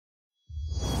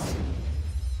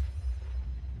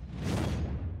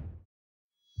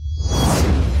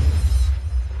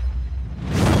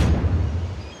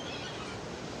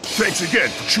Thanks again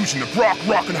for choosing the Brock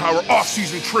Rockenhauer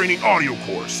off-season training audio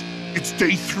course. It's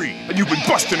day 3, and you've been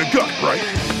busting a gut, right?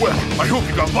 Well, I hope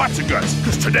you got lots of guts,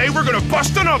 because today we're gonna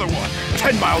bust another one.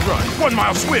 10-mile run,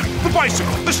 1-mile swim, the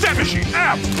bicycle, the step machine,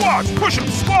 abs, quads,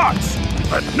 push-ups, squats.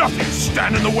 Let nothing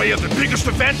stand in the way of the biggest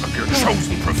event of your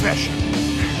chosen profession.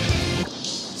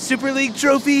 Super League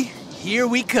trophy, here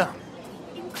we come.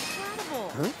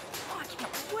 Incredible. Huh?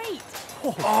 Wait.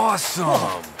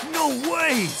 Awesome! No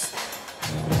ways!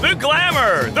 The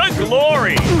glamour, the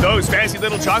glory, those fancy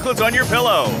little chocolates on your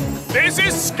pillow. This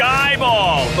is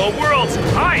Skyball, the world's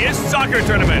highest soccer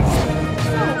tournament.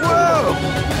 Whoa!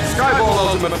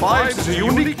 Skyball Ultimate 5 is a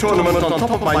unique tournament on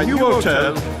top of my new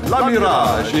hotel, La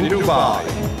Mirage in Dubai.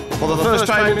 For the first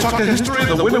time in soccer history,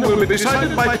 the winner will be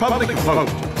decided by public vote.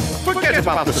 Forget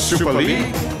about the Super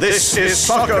League. This is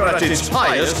soccer at its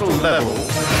highest level.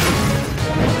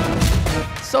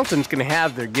 Sultans can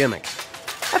have their gimmick.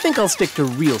 I think I'll stick to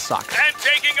real soccer. And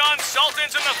taking on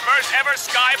Sultans in the first ever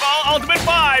Skyball Ultimate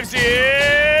 5s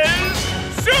is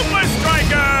Supa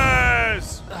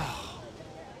Strikas!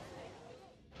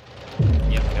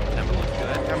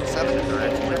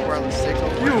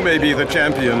 You may be the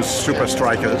champions, Supa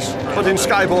Strikas, but in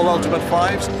Skyball Ultimate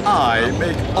 5s, I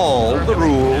make all the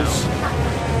rules.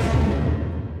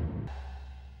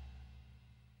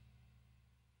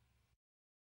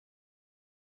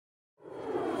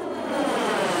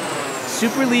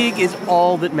 Super League is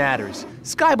all that matters.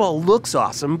 Skyball looks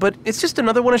awesome, but it's just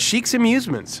another one of Sheik's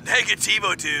amusements.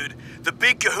 Negativo, dude. The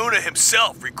big kahuna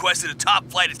himself requested a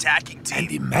top-flight attacking team.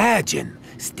 And imagine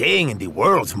staying in the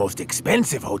world's most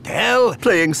expensive hotel,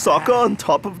 Playing soccer on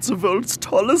top of the world's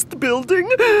tallest building.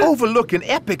 overlooking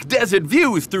epic desert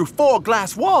views through 4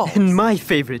 glass walls. And my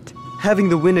favorite, having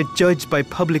the winner judged by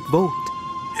public vote.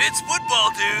 It's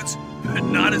football, dudes, but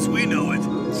not as we know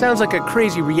it. Sounds like a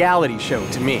crazy reality show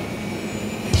to me.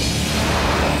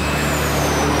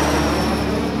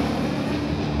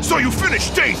 So you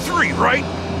finished day 3, right?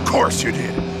 Course you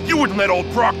did. You wouldn't let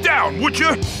old Brock down, would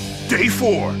you? Day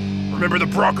 4. Remember the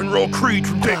Brock and Roll Creed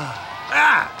from day...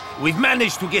 We've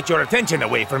managed to get your attention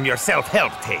away from your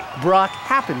self-help tape. Brock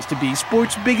happens to be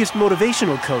sports' biggest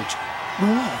motivational coach.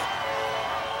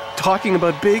 Whoa. Talking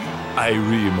about big? I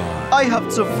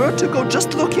have the vertigo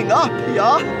just looking up,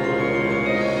 yeah?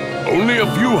 Only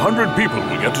a few hundred people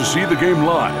will get to see the game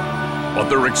live, but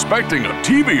they're expecting a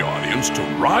TV audience to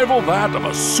rival that of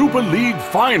a Super League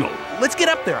final. Let's get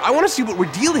up there. I want to see what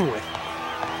we're dealing with.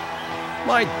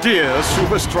 My dear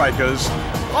Supa Strikas,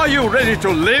 are you ready to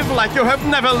live like you have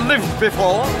never lived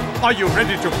before? Are you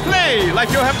ready to play like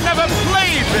you have never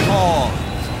played before?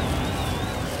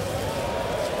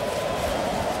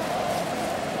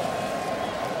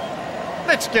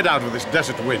 Let's get out of this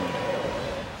desert wind.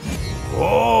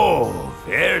 Oh,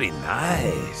 very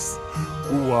nice.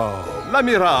 Whoa. La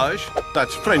Mirage,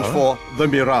 that's French for the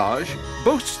Mirage,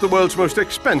 boasts the world's most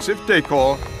expensive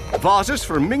decor. Vases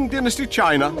from Ming Dynasty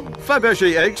China,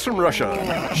 Fabergé eggs from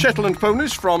Russia, Shetland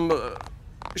ponies from...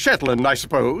 Shetland, I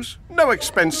suppose. No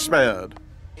expense spared.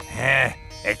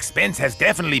 Expense has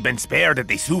definitely been spared at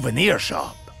the souvenir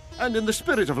shop. And in the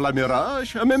spirit of La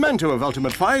Mirage, a memento of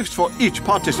Ultimate 5s for each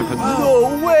participant.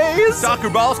 No ways! Soccer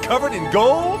balls covered in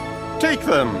gold? Take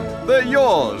them. They're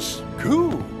yours.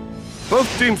 Cool. Both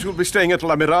teams will be staying at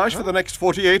La Mirage for the next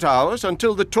 48 hours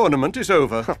until the tournament is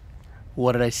over.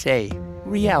 What did I say?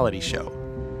 Reality show.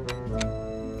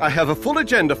 I have a full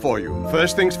agenda for you.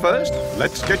 First things first,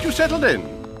 let's get you settled in.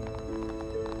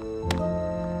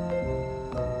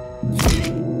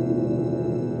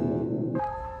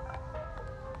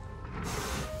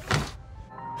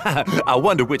 I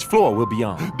wonder which floor we'll be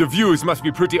on. The views must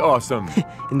be pretty awesome.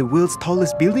 In the world's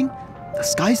tallest building, the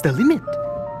sky's the limit.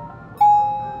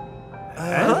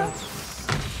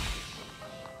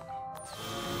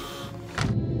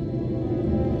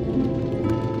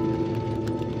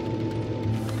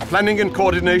 Planning and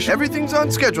coordination. Everything's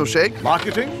on schedule, Sheik.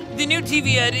 Marketing. The new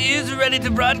TV ad is ready to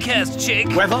broadcast, Sheik.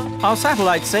 Weather. Our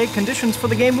satellites say conditions for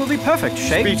the game will be perfect,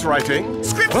 Sheik. Speech writing.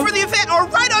 Scripts for the event are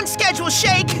right on schedule,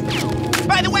 Sheik.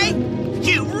 By the way,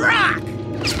 you rock!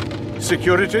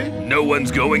 Security. No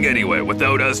one's going anywhere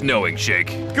without us knowing, Sheik.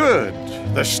 Good.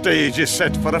 The stage is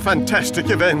set for a fantastic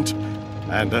event.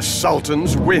 And the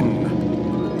Sultans win.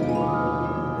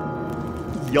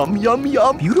 Yum, yum,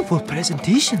 yum. Beautiful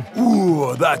presentation.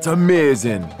 Ooh, that's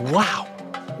amazing. Wow.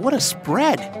 What a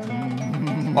spread.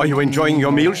 Are you enjoying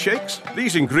your meal, Shakes?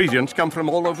 These ingredients come from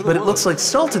all over the world. But it looks like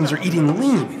Sultans are eating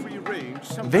lean.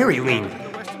 Very lean.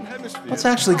 What's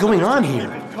actually going on here?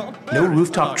 No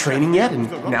rooftop training yet, and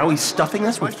now he's stuffing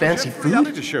us with fancy food?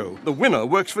 Reality show. The winner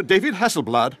works for David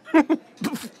Hasselblad.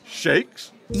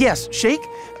 Shakes? Yes, Sheik.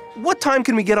 what time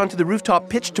can we get onto the rooftop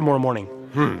pitch tomorrow morning?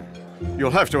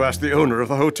 You'll have to ask the owner of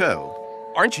the hotel.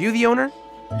 Aren't you the owner?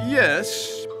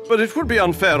 Yes, but it would be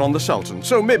unfair on the Sultans,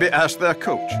 so maybe ask their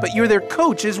coach. But you're their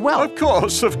coach as well. Of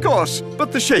course,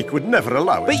 but the Sheikh would never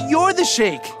allow it. But you're the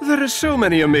Sheikh. There are so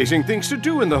many amazing things to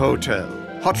do in the hotel.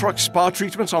 Hot rock spa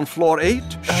treatments on floor 8,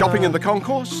 shopping in the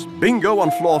concourse, bingo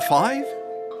on floor 5.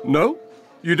 No?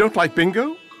 You don't like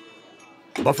bingo?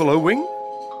 Buffalo wing?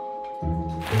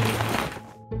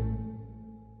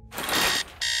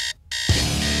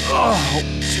 Oh,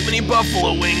 too many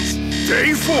buffalo wings.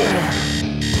 Day 4.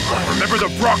 Remember the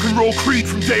rock and roll creed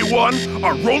from day 1?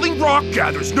 A rolling rock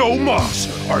gathers no moss.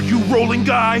 Are you rolling,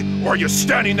 guy? Or are you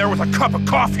standing there with a cup of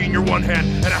coffee in your one hand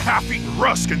and a half-eaten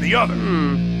rusk in the other?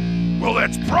 Well,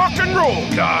 that's rock and roll,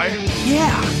 guy.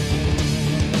 Yeah.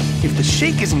 If the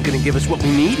Sheikh isn't gonna give us what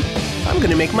we need, I'm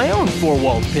gonna make my own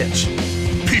four-walled pitch.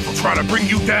 People trying to bring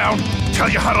you down, tell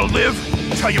you how to live,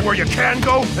 tell you where you can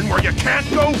go and where you can't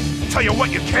go, tell you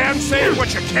what you can say and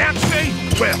what you can't say.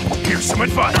 Well, here's some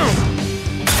advice.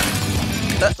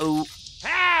 Uh-oh.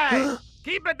 Hey!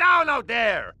 Keep it down out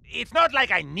there! It's not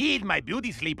like I need my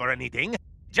beauty sleep or anything.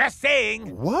 Just saying.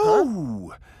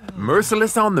 Whoa!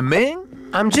 Merciless on the Ming?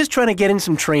 I'm just trying to get in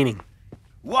some training.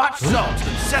 Watch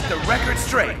Sultans set the record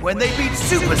straight when they beat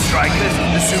Supa Strikas,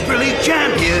 the Super League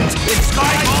champions, in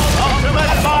Skyball Ultimate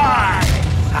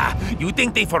 5! You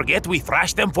think they forget we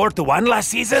thrashed them 4-1 last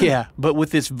season? Yeah, but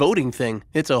with this voting thing,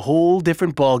 it's a whole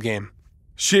different ballgame.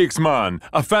 Sheikh's man,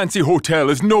 a fancy hotel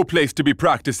is no place to be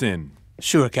practicing.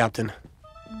 Sure, Captain.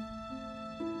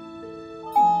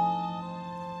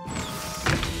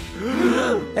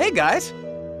 Hey, guys.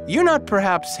 You're not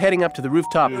perhaps heading up to the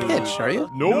rooftop pitch, are you?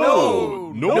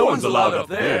 No one's allowed up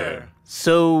there.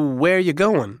 So, where are you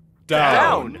going?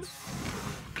 Down.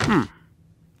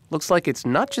 Looks like it's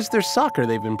not just their soccer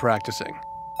they've been practicing.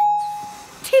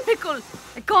 Typical.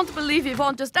 I can't believe you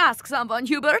won't just ask someone,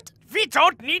 Hubert. We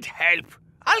don't need help.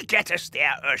 I'll get us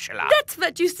there, Ursula. That's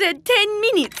what you said 10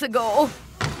 minutes ago.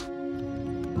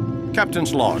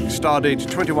 Captain's log, stardate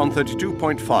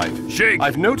 2132.5. Sheikh!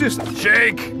 I've noticed...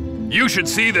 Sheikh! You should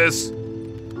see this.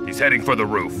 He's heading for the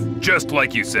roof, just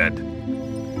like you said.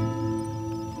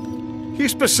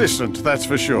 He's persistent, that's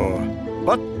for sure.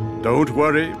 But don't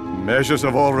worry, measures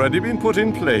have already been put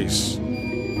in place.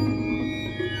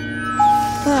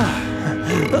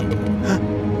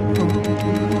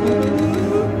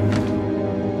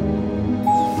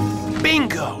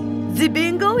 Bingo! The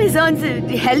bingo is on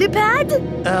the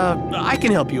helipad? I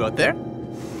can help you out there.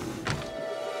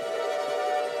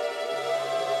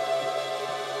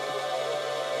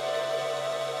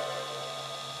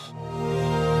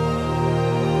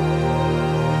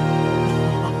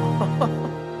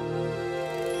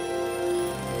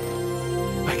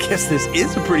 I guess this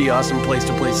is a pretty awesome place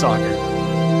to play soccer.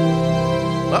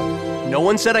 Well, no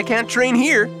one said I can't train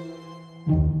here.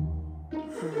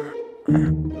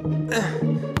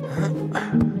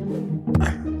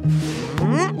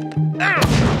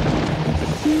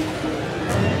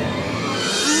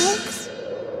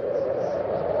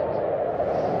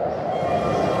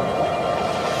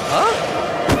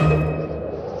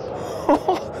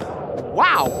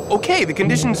 Wow, okay, the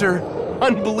conditions are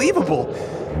unbelievable.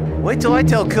 Wait till I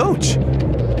tell Coach.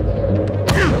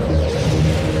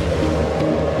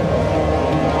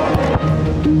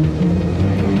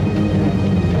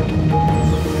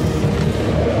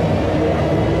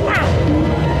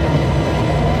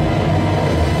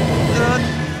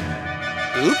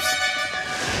 Oops.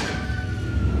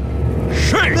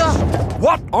 Sheikh!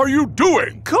 What are you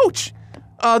doing? Coach!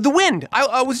 The wind.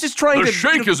 I was just trying The to...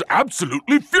 Sheikh is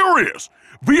absolutely furious.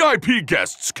 VIP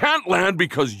guests can't land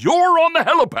because you're on the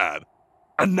helipad.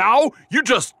 And now you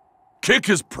just kick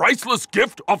his priceless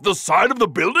gift off the side of the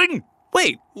building?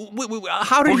 Wait,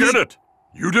 how did Forget it.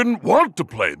 You didn't want to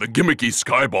play the gimmicky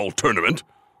Skyball tournament.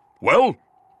 Well,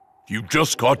 you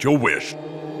just got your wish.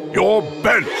 You're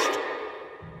benched.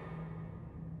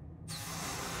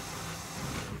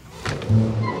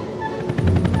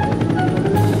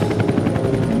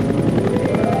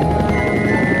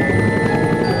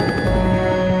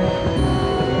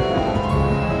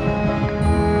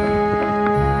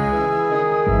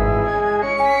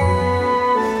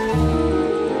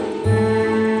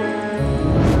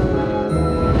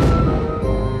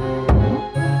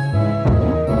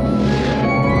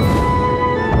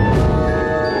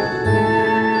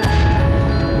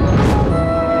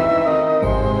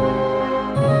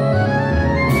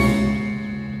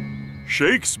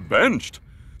 Sheikh's benched.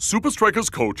 Supa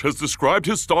Strikas' coach has described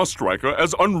his star striker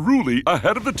as unruly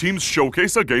ahead of the team's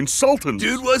showcase against Sultans.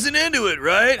 Dude wasn't into it,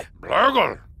 right?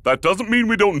 Blurgle. That doesn't mean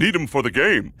we don't need him for the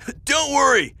game. Don't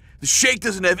worry. The Sheikh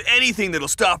doesn't have anything that'll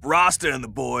stop Rasta and the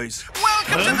boys.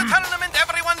 Welcome to the tournament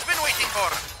everyone's been waiting for,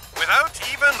 without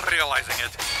even realizing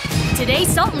it. Today,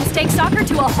 Sultans take soccer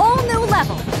to a whole new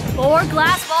level. 4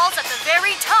 glass balls at the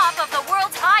very top of the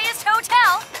world's highest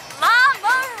hotel, La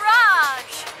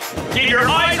Mirage. Keep your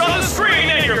eyes on the screen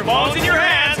and your phones in your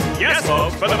hands. Yes,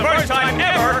 folks, for the first time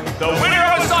ever, the winner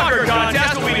of a soccer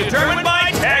contest will be determined by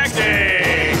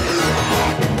texting.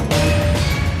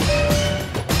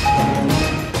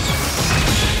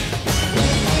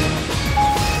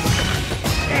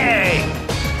 Hey!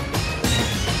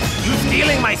 You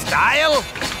stealing my style?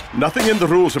 Nothing in the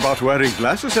rules about wearing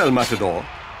glasses, El Matador.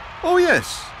 Oh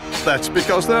yes, that's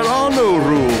because there are no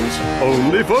rules,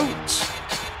 only votes.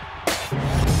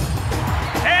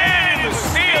 And in the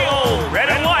steel old red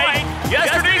and white,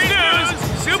 yesterday's news,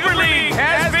 Super League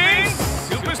has been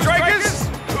Supa Strikas.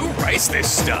 Who writes this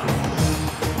stuff?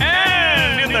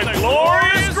 And in the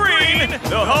glorious green,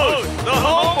 the host, the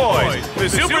homeboys, the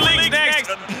Super League's next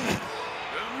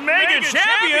mega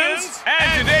champions,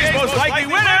 and today's most likely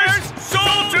winners,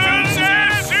 Sultans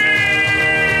FC!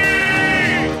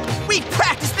 We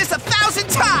practiced this 1,000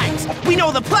 times! We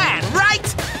know the plan, right?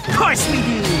 Of course we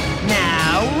do!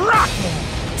 Now, rock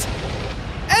it!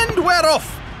 And we're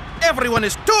off! Everyone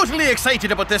is totally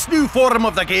excited about this new form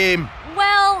of the game.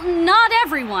 Well, not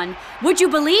everyone. Would you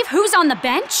believe who's on the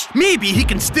bench? Maybe he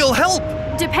can still help.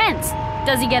 Depends.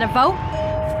 Does he get a vote?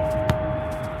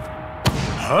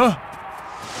 Huh?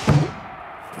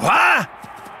 What?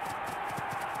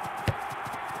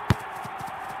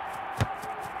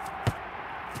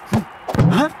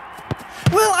 Huh?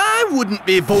 Well, I wouldn't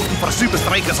be voting for Supa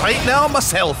Strikas right now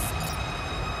myself.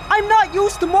 I'm not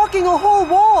used to marking a whole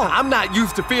wall. I'm not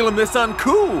used to feeling this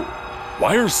uncool.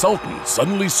 Why are Sultans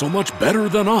suddenly so much better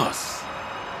than us?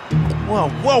 Whoa,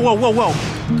 whoa, whoa, whoa, whoa.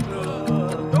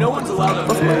 No one's allowed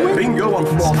to play. Bingo on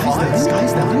floor 5.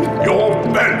 Disguise that. You're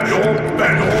bent, you're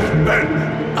bent, you're bent.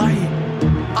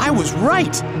 I was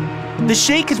right. The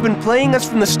Sheikh has been playing us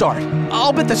from the start.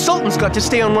 I'll bet the Sultans got to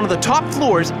stay on one of the top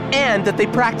floors and that they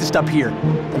practiced up here.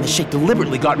 And the Sheikh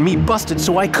deliberately got me busted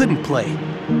so I couldn't play.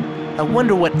 I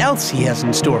wonder what else he has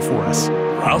in store for us.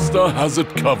 Rasta has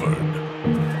it covered.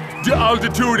 The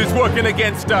altitude is working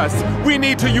against us. We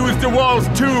need to use the walls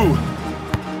too.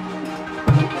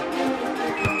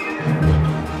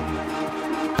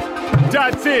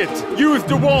 That's it. Use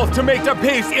the walls to make the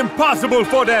pace impossible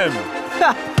for them.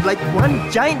 Like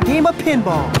one giant game of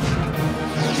pinball.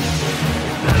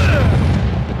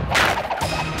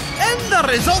 And the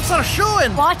results are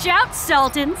showing. Watch out,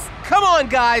 Sultans. Come on,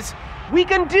 guys. We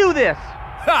can do this.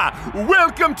 Ha!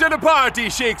 Welcome to the party,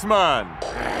 Sheikh's man.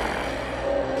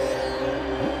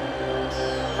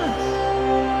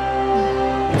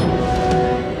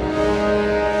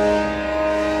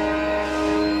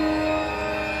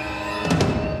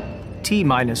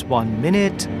 T-1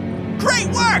 minute. Great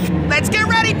work! Let's get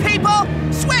ready, people!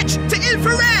 Switch to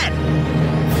infrared!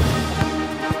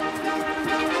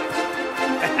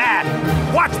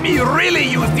 Watch me really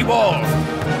use the walls!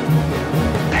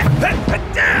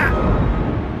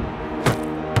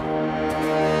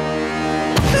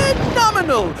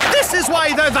 Phenomenal! This is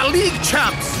why they're the league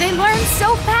champs! They learn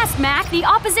so fast, Mac, the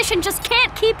opposition just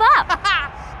can't keep up.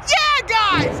 Yeah,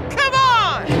 guys! Come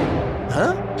on!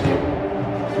 Huh?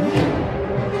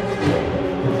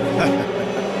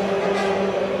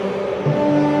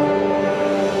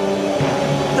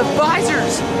 The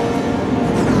visors!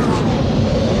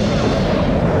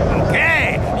 Okay,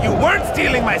 you weren't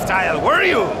stealing my style, were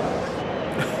you?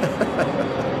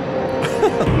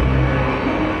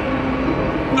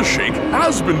 The Sheikh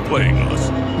has been playing us.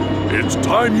 It's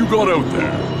time you got out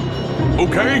there.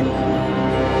 Okay?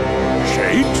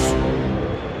 Sheikhs?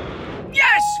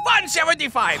 Yes,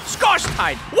 175. Scorch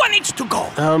time. 1 inch to go.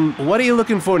 What are you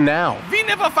looking for now? We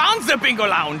never found the bingo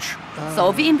lounge.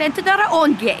 So we invented our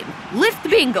own game, Lift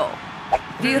Bingo.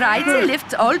 We ride the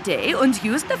lifts all day and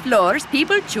use the floors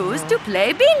people choose to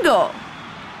play bingo.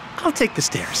 I'll take the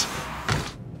stairs.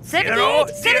 78,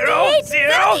 0,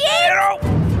 0, 0.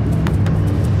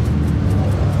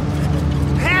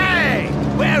 Hey,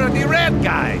 where are the red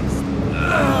guys?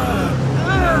 Huh?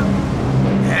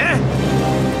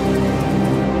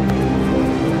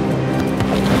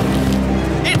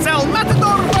 It's El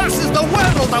Matador versus the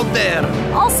world out there!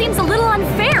 All seems a little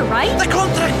unfair, right? The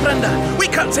contract, Brenda! We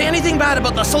can't say anything bad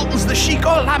about the Sultans, the Sheikh,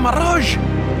 or La Mirage!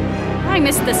 I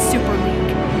miss the Super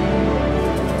League.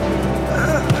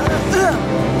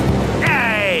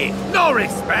 Hey, no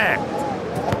respect.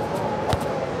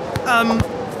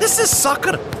 This is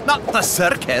soccer, not the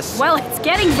circus. Well, it's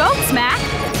getting votes, Mac.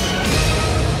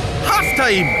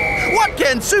 Halftime! What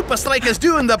can Supa Strikas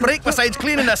do in the break besides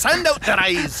cleaning the sand out their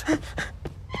eyes?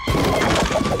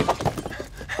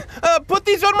 Put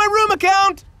these on my room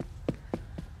account!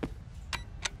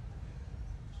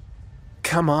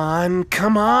 Come on,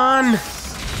 come on!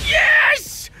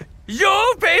 Yes!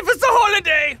 You pay for the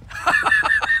holiday!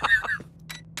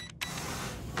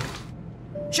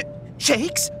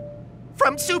 Shakes?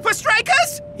 From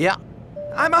SupaStrikas? Yeah.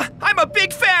 I'm a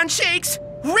big fan, Shakes.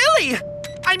 Really?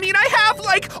 I mean, I have,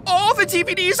 like, all the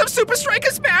DVDs of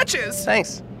SupaStrikas matches.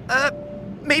 Thanks.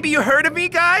 Maybe you heard of me,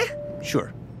 guy?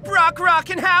 Sure. Brock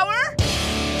Rockenhauer?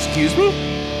 Excuse me?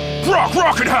 Brock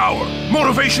Rockenhauer,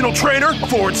 motivational trainer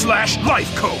 /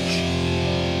 life coach.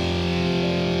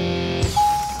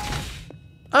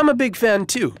 I'm a big fan,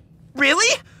 too.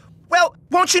 Really? Well,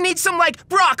 won't you need some, like,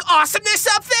 Brock awesomeness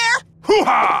up there?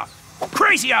 Hoo-ha!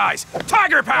 Crazy eyes!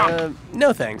 Tiger pound!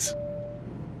 No thanks.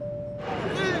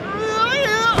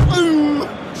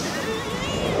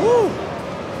 Ooh,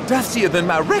 dustier than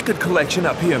my record collection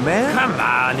up here, man. Come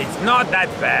on, it's not that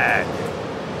bad.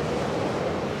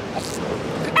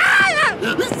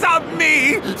 Sub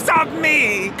me! Sub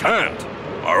me! Can't.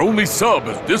 Our only sub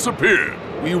has disappeared.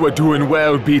 We were doing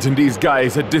well beating these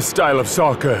guys at this style of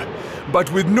soccer,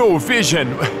 but with no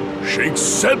vision. Shake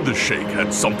said the Shake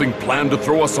had something planned to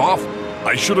throw us off.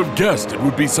 I should have guessed it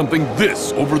would be something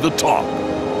this over the top.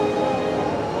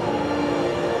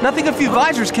 Nothing a few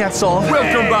visors can't solve.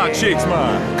 Welcome back,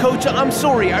 Shakespeare. Coach, I'm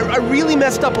sorry. I really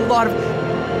messed up a lot of...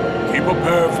 Keep a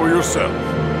pair for yourself.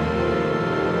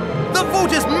 The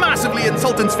vote is massively in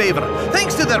Sultans' favor,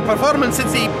 thanks to their performance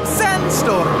since the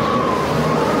sandstorm.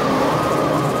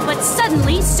 But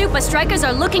suddenly, Supa Strikas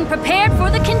are looking prepared for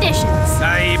the conditions.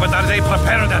 Aye, but are they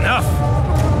prepared enough?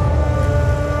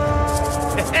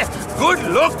 Good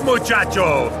look,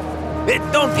 muchacho!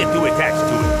 Don't get too attached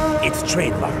to it. It's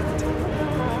trademarked.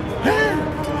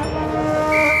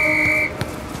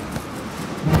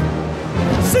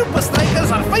 Supa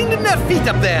Strikas are finding their feet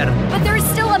up there. But there is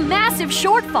still a massive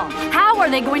shortfall. How are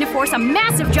they going to force a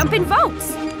massive jump in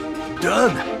votes?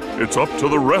 Done. It's up to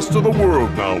the rest of the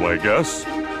world now, I guess.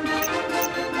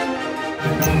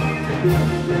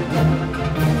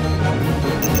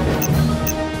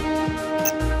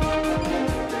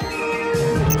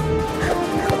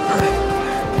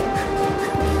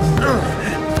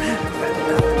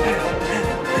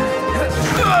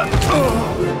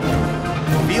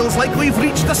 Feels like we've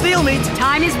reached a stalemate.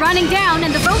 Time is running down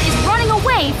and the vote is running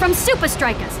away from Supa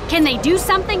Strikas. Can they do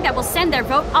something that will send their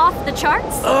vote off the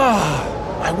charts?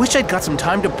 I wish I'd got some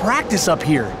time to practice up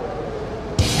here.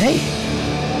 Hey.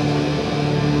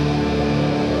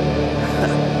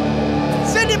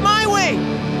 Send it my way!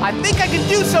 I think I can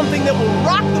do something that will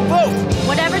rock the vote!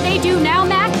 Whatever they do now,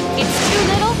 Mac, it's too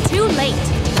little, too late.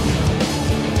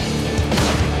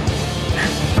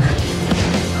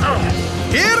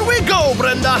 Here we go,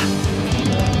 Brenda!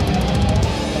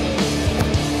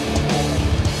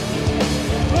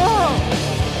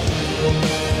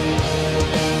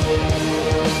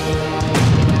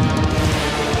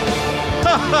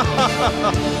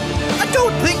 I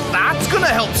don't think that's gonna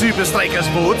help Supa Strikas'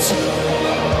 votes.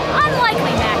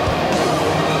 Unlikely, Mac.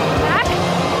 Mac?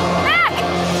 Mac!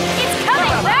 It's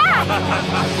coming back!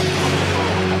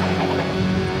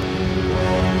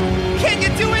 Can you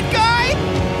do it, guy?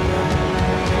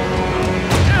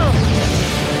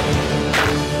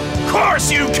 Of course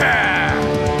you can!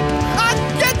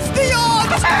 Against the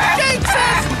odds! Shakes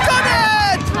has done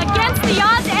it! Against the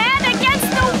odds and against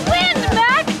the wind,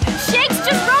 Mac! Shakes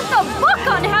just wrote the book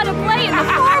on how to play in the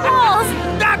four walls!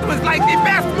 That was like the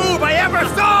best move I ever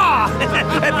saw!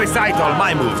 Besides all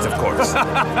my moves, of course.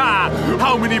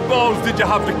 How many balls did you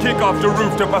have to kick off the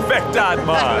roof to perfect that,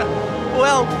 man?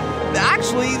 Well,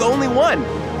 actually, only one,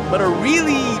 but a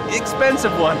really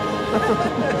expensive one.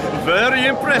 Very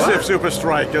impressive, Supa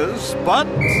Strikas, but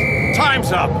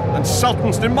time's up, and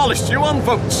Sultans demolished you on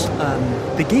votes.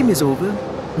 The game is over,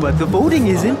 but the voting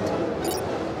isn't.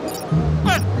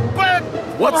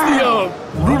 What's the,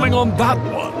 ruling on that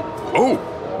one? Oh,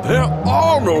 there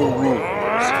are no rules.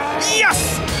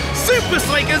 Yes! Supa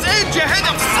Strikas edge ahead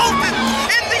of Sultans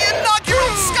in the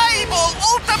inaugural Skyball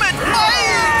Ultimate Fight!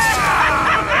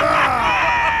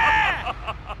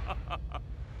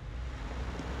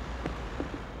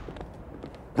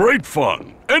 Great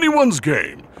fun. Anyone's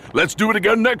game. Let's do it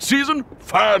again next season?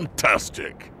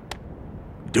 Fantastic.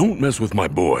 Don't mess with my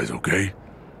boys, okay?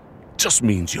 Just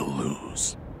means you'll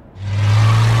lose.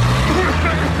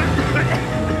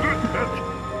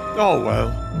 Oh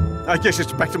well. I guess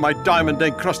it's back to my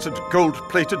diamond-encrusted,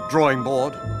 gold-plated drawing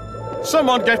board.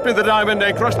 Someone get me the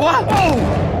diamond-encrusted... What? Oh!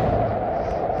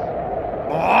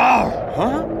 Oh!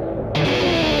 Huh?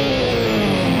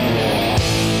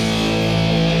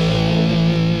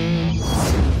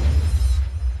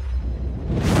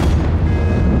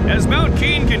 As Mount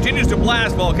Keen continues to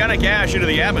blast volcanic ash into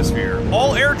the atmosphere,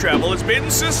 all air travel has been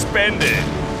suspended.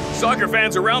 Soccer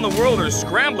fans around the world are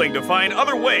scrambling to find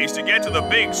other ways to get to the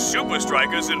big Supa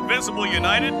Strikas Invincible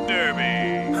United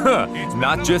Derby. Huh,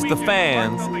 not just the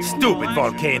fans. Stupid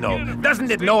volcano.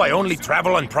 Doesn't it know I only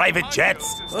travel on private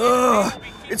jets? Ugh,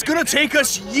 it's gonna take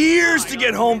us years to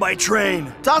get home by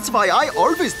train. That's why I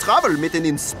always travel with an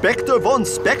Inspector Von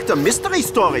Spectre mystery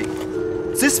story.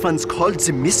 This one's called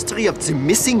The Mystery of the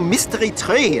Missing Mystery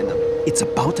Train. It's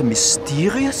about a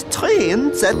mysterious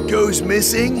train that goes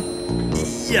missing?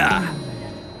 Yeah.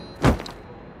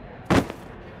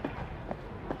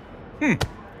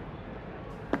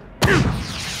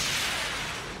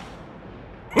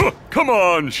 Come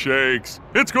on, Shakes.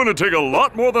 It's going to take a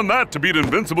lot more than that to beat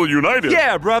Invincible United.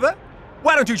 Yeah, brother.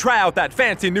 Why don't you try out that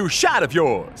fancy new shot of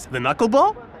yours? The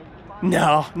knuckleball?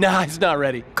 No, it's not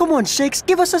ready. Come on, Shakes,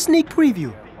 give us a sneak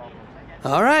preview.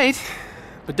 All right,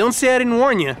 but don't say I didn't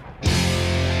warn you.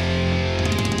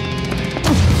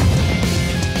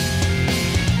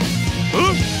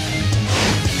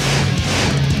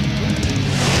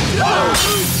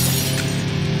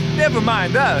 Never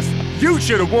mind us. You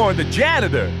should have warned the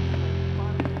janitor.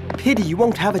 Pity you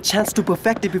won't have a chance to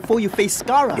perfect it before you face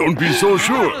Skara. Don't be so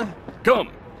sure.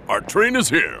 Come, our train is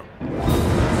here.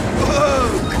 Whoa,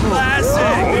 classic!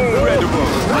 Incredible.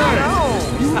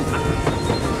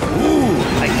 Ooh,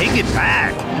 I take it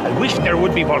back. I wish there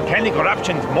would be volcanic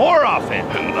eruptions more often.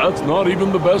 And that's not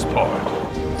even the best part.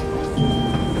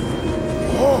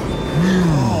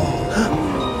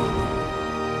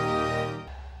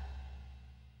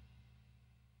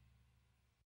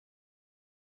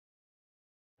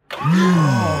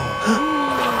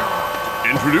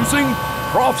 Introducing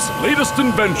Prof's latest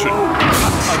invention.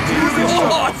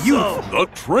 The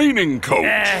training coach.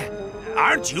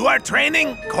 Aren't you our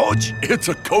training coach? It's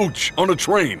a coach on a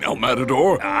train, El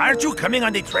Matador. Aren't you coming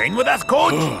on the train with us,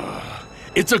 coach?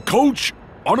 It's a coach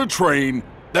on a train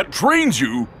that trains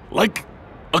you like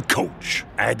a coach.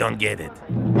 I don't get it.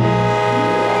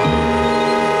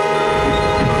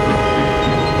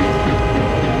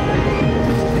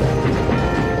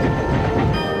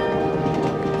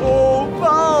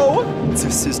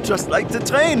 This is just like the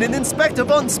train in Inspector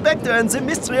Von Spectre and the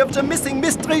Mystery of the Missing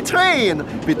Mystery Train.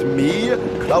 With me,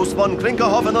 Klaus von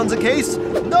Klinkerhoffen on the case,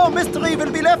 no mystery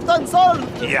will be left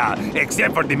unsolved. Yeah,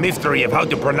 except for the mystery of how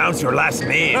to pronounce your last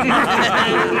name.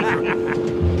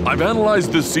 I've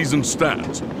analyzed this season's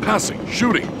stats. Passing,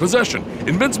 shooting, possession.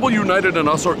 Invincible United and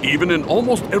us are even in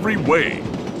almost every way.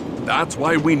 That's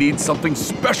why we need something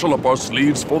special up our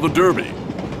sleeves for the Derby.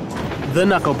 The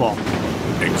knuckleball.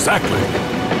 Exactly.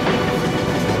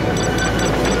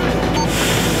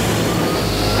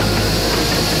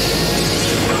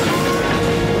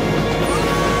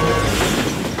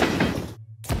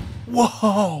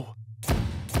 Whoa!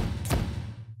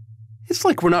 It's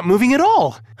like we're not moving at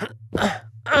all.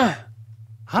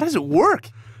 How does it work?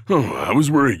 Oh, I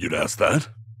was worried you'd ask that.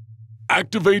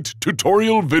 Activate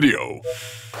tutorial video.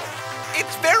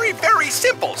 It's very, very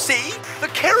simple, see? The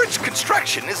carriage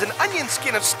construction is an onion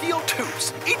skin of steel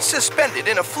tubes, each suspended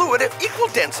in a fluid of equal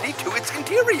density to its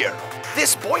interior.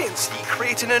 This buoyancy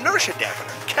creates an inertia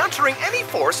dampener, countering any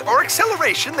force or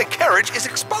acceleration the carriage is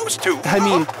exposed to. I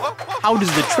mean, how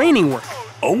does the training work?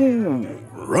 Oh,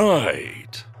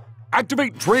 right.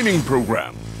 Activate training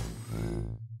program.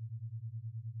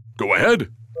 Go ahead,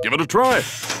 give it a try.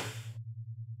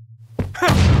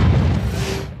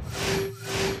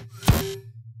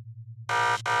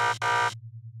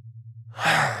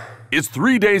 It's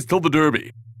 3 days till the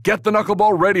Derby. Get the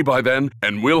knuckleball ready by then,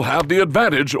 and we'll have the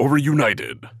advantage over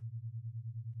United.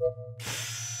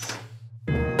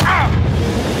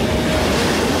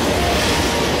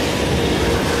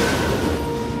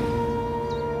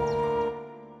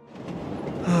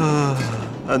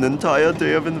 An entire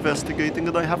day of investigating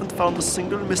and I haven't found a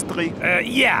single mystery.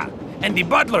 Yeah. And the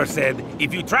butler said,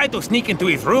 if you try to sneak into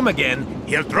his room again,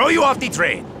 he'll throw you off the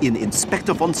train. In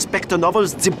Inspector Von Spectre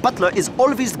novels, the butler is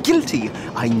always guilty.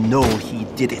 I know he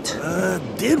did it.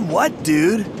 Did what,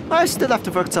 dude? I still have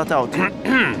to work that out.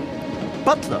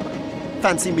 Butler,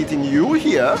 fancy meeting you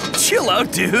here? Chill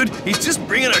out, dude. He's just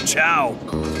bringing a chow.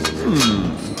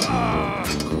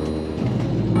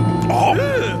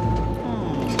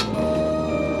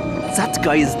 That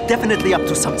guy is definitely up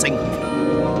to something.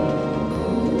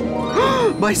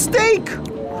 My steak!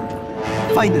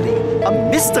 Finally, a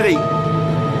mystery!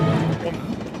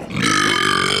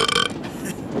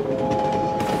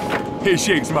 Hey,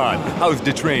 Shakes, man. How's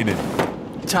the training?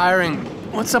 Tiring.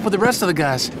 What's up with the rest of the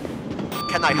guys?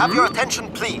 Can I have your attention,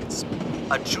 please?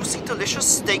 A juicy, delicious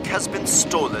steak has been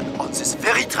stolen on this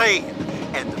very train.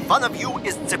 and one of you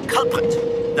is the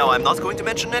culprit. Now, I'm not going to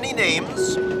mention any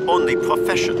names, only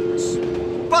professions.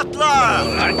 Butler!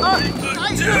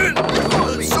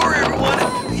 Sorry, everyone.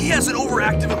 He has an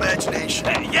overactive imagination.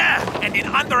 Yeah, and an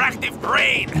underactive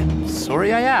brain.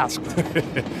 Sorry I asked.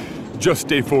 Just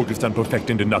stay focused on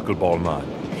perfecting the knuckleball, man.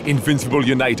 Invincible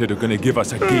United are gonna give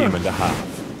us a game and a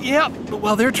half. Yep, but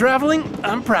while they're traveling,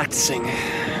 I'm practicing.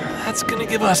 That's gonna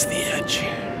give us the edge.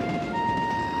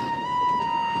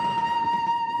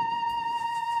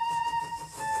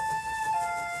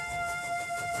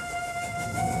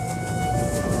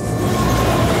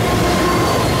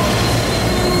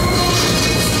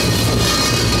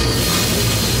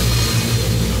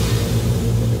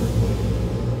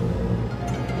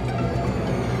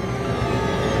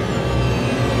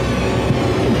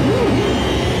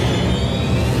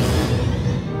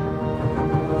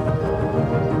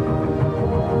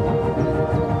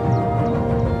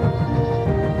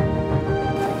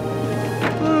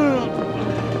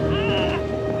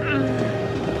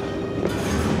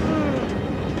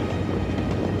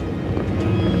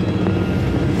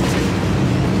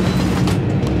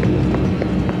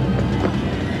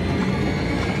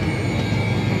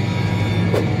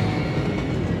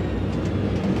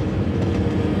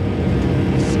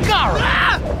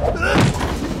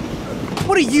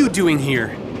 What are you doing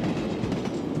here?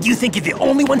 You think you're the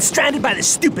only one stranded by this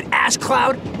stupid ash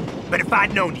cloud? But if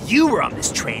I'd known you were on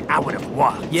this train, I would have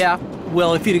walked. Yeah,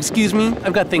 well, if you'd excuse me,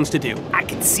 I've got things to do. I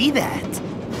can see that.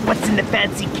 What's in the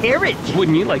fancy carriage?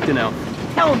 Wouldn't you like to know?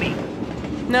 Tell me.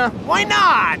 No. Why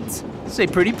not? Say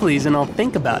pretty please and I'll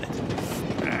think about it.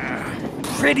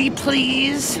 Pretty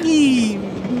please?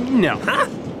 No. Huh?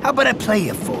 How about I play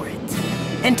you for it?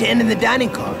 End to end in the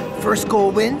dining car. First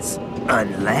goal wins?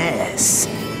 Unless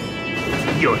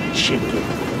you're chicken.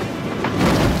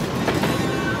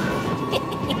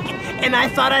 And I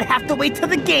thought I'd have to wait till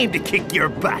the game to kick your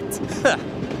butt.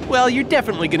 Well, you're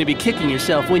definitely going to be kicking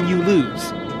yourself when you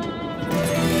lose.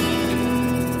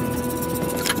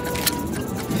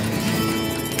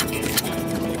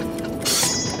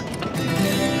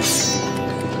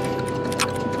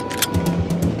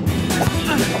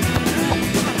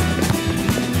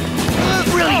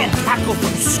 Brilliant tackle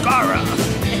from Skara.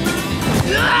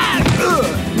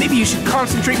 Maybe you should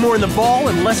concentrate more on the ball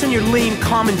and less on your lame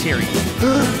commentary.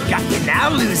 Got you now,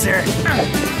 loser.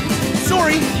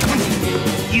 Sorry.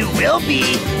 You will be.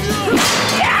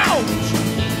 Ouch!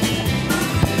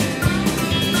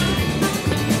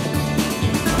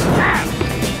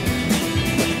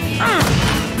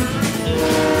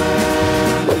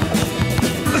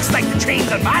 Looks like the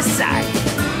train's on my side.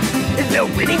 The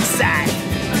winning side.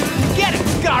 Get it,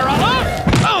 Skara!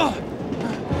 Oh!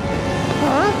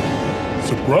 Huh?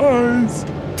 Surprise!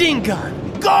 Ding gun!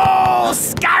 Goal!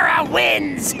 Skara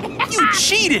wins! You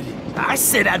cheated! I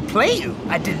said I'd play you.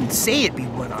 I didn't say it'd be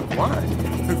one-on-one.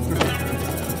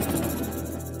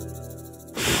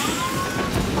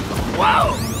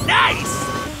 Whoa!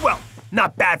 Nice! Well,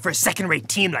 not bad for a second-rate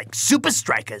team like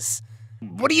SupaStrikas.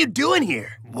 What are you doing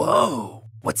here? Whoa!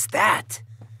 What's that?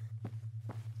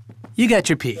 You got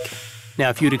your peek. Now,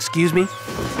 if you'd excuse me.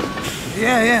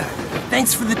 Yeah.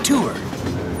 Thanks for the tour.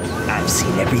 I've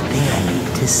seen everything I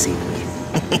need to see.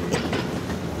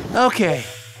 Okay,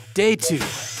 day 2.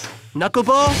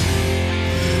 Knuckleball?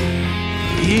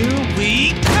 Here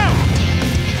we go!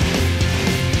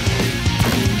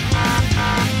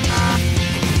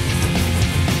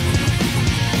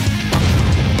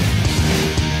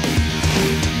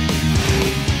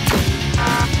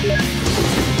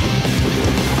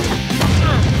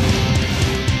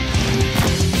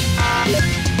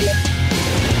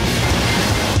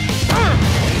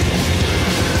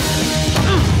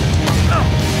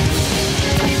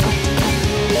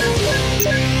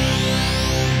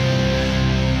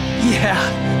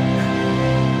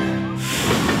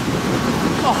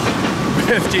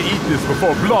 Best you eat this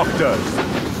before Block does.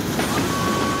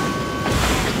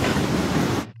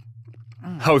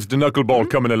 How's the knuckleball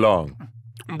coming along?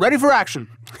 Ready for action.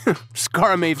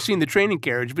 Skara may have seen the training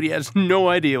carriage, but he has no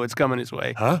idea what's coming his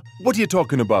way. Huh? What are you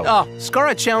talking about? Oh,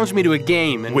 Skara challenged me to a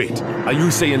game and... Wait, are you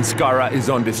saying Skara is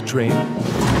on this train?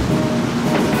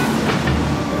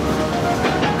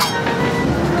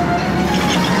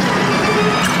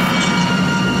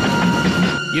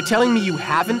 You're telling me you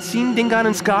haven't seen Dingon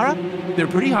and Skara? They're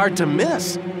pretty hard to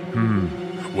miss.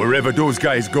 Wherever those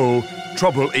guys go,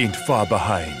 trouble ain't far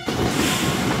behind.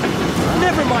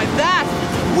 Never mind that!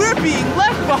 We're being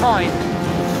left behind!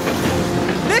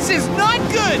 This is not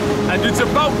good! And it's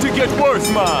about to get worse,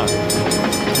 man!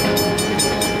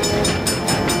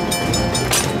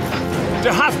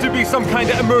 There has to be some kind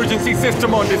of emergency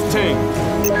system on this thing.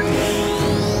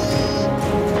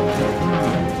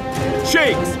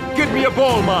 Shakes, get me a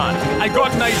ball, man. I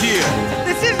got an idea.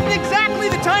 This isn't exactly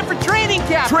the time for training,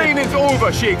 Captain. Training's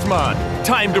over, Shakes, man.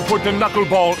 Time to put the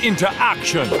knuckleball into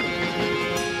action.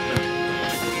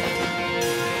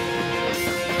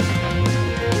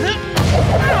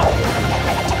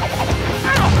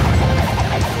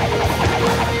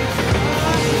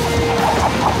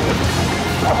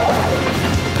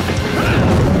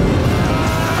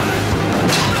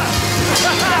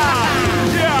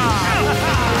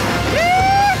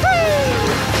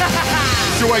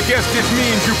 So I guess this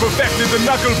means you perfected the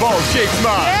knuckleball, Shakes,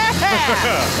 man. Yeah!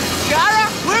 Skara,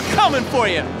 we're coming for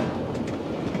you.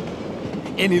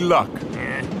 Any luck?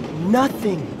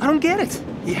 Nothing. I don't get it.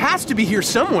 He has to be here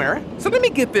somewhere. So let me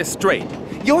get this straight.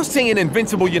 You're saying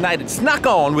Invincible United snuck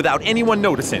on without anyone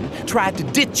noticing, tried to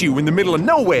ditch you in the middle of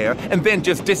nowhere, and then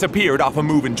just disappeared off a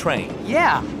moving train.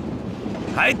 Yeah.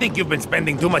 I think you've been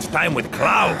spending too much time with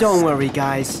Klaus. Don't worry,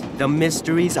 guys. The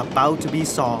mystery's about to be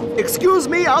solved. Excuse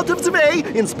me, out of the way!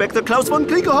 Inspector Klaus von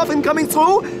Klinkerhoffen coming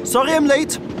through. Sorry I'm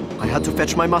late. I had to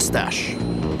fetch my mustache.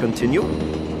 Continue.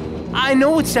 I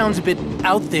know it sounds a bit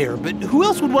out there, but who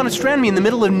else would want to strand me in the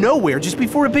middle of nowhere just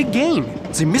before a big game?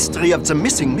 The mystery of the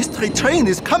missing mystery train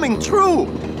is coming true.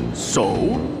 So,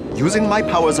 using my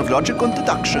powers of logic and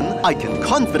deduction, I can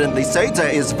confidently say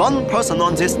there is one person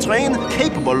on this train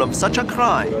capable of such a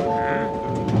crime.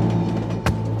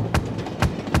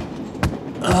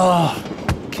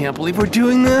 Can't believe we're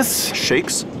doing this.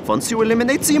 Shakes, once you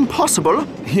eliminate the impossible...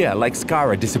 Yeah, like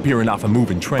Skara disappearing off a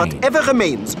moving train. Whatever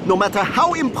remains, no matter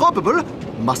how improbable,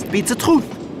 must be the truth.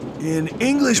 In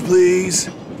English, please.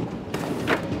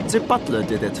 The butler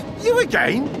did it. You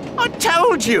again? I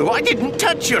told you, I didn't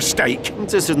touch your steak.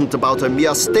 This isn't about a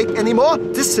mere steak anymore.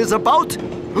 This is about...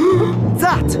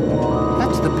 that!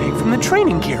 That's the pig from the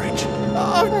training carriage.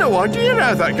 I've no idea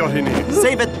how that got in here.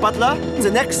 Save it, butler.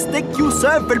 The next steak you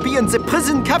serve will be in the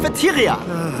prison cafeteria.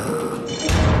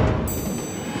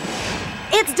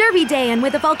 It's Derby Day, and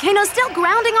with the volcano still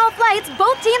grounding all flights,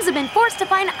 both teams have been forced to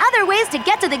find other ways to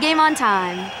get to the game on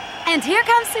time. And here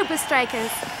comes SupaStrikas.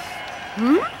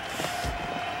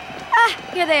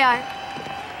 Here they are.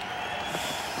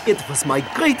 It was my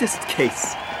greatest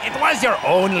case. It was your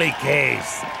only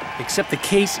case. Except the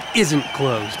case isn't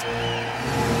closed.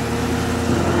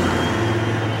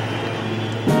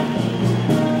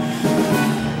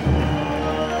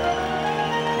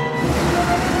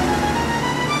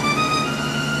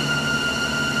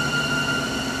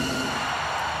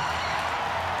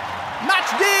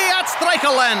 Match day at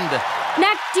Strikerland.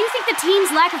 Mac, do you think the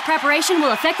team's lack of preparation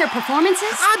will affect their performances?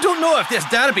 I don't know if this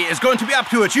derby is going to be up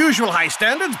to its usual high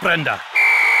standards, Brenda.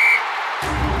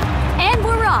 And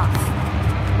we're off.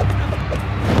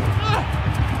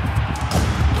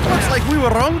 Looks like we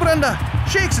were wrong, Brenda.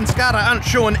 Shakes and Skara aren't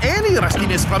showing any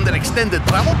rustiness from their extended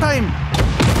travel time.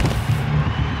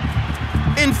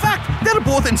 In fact, they're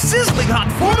both in sizzling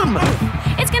hot form.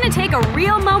 It's gonna take a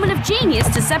real moment of genius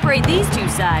to separate these two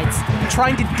sides.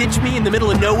 Trying to ditch me in the middle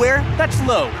of nowhere? That's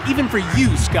low, even for you,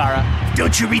 Skara.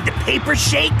 Don't you read the paper,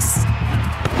 Shakes?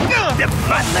 The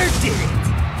butler did it.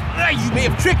 You may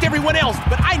have tricked everyone else,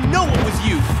 but I know it was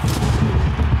you.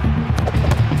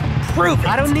 Prove it.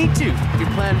 I don't need to. Your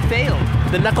plan failed.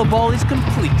 The knuckleball is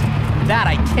complete. That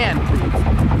I can prove.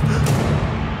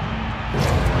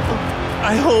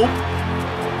 I hope.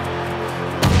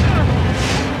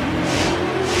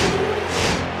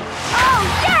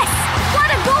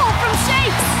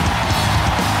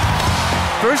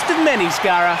 First of many,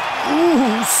 Skara.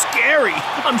 Ooh, scary.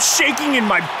 I'm shaking in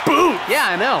my boot. Yeah,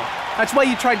 I know. That's why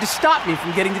you tried to stop me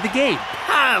from getting to the game.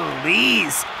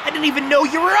 Please. I didn't even know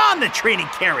you were on the training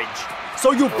carriage.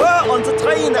 So you were on the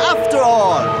train after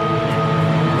all.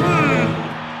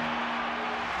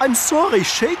 I'm sorry,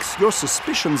 Shakes. Your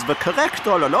suspicions were correct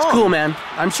all along. It's cool, man.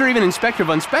 I'm sure even Inspector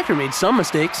Von Spectre made some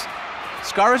mistakes.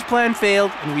 Skara's plan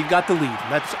failed, and we've got the lead.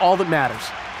 That's all that matters.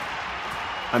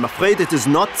 I'm afraid it is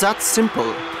not that simple.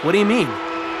 What do you mean?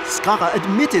 Skara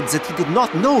admitted that he did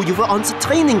not know you were on the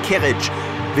training carriage,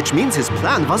 which means his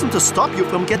plan wasn't to stop you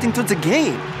from getting to the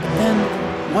game. Then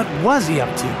what was he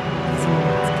up to?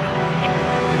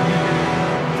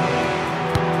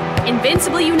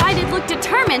 Invincible United looked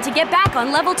determined to get back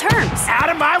on level terms. Out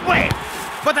of my way!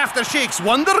 But after Shakes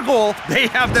won their goal, they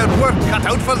have their work cut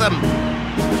out for them.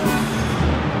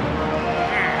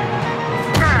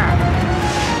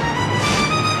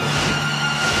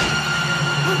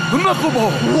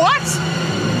 Knuckleball! What?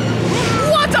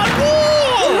 What a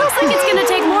goal! It looks like it's gonna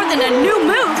take more than a new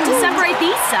move to separate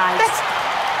these sides.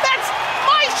 That's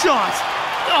my shot!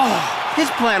 Oh, his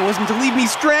plan wasn't to leave me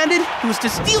stranded. It was to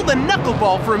steal the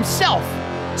knuckleball for himself.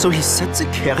 So he set the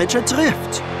carriage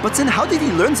adrift. But then how did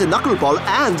he learn the knuckleball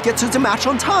and get to the match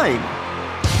on time?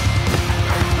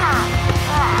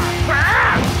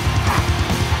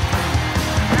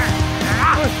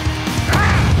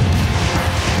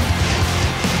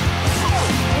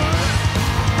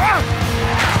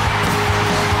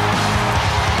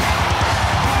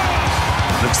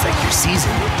 Looks like your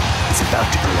season is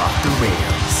about to go off the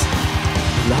rails.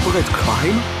 Elaborate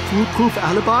crime? Foolproof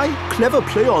alibi? Clever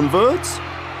play on words?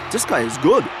 This guy is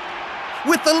good.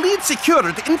 With the lead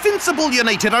secured, Invincible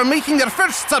United are making their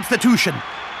first substitution.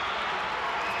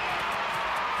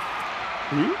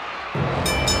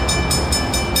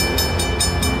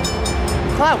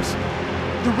 Klaus,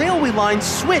 the railway line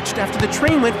switched after the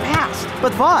train went past.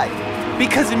 But why?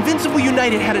 Because Invincible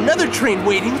United had another train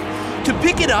waiting to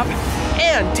pick it up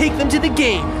and take them to the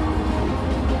game.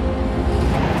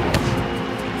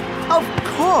 Of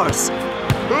course!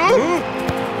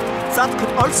 That could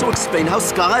also explain how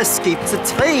Skara escaped the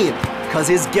train, because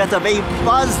his getaway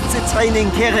was the training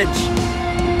carriage.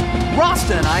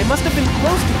 Rasta and I must have been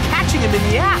close to catching him in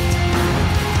the act.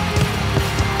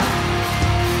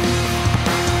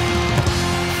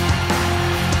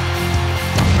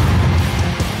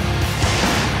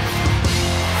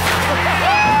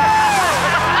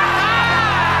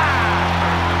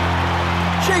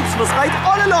 Shakes was right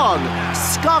all along.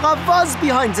 Skara was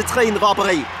behind the train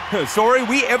robbery. Sorry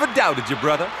we ever doubted you,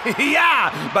 brother.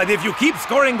 Yeah, but if you keep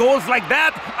scoring goals like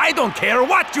that, I don't care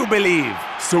what you believe.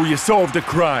 So you solved the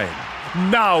crime.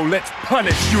 Now let's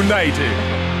punish United.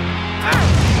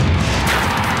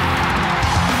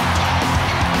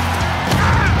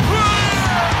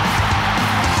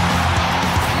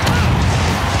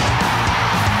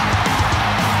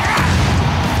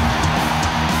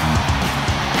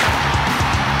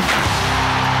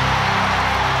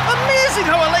 Amazing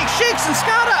how alike Shakes and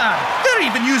Skara are. They're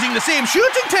even using the same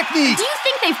shooting technique. Do you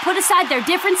think they've put aside their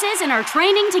differences and are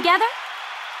training together?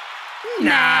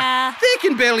 Nah, they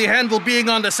can barely handle being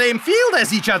on the same field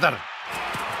as each other.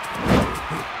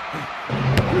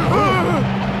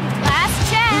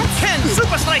 Last chance. Can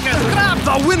Supa Strikas grab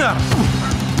the winner?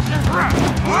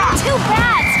 Too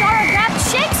bad. Skara grabbed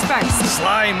Shakes first.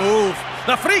 Sly move.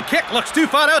 The free kick looks too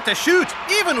far out to shoot,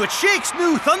 even with Shakes'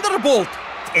 new Thunderbolt.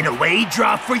 An away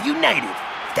draw for United.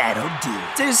 That'll do.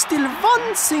 There's still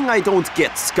one thing I don't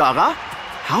get, Skara.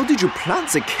 How did you plant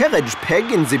the carriage peg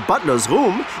in the butler's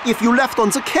room if you left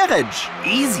on the carriage?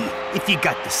 Easy, if you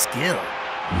got the skill.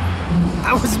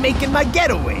 I was making my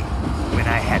getaway when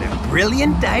I had a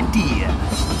brilliant idea.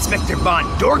 Inspector Von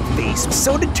Dorkface was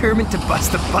so determined to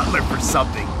bust the butler for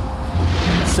something.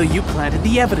 So you planted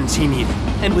the evidence he needed.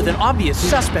 And with an obvious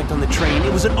suspect on the train,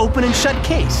 it was an open and shut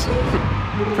case.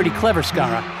 Pretty clever,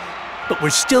 Skara. But we're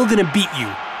still gonna beat you.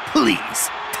 Please,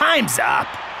 time's up.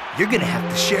 You're gonna have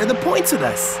to share the points with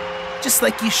us. Just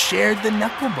like you shared the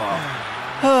knuckleball.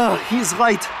 He's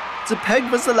right. The peg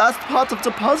was the last part of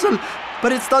the puzzle,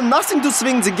 but it's done nothing to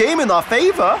swing the game in our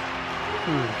favor.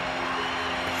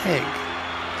 Peg.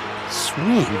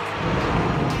 Swing.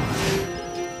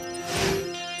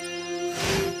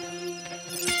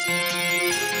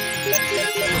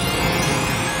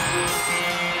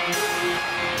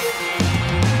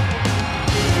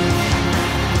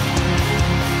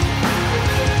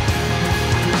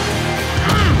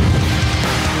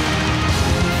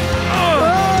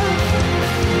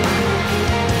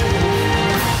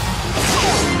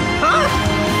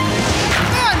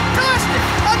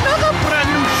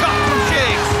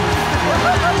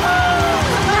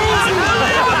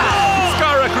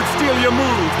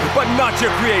 But not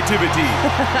your creativity.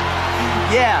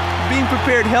 Yeah, being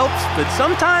prepared helps, but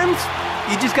sometimes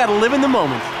you just gotta live in the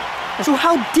moment. So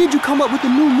how did you come up with the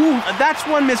new move? That's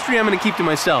one mystery I'm gonna keep to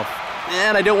myself.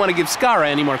 And I don't want to give Skara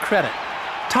any more credit.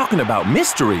 Talking about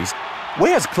mysteries,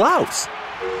 where's Klaus?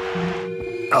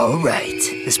 All right,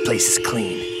 this place is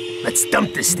clean. Let's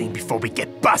dump this thing before we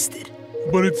get busted.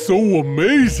 But it's so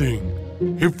amazing.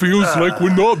 It feels like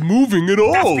we're not moving at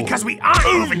all. That's because we aren't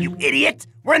moving, you idiot!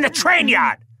 We're in the train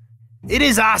yard! It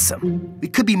is awesome. We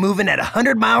could be moving at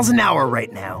 100 miles an hour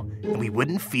right now, and we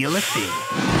wouldn't feel a thing.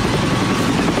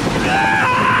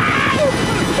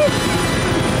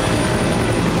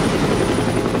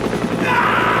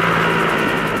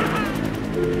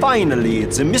 Finally,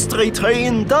 the mystery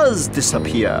train does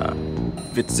disappear,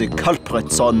 with the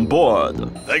culprits on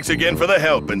board. Thanks again for the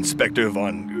help, Inspector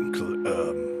Von...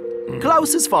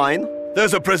 Klaus is fine.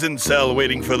 There's a prison cell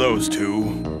waiting for those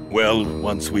two. Well,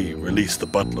 once we release the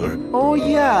butler. Oh,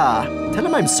 yeah. Tell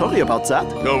him I'm sorry about that.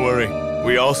 Don't worry.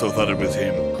 We also thought it was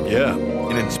him. Yeah.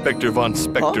 In Inspector Von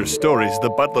Spector's stories, the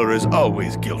butler is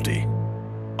always guilty.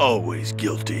 Always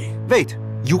guilty. Wait,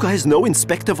 You guys know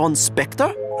Inspector Von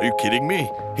Spectre? Are you kidding me?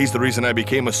 He's the reason I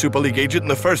became a Super League agent in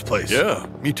the first place. Yeah.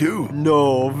 Me too.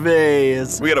 No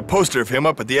ways. We got a poster of him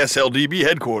up at the SLDB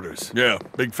headquarters. Yeah,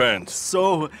 big fans.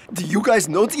 So, do you guys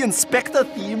know the Inspector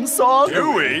theme song?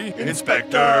 Do we?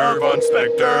 Inspector Von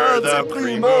Spectre, the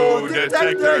primo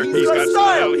detector. He's got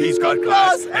style, he's got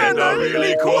class, and a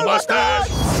really cool mustache.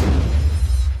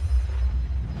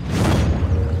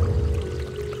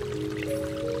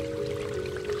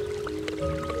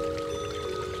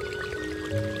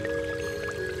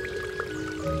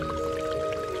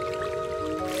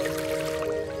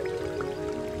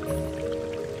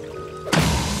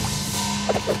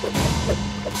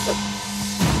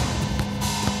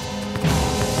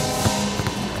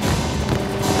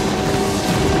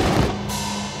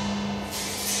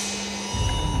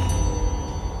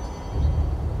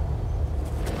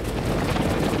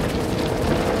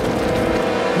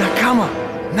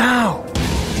 Now!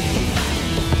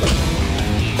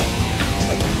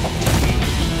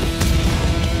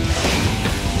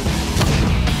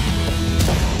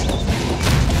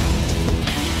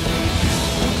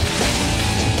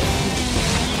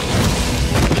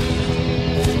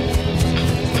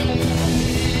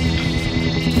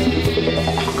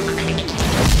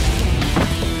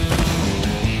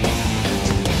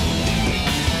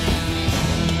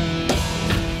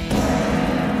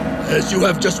 As you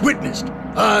have just witnessed,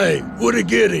 I,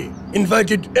 Urigiri,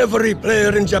 invited every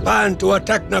player in Japan to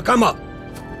attack Nakama.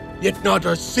 Yet not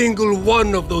a single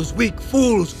one of those weak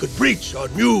fools could breach our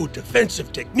new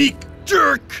defensive technique.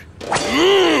 Jerk!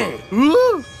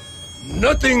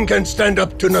 Nothing can stand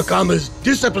up to Nakama's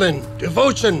discipline,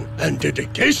 devotion, and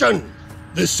dedication.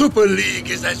 The Super League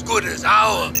is as good as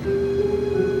ours.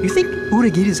 You think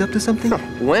Urigiri's up to something?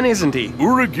 When isn't he?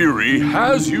 Urigiri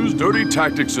has used dirty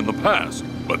tactics in the past,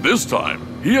 but this time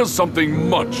he has something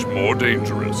much more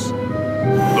dangerous.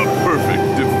 The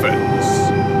perfect defense.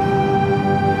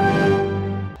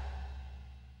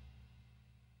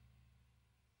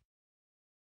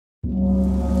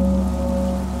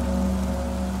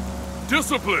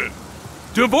 Discipline,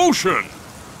 devotion,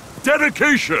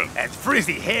 dedication, and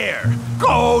frizzy hair.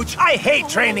 Coach, I hate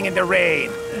training in the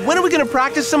rain. When are we gonna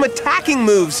practice some attacking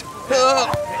moves?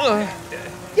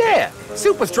 Yeah,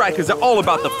 Supa Strikas are all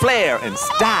about the flair and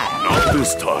style. Not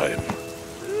this time.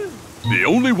 The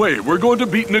only way we're going to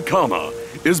beat Nakama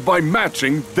is by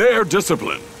matching their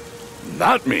discipline.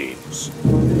 That means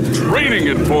training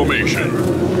in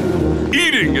formation,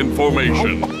 eating in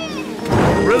formation,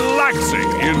 relaxing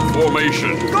in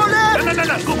formation. Go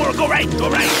left! No, go right, go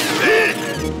right.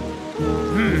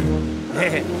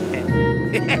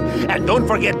 And don't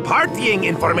forget partying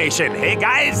information, hey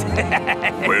guys?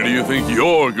 Where do you think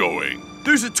you're going?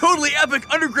 There's a totally epic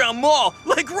underground mall,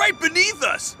 like right beneath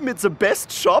us. With the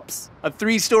best shops, a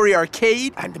 3-story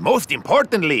arcade, and most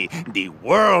importantly, the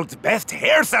world's best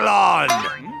hair salon.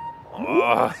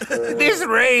 Oh, this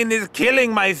rain is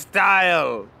killing my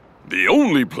style. The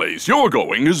only place you're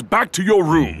going is back to your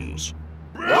rooms.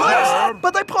 What?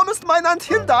 But I promised mine Aunt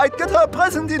Hilda I'd get her a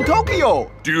present in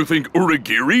Tokyo. Do you think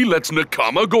Urigiri lets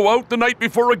Nakama go out the night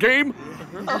before a game?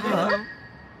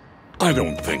 I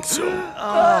don't think so.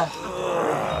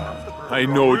 I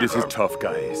know this is tough,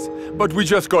 guys, but we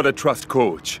just gotta trust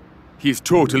Coach. He's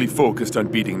totally focused on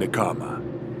beating Nakama.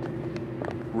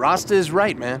 Rasta is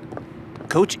right, man.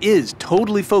 Coach is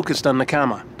totally focused on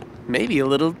Nakama. Maybe a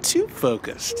little too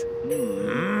focused.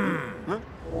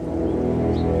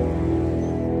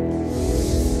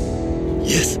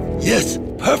 Yes,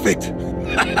 perfect.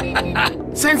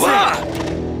 Sensei!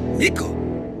 Nico,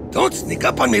 don't sneak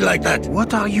up on me like that.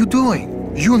 What are you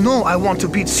doing? You know I want to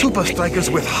beat Supa Strikas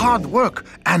with hard work,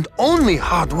 and only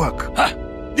hard work. Ha!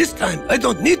 This time I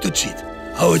don't need to cheat.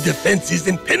 Our defense is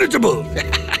impenetrable.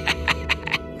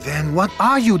 Then what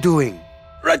are you doing?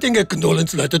 Writing a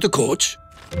condolence letter to Coach.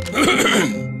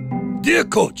 Dear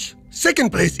Coach, second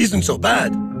place isn't so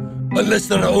bad. Unless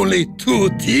there are only 2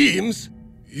 teams,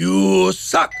 you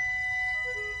suck.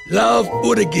 Love,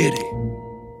 Urigiri.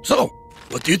 So,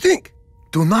 what do you think?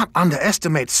 Do not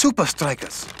underestimate Supa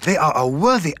Strikas. They are a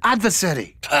worthy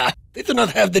adversary. They do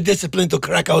not have the discipline to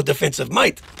crack our defensive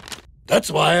might. That's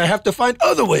why I have to find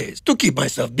other ways to keep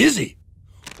myself busy.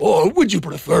 Or would you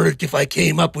prefer it if I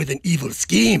came up with an evil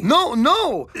scheme?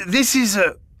 No. This is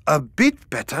a bit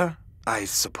better, I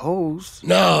suppose.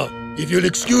 Now, if you'll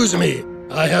excuse me,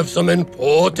 I have some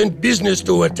important business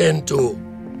to attend to.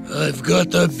 I've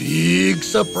got a big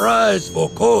surprise for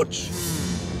Coach.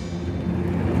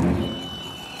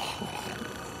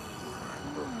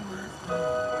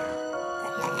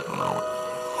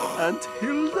 Aunt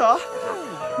Hilda,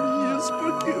 please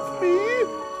forgive me.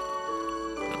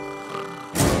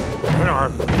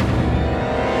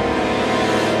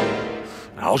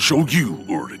 I'll show you,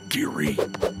 Uragiri.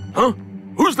 Huh?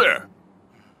 Who's there?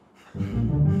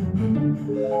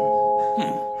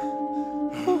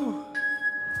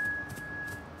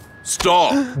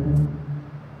 Stop!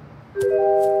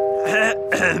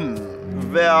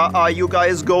 Where are you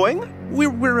guys going?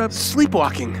 We're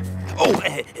sleepwalking. Oh,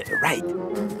 right.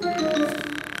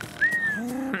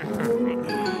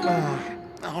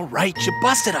 All right, you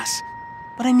busted us.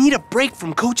 But I need a break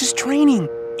from Coach's training.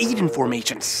 Eat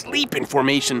information, sleep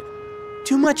information.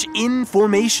 Too much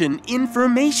information.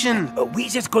 We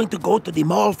just going to go to the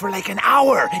mall for like an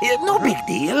hour. No big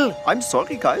deal. I'm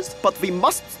sorry, guys, but we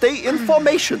must stay in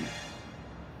formation.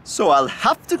 So I'll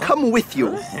have to come with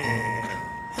you.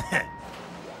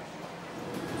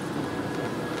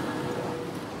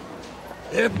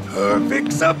 A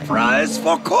perfect surprise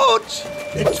for Coach!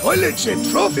 The toilet shit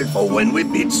trophy for when we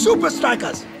beat Supa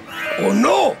Strikas! Oh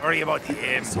no! Worry about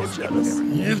him. So jealous.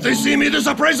 If they see me, the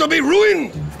surprise will be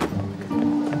ruined!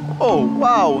 Oh,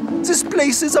 wow. This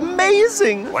place is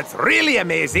amazing. What's really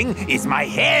amazing is my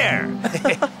hair.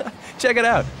 Check it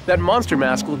out. That monster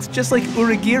mask looks just like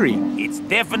Uragiri. It's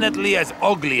definitely as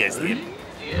ugly as him.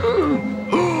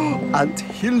 And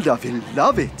Hilda will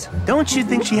love it. Don't you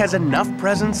think she has enough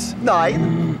presents?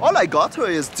 Nein. All I got her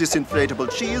is this inflatable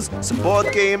cheese, some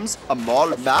board games, a mall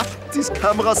map, these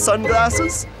camera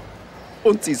sunglasses,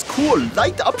 and these cool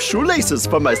light-up shoelaces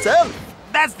for myself.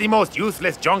 That's the most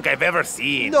useless junk I've ever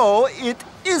seen. No, it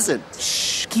isn't.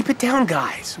 Shh, keep it down,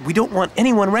 guys. We don't want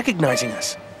anyone recognizing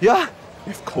us. Yeah,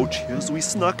 if Coach hears we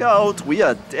snuck out, we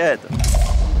are dead.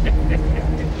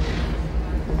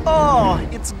 Oh,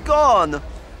 it's gone.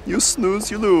 You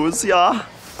snooze, you lose, yeah?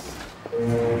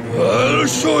 I'll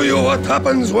show you what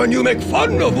happens when you make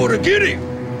fun of Uragiri.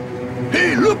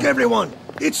 Hey, look everyone!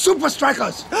 It's Supa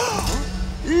Strikas!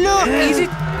 Look! Is it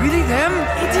really them?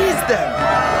 It is them!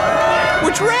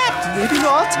 We're trapped! Maybe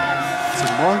not. The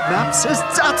mall map says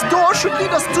that door should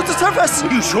lead us to the surface.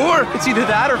 You sure? It's either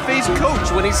that or face Coach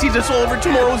when he sees us all over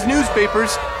tomorrow's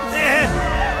newspapers. Hey,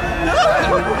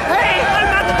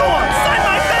 I'm at the door! Sign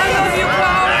my face! You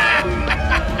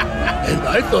And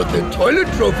I thought the toilet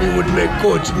trophy would make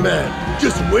Coach mad.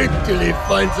 Just wait till he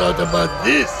finds out about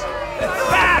this.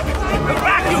 Back!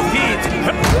 Back, you Pete!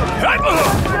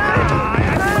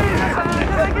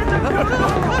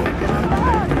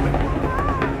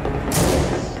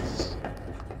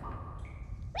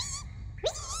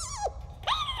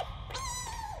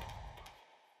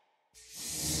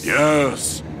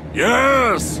 Yes!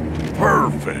 Yes!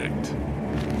 Perfect!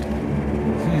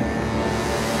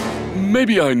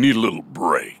 Maybe I need a little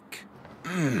break.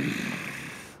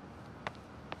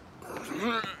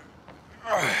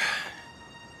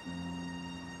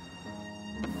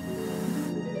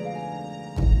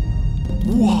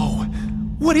 Whoa!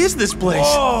 What is this place?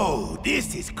 Oh,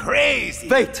 this is crazy!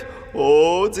 Wait!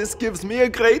 Oh, this gives me a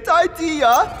great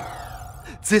idea!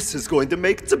 This is going to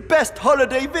make the best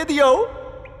holiday video!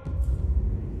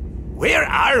 Where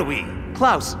are we?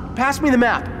 Klaus, pass me the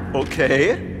map.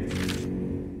 Okay.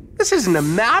 This isn't a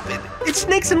map, it's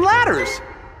snakes and ladders.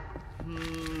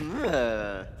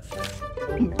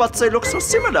 But they look so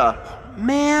similar.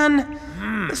 Man,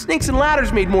 the snakes and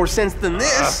ladders made more sense than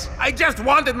this. I just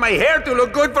wanted my hair to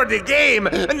look good for the game,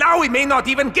 and now we may not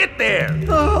even get there.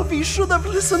 Oh, we should have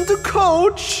listened to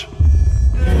Coach.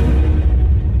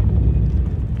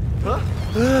 Oh,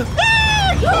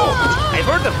 I've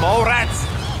heard of mole rats,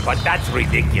 but that's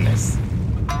ridiculous.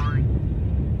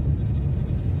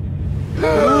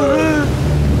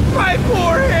 My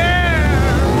poor hair!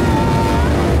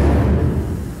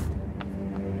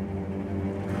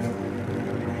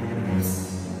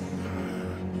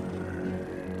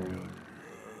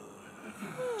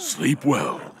 Sleep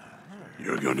well.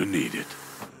 You're gonna need it.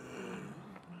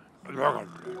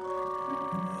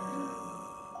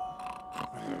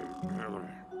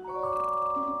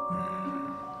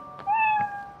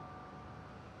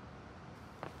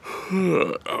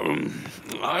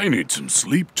 I need some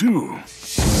sleep too.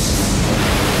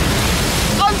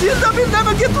 Hilda will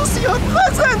never get to see her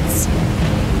presents!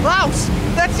 Klaus,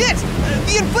 that's it!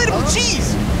 The inflatable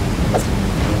cheese!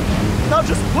 Now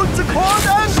just pull the cord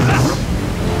and...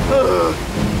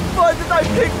 why did I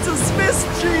pick the Swiss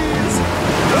cheese?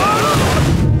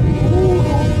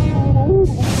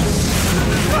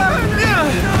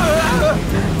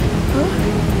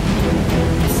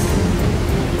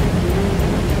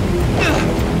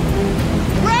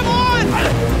 Grab on!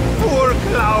 Poor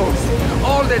Klaus!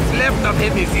 All that's left of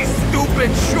him is his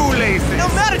stupid shoelaces. No,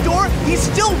 Matador, he's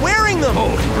still wearing them!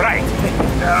 Oh, right.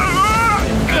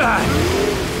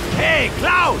 Hey,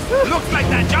 Klaus! Looks like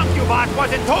that junk you bought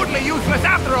wasn't totally useless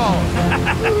after all!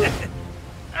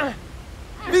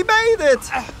 We made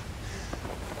it!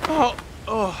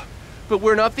 Oh, but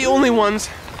we're not the only ones.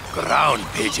 Ground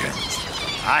pigeons.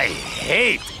 I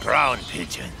hate ground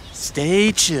pigeons.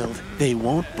 Stay chilled. They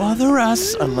won't bother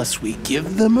us unless we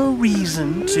give them a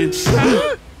reason to...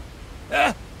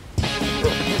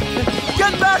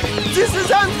 Get back! This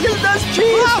is Aunt Hilda's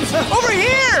cheese! Klaus, over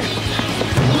here!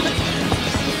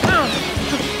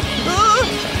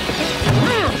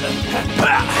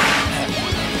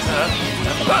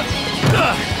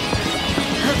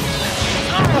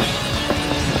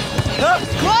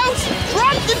 Klaus,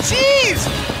 drop the cheese!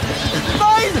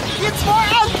 Nein! It's for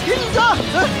Aunt Hilda!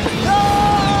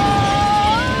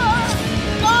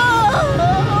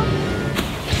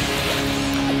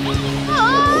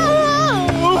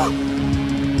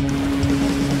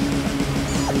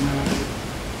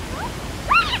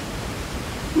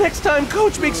 Next time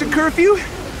Coach makes a curfew,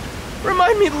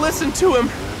 remind me to listen to him.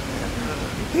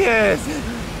 Yes,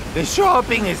 the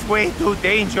shopping is way too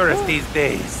dangerous these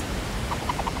days.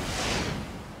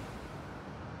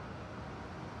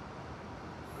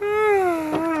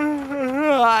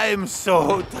 I'm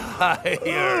so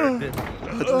tired.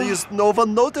 At least no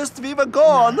one noticed we were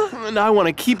gone. And I want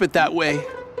to keep it that way.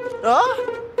 Huh?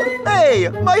 Hey,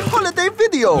 my holiday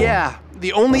video! Yeah,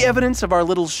 the only evidence of our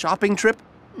little shopping trip.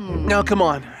 Now come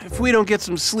on, if we don't get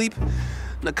some sleep,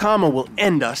 Nakama will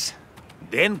end us.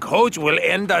 Then Coach will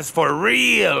end us for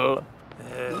real.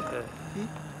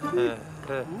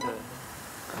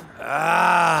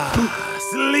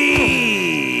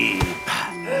 Sleep!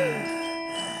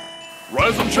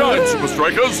 Rise and shine, Supa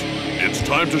Strikas. It's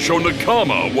time to show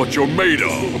Nakama what you're made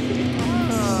of.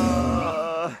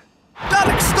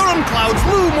 Dark storm clouds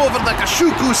loom over the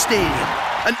Kashuku Stadium.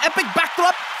 An epic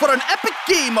backdrop for an epic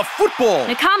game of football.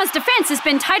 Nakama's defense has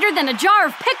been tighter than a jar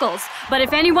of pickles, but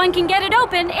if anyone can get it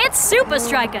open, it's Supa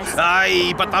Strikas.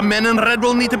 Aye, but the men in red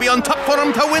will need to be on top for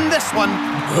him to win this one.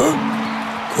 Huh?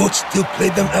 Coach still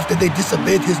played them after they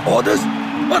disobeyed his orders?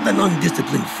 What an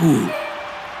undisciplined fool.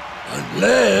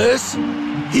 Unless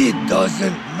he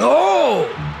doesn't know.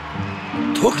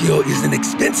 Tokyo is an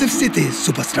expensive city,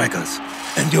 Supa Strikas,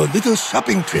 and your little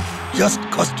shopping trip just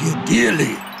cost you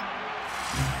dearly.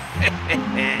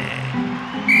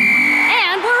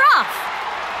 And we're off!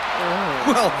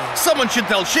 Well, someone should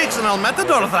tell Shakes and El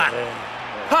Matador that.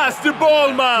 Pass the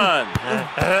ball, man!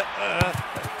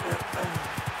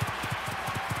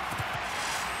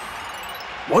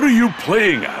 What are you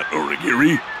playing at,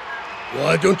 Origiri?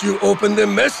 Why don't you open the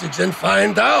message and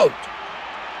find out?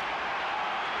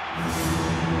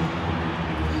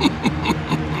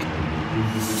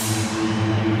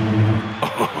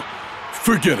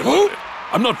 Forget about it.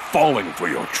 I'm not falling for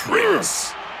your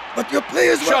tricks. But your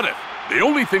players... Shut it! The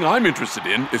only thing I'm interested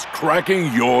in is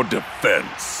cracking your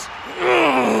defense.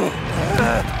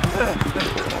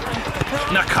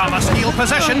 Nakama steal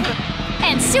possession.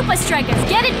 And Supa Strikas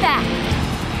get it back.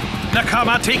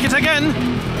 Nakama take it again.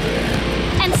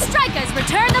 And Strikas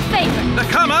return the favor.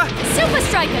 Nakama. Supa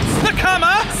Strikas.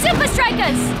 Nakama. Supa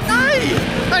Strikas. Aye,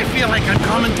 I feel like I'm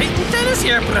commentating tennis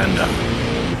here, Brenda.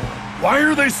 Why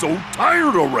are they so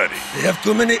tired already? They have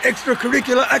too many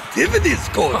extracurricular activities,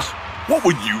 Coach. What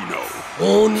would you know?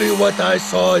 Only what I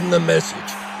saw in the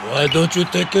message. Why don't you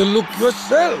take a look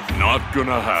yourself? Not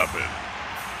gonna happen.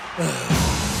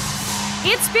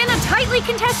 It's been a tightly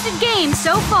contested game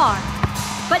so far.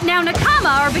 But now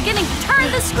Nakama are beginning to turn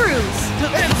the screws.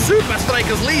 And Supa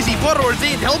Strikas' lazy forwards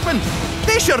ain't helping.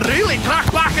 They should really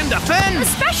track back and defend.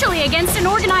 Especially against an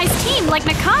organized team like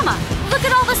Nakama. Look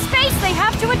at all the space they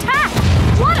have to attack.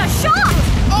 What a shot!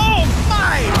 Oh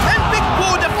my! And Big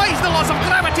Bo defies the laws of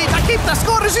gravity to keep the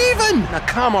scores even!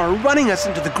 Nakama are running us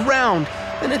into the ground,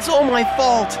 and it's all my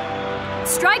fault.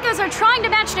 Strikas are trying to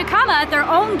match Nakama at their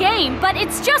own game, but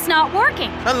it's just not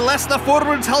working. Unless the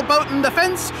forwards help out in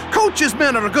defense, Coach's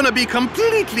men are gonna be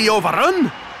completely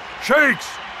overrun. Shakes!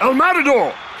 El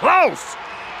Matador! Klaus!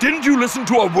 Didn't you listen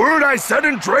to a word I said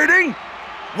in training?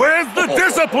 Where's the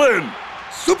discipline?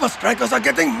 Supa Strikas are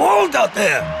getting mauled out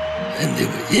there. And they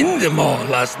were in the mall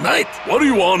last night. What are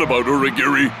you on about,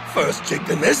 Origiri? First check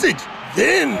the message,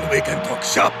 then we can talk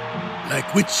shop.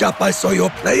 Like which shop I saw your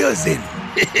players in.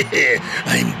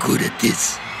 I'm good at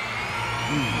this.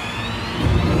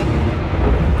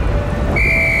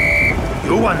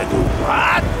 You wanna do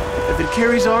what? If it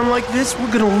carries on like this,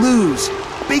 we're gonna lose.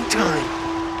 Big time.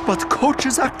 But Coach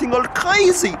is acting all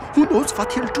crazy. Who knows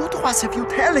what he'll do to us if you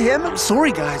tell him? I'm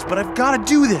sorry, guys, but I've got to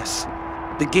do this.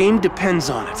 The game depends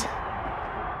on it.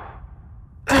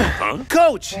 Huh?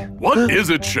 Coach! What is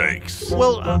it, Shakes?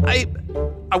 Well, I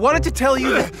wanted to tell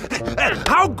you that...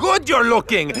 How good you're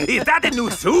looking! Is that a new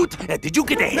suit? Did you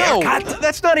get a haircut? No,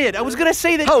 that's not it. I was gonna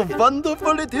say that... How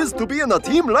wonderful it is to be in a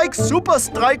team like Supa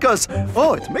Strikas.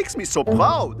 Oh, it makes me so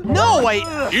proud. No,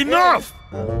 Enough!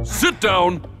 Sit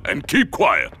down and keep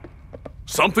quiet.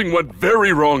 Something went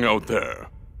very wrong out there,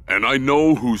 and I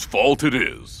know whose fault it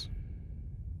is.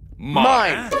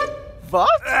 Mine.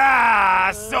 What?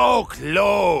 Ah, so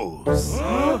close.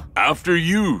 After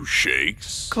you,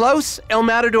 Shakes. Klaus, El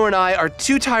Matador, and I are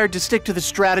too tired to stick to the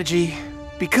strategy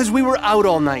because we were out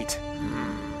all night.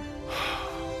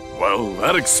 Well,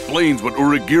 that explains what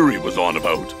Uragiri was on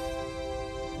about.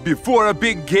 Before a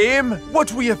big game?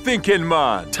 What were you thinking,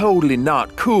 man? Totally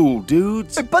not cool,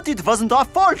 dudes. But it wasn't our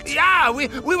fault. Yeah, we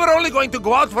were only going to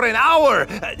go out for an hour,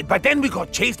 but then we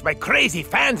got chased by crazy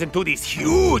fans into these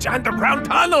huge underground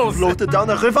tunnels. Floated down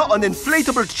a river on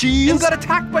inflatable cheese. And got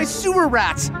attacked by sewer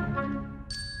rats.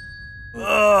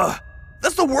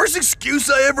 That's the worst excuse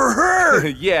I ever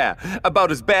heard. Yeah,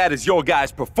 about as bad as your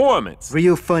guys' performance.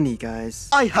 Real funny, guys.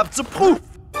 I have the proof.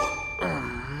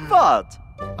 What?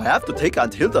 I have to take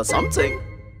Aunt Hilda something.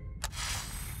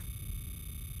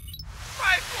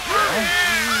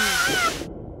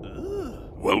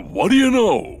 Well, what do you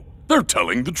know? They're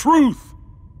telling the truth.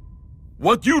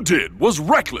 What you did was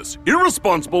reckless,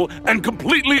 irresponsible, and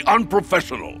completely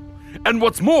unprofessional. And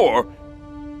what's more,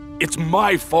 it's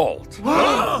my fault.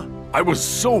 I was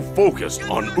so focused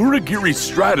on Uragiri's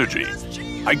strategy,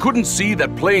 I couldn't see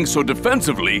that playing so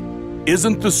defensively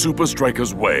isn't the Supa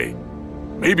Strikas way.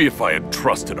 Maybe if I had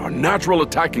trusted our natural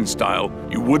attacking style,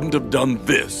 you wouldn't have done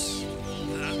this.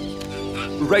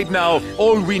 Right now,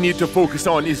 all we need to focus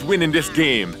on is winning this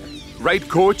game. Right,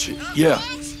 Coach? Yeah,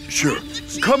 sure.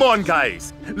 Come on,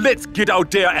 guys. Let's get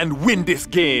out there and win this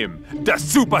game. The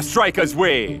Supa Strikas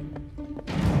way.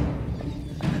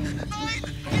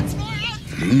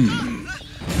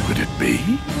 Could it be?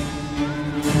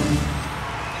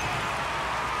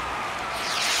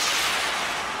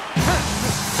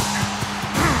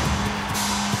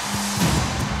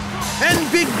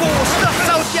 And Big Bull stuffs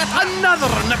out yet another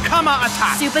Nakama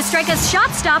attack. Supa Strikas'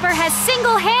 shot stopper has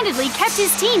single-handedly kept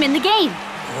his team in the game.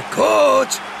 Oh,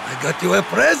 Coach, I got you a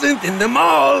present in the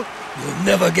mall. You'll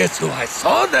never guess who I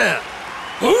saw there.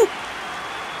 Huh?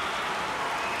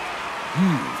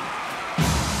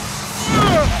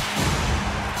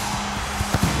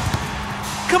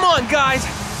 Come on, guys.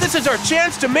 This is our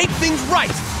chance to make things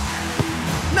right.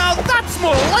 Now that's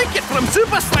more like it from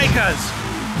Supa Strikas.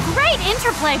 Great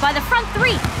interplay by the front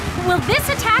three. Will this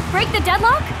attack break the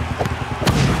deadlock?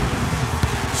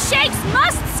 Shakes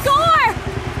must score!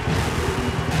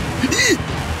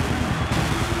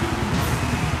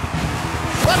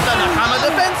 But the Nakama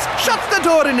defense shuts the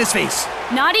door in his face.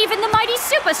 Not even the mighty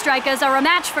Supa Strikas are a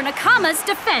match for Nakama's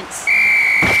defense.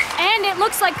 And it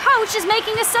looks like Coach is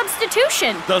making a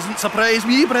substitution. Doesn't surprise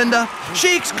me, Brenda.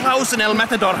 Shakes, Klaus, and El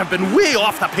Matador have been way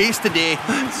off the pace today.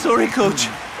 Sorry, Coach.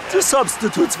 The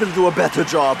substitutes will do a better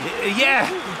job. Yeah,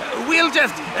 we'll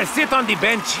just sit on the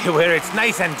bench where it's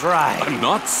nice and dry. I'm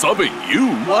not subbing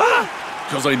you. What?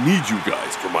 Because I need you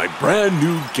guys for my brand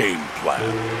new game plan.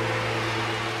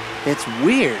 It's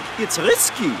weird. It's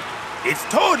risky. It's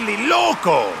totally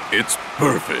loco. It's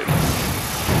perfect.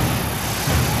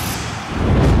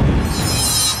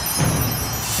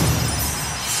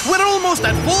 We're almost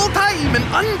at full time, and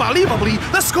unbelievably,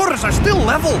 the scores are still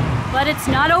level. But it's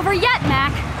not over yet,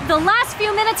 Mac. The last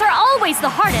few minutes are always the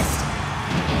hardest.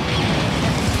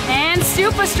 And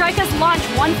Supa Strikas launch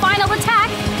one final attack.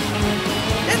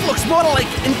 It looks more like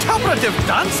interpretive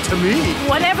dance to me.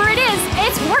 Whatever it is,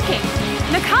 it's working.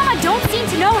 Nakama don't seem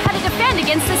to know how to defend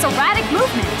against this erratic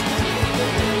movement.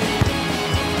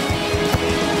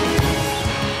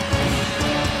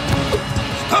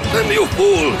 Stop them, you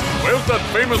fool! Where's that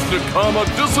famous Nakama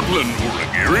discipline,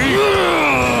 Uragiri?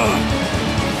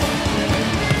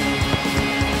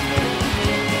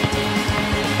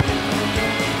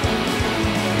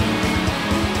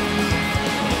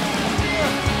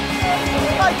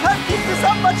 I can't keep this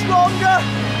up much longer.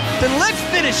 Then let's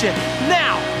finish it,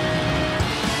 now!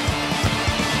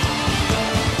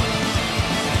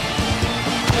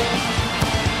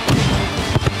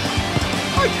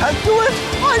 I can't do it.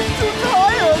 I'm too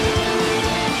tired.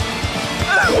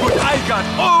 But I got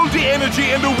all the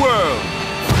energy in the world.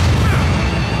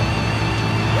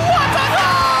 What a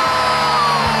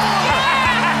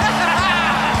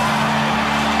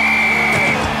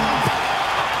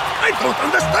I don't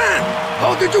understand.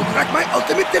 How did you crack my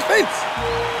ultimate defense?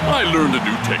 I learned a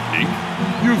new technique.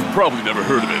 You've probably never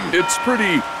heard of it. It's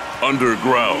pretty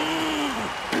underground.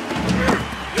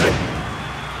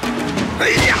 Well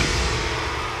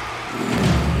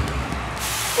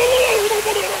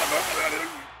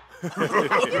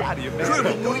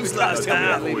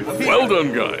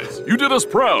done, guys. You did us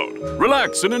proud.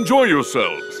 Relax and enjoy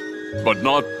yourselves. But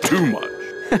not too much.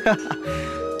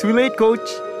 Too late, coach.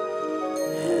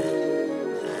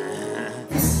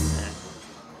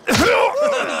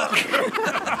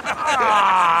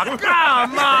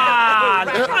 Come on!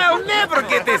 I'll never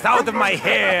get this out of my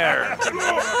hair!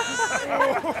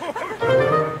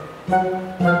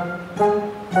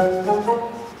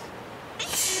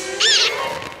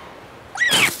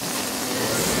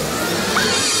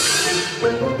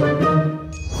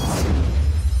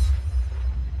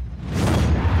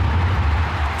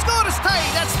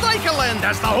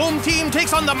 As the home team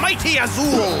takes on the mighty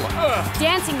Azul.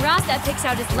 Dancing Rasta picks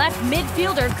out his left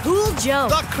midfielder, Cool Joe.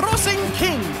 The Crossing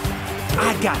King.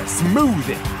 I gotta smooth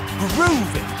it,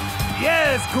 groove it.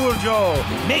 Yes, Cool Joe.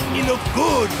 Make me look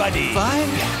good, buddy. 5,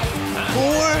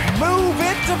 4, move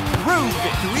it to prove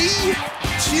it. 3,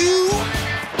 2,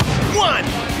 1.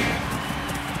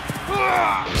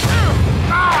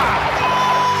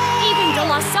 Even De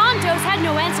Los Santos had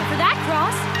no answer for that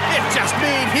cross. It just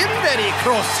made him very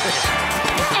cross.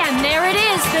 And there it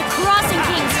is, the Crossing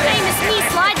King's famous knee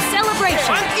slide celebration.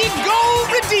 Funky Goal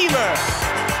Redeemer.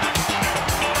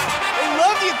 I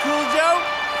love you, Cool Joe.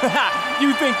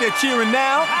 You think they're cheering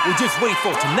now? Well, just wait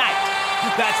for tonight.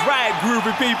 That's right,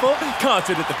 groovy people.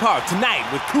 Concert at the park tonight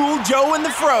with Cool Joe and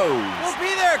the Froze. We'll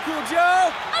be there, Cool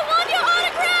Joe. I want your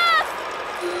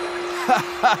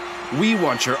autograph! We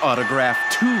want your autograph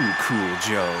too, Cool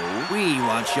Joe. We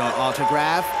want your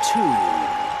autograph too.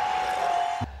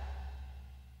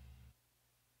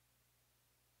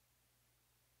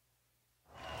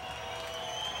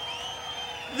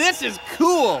 This is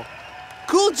cool.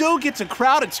 Cool Joe gets a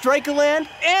crowd at Strikerland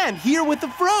and here with the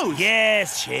Froze.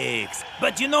 Yes, Shakes.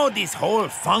 But you know this whole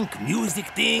funk music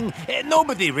thing?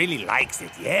 Nobody really likes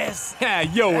it, yes?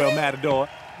 Yo, El Matador.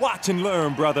 Watch and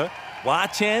learn, brother.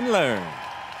 Watch and learn.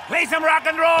 Play some rock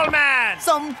and roll, man!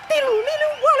 Some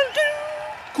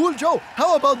Cool Joe,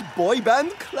 how about boy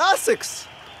band classics?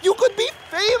 You could be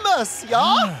famous,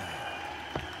 yeah?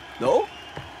 No?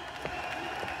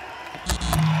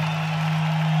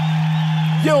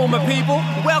 Yo, my people,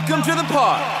 welcome to the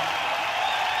park.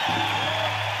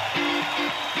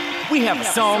 We have a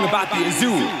song about the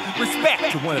Azul.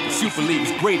 Respect to one of the Super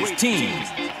League's greatest teams.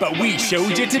 But we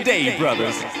showed you today,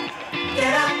 brothers.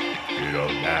 Get up. Get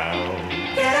up now.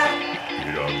 Get up.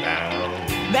 Get up now.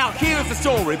 Now here's a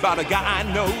story about a guy I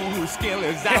know whose skill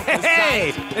is out to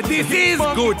Hey, sight. this is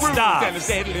good stuff.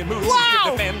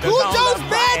 Wow, Cool Joe's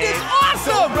band is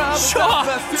awesome! Sure,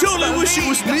 totally wish it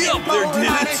was me up there, did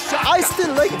it? I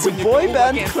still like the boy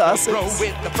band Pro classics.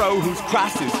 with the pro whose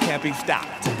crosses can't be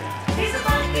stopped. He's a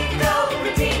funky goal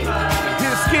redeemer.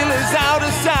 His skill is out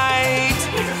of sight.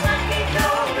 He's a funky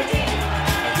goal redeemer.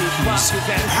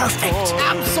 Perfect.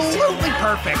 Absolutely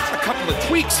perfect. A couple of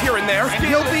tweaks here and there. And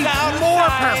he'll be more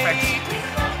perfect.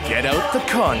 Get out the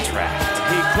contract.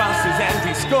 He crosses and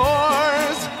he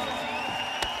scores.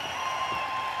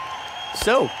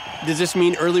 So, does this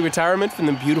mean early retirement from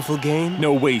the beautiful game?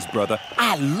 No ways, brother.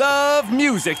 I love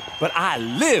music, but I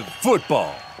live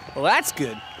football. Well, that's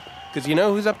good. Because you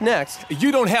know who's up next?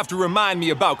 You don't have to remind me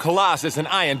about Colossus and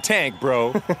Iron Tank,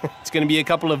 bro. It's going to be a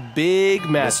couple of big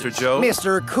matches. Mr. Joe?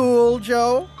 Mr. Cool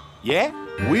Joe? Yeah?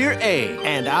 We're A.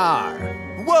 And R.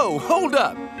 Whoa, hold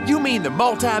up. You mean the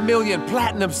multi-million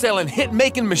platinum-selling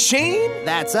hit-making machine?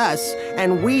 That's us,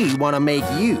 and we want to make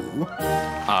you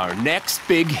our next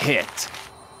big hit.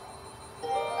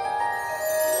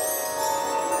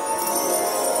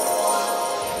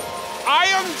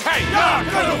 Iron Tank!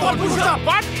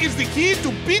 What is the key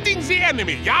to beating the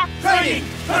enemy, yeah? Training,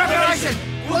 preparation,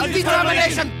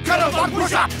 determination,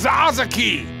 push-up. The other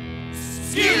key.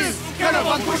 Skills,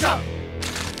 push-up.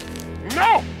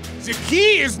 No! The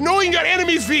key is knowing your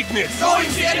enemy's weakness. Knowing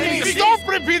the enemy's weakness. Stop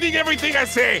repeating everything I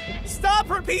say. Stop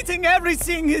repeating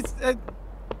everything.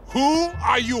 Who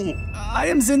are you? I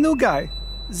am the new guy.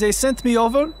 They sent me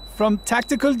over from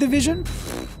Tactical Division.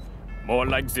 More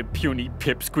like the puny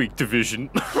pipsqueak division.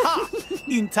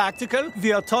 In Tactical,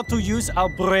 we are taught to use our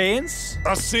brains.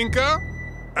 A thinker?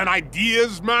 An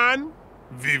ideas man?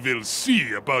 We will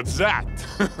see about that.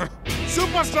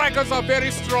 SupaStrikas are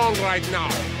very strong right now.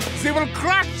 They will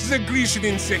crush the Grecian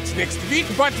insects next week,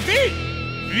 but we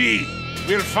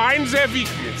will find their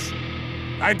weakness.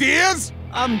 Ideas?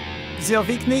 Their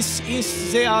weakness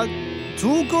is they are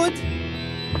too good.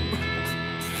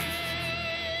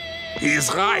 He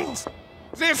is right.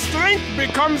 Their strength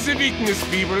becomes the weakness,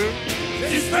 people.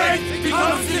 The strength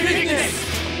becomes the weakness.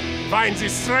 Find the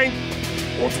strength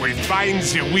but we find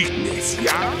the weakness,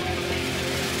 yeah?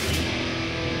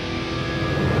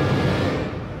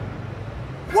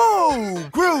 Whoa,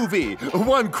 groovy!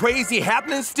 One crazy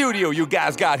happening studio you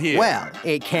guys got here. Well,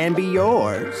 it can be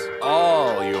yours.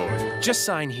 All yours. Just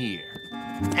sign here.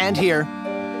 And here.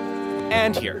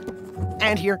 And here.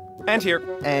 And here. And here.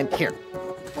 And here.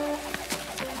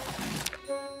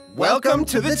 Welcome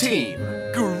to the team.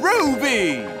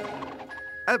 Groovy!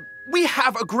 We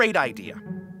have a great idea.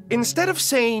 Instead of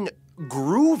saying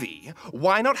groovy,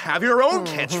 why not have your own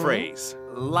catchphrase?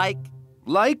 Like?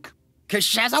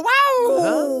 Kashaza-wow!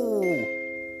 Oh.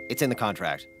 It's in the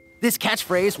contract. This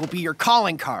catchphrase will be your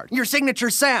calling card, your signature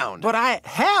sound. But I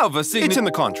have a signature. It's in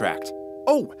the contract.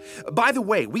 Oh, by the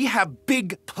way, we have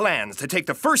big plans to take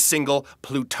the first single,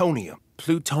 Plutonium.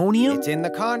 Plutonium? It's in the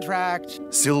contract.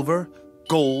 Silver,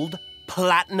 gold,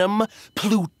 platinum,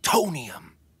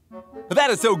 plutonium. That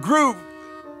is so groove.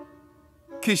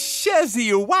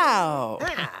 Wow.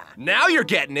 Now you're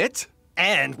getting it.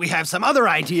 And we have some other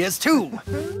ideas, too.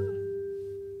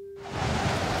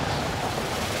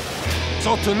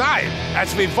 So tonight,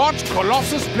 as we watch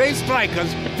Colossus play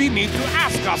strikers, we need to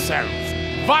ask ourselves,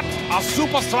 what are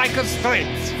Supa Strikas'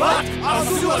 strengths? What are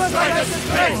Supa Strikas'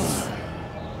 strengths?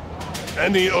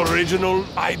 Any original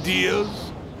ideas?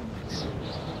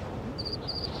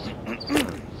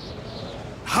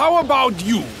 How about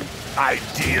you,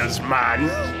 ideas man?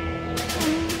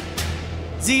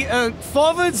 The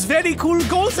forward's very cool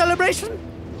goal celebration?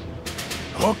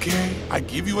 Okay, I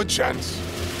give you a chance.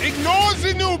 Ignore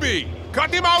the newbie!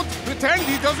 Cut him out! Pretend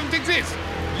he doesn't exist!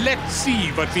 Let's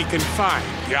see what we can find,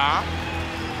 yeah?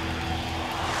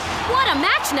 What a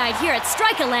match night here at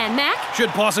Strikaland, Mac! Should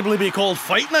possibly be called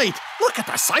Fight Night. Look at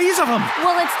the size of him!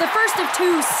 Well, it's the first of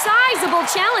two sizable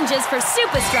challenges for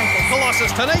Supa Strikas.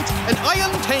 Colossus tonight, an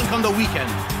iron tank on the weekend.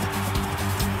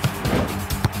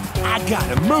 I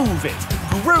gotta move it,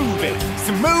 groove it,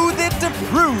 smooth it to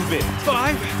prove it.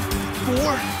 5, 4,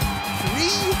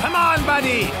 3. Come on,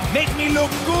 buddy. Make me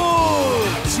look good.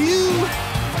 2,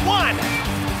 1.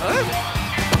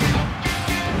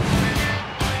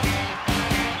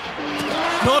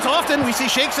 Not often we see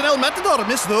shakes in El Matador.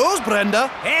 Miss those, Brenda?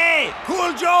 Hey,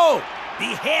 Cool Joe.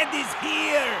 The head is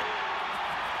here.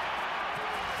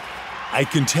 I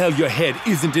can tell your head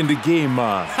isn't in the game,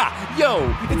 man. Ha!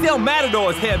 Yo, it's El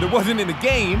Matador's head that wasn't in the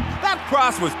game. That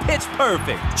cross was pitch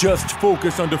perfect. Just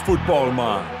focus on the football,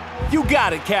 man. You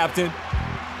got it, Captain.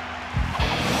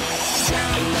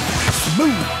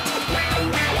 Smooth it.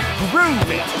 Groove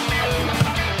it.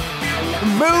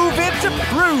 Move it to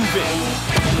prove it.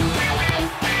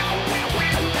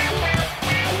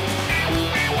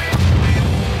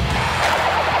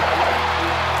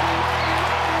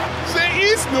 There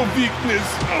is no weakness.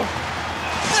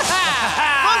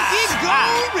 Monkey go,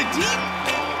 redeem.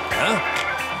 Huh?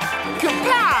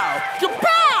 Kapow!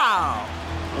 Kapow!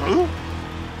 Huh?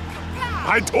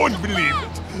 I don't believe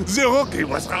it. The rookie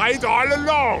was right all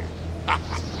along.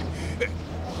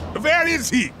 Where is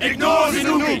he? Ignore the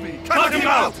newbie. Cut him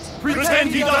out.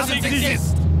 Pretend he doesn't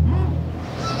exist.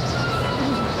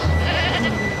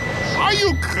 Are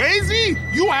you crazy?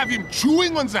 You have him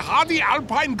chewing on the hardy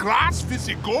alpine grass with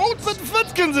the goats? But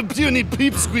what can the puny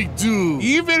peepsqueak do?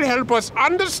 He will help us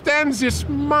understand this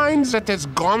mind that has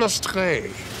gone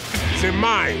astray. The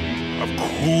mind of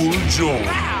Cool Joe.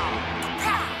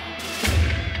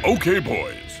 Okay,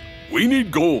 boys. We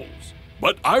need goals.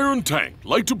 But Iron Tank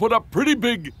like to put up pretty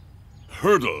big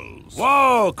hurdles.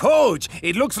 Whoa, Coach.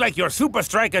 It looks like your Supa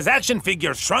Strikas action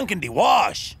figure shrunk in the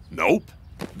wash. Nope.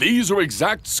 These are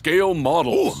exact scale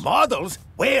models. Oh, models?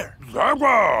 Where?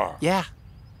 Dribbler! Yeah.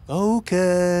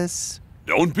 Focus.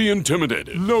 Don't be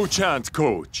intimidated. No chance,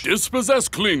 Coach. Dispossess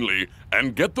cleanly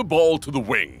and get the ball to the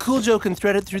wing. Cool Joe can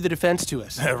thread it through the defense to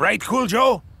us. Right, Cool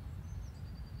Joe?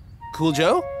 Cool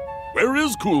Joe? Where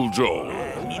is Cool Joe?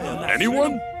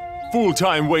 Anyone? Full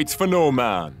time waits for no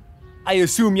man. I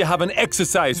assume you have an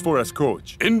exercise for us,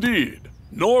 Coach. Indeed.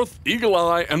 North, Eagle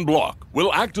Eye, and Block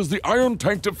will act as the Iron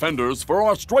Tank defenders for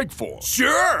our strike force.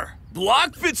 Sure.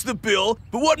 Block fits the bill,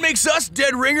 but what makes us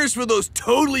dead ringers for those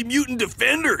totally mutant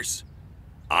defenders?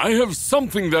 I have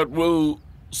something that will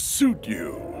suit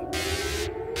you.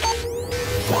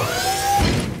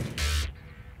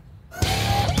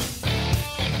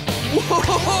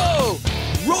 Whoa!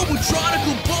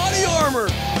 Robotronical body armor!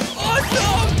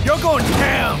 Awesome! You're going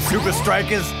down, Supa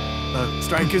Strikas.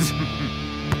 Strikers.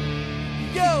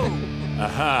 Yo!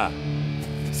 Aha.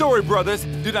 Sorry, brothers.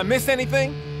 Did I miss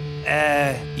anything?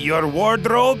 Your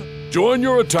wardrobe? Join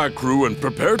your attack crew and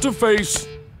prepare to face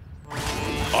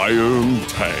Iron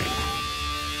Tank.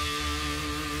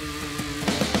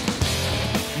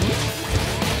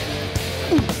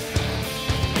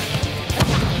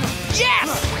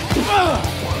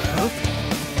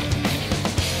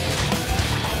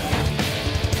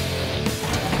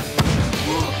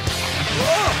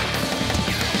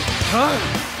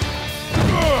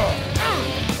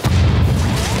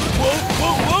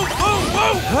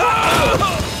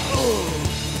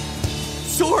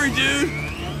 Sorry, dude.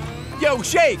 Yo,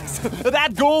 Shakes,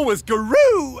 that goal was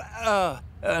guru.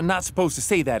 Not supposed to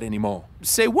say that anymore.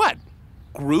 Say what?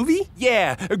 Groovy?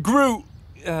 Yeah,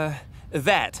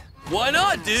 that. Why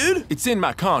not, dude? It's in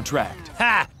my contract.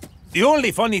 Ha! The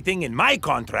only funny thing in my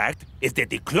contract is that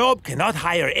the club cannot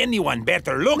hire anyone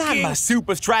better looking. Not my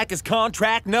Supa Strikas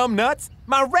contract, numbnuts.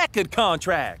 My record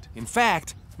contract. In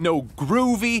fact, no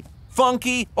groovy,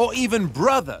 funky, or even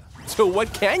brother. So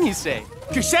what can you say?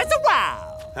 Kushets a wow.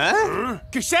 Huh?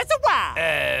 Kushets a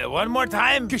wow. One more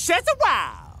time. Kushets a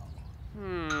wow.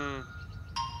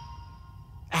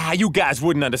 You guys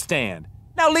wouldn't understand.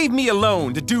 Now leave me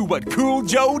alone to do what Cool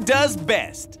Joe does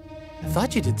best. I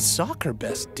thought you did soccer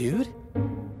best, dude.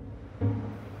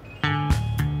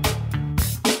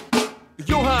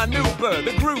 Johan Nooper,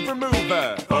 the groove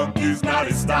remover. Funky's not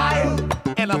his style.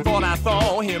 And I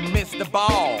thought him miss the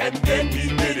ball. And then he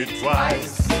did it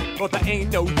twice. But there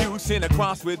ain't no use in a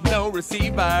cross with no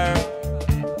receiver.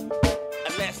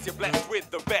 Unless you're blessed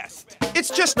with the best. It's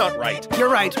just not right. You're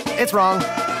right. It's wrong.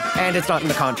 And it's not in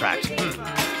the contract.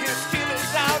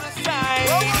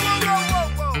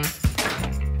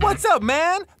 What's up,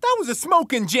 man? That was a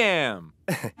smoking jam.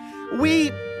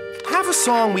 We have a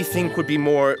song we think would be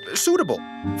more suitable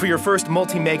for your first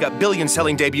multi-mega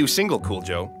billion-selling debut single, Cool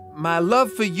Joe. My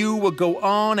love for you will go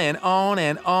on and on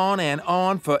and on and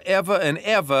on forever and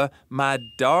ever, my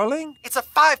darling. It's a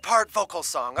 5-part vocal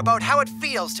song about how it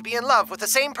feels to be in love with the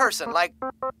same person, like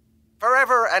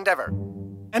forever and ever.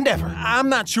 And ever. I'm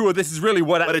not sure this is really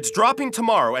what But it's dropping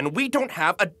tomorrow, and we don't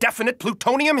have a definite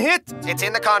plutonium hit. It's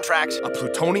in the contract. A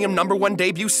plutonium #1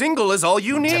 debut single is all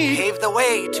you need. To pave the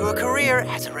way to a career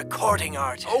as a recording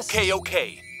artist.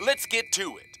 Okay. Let's get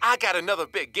to it. I got another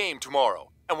big game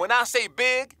tomorrow. And when I say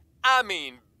big, I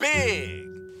mean big.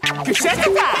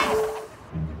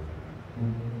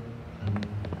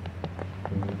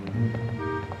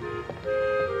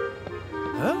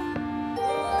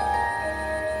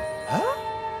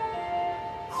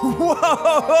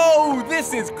 Whoa,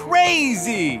 this is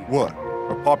crazy! What?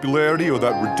 Our popularity or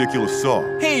that ridiculous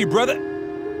song? Hey,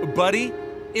 buddy,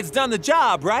 it's done the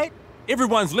job, right?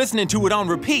 Everyone's listening to it on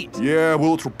repeat. Yeah,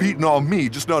 well, it's repeating on me,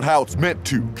 just not how it's meant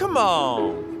to. Come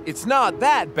on, it's not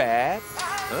that bad.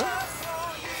 Huh?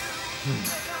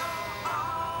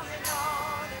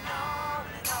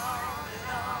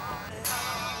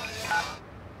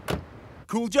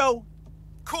 Cool Joe?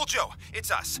 Cool Joe,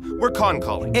 it's us. We're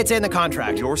con-calling. It's in the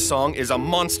contract. Your song is a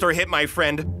monster hit, my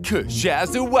friend.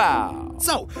 Wow.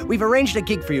 So, we've arranged a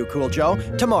gig for you, Cool Joe,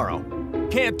 tomorrow.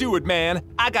 Can't do it, man.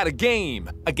 I got a game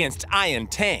against Iron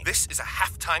Tank. This is a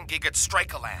halftime gig at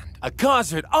Strikerland. A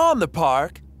concert on the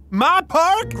park? My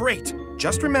park? Great.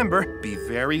 Just remember, be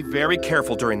very, very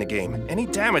careful during the game. Any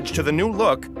damage to the new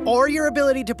look or your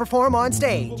ability to perform on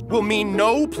stage will mean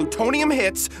no plutonium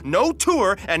hits, no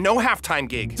tour, and no halftime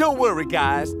gig. Don't worry,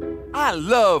 guys. I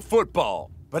love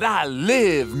football, but I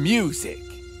live music.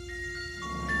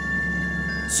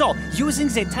 So, using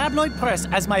the tabloid press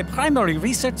as my primary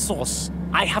research source,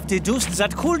 I have deduced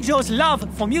that Cool Joe's love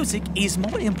for music is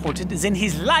more important than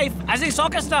his life as a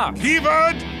soccer star.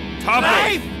 Keyword,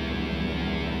 life!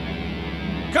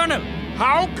 Colonel,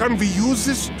 how can we use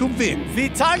this to win? The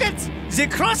target, the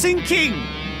crossing king.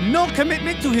 No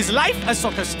commitment to his life as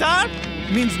soccer star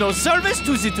means no service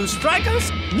to the two strikers,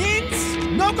 means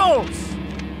no goals.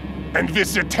 And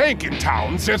with the tank in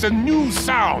town, there's a new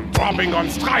sound dropping on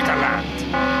Strikerland.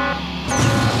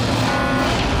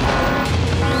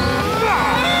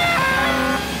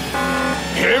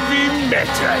 Heavy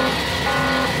metal.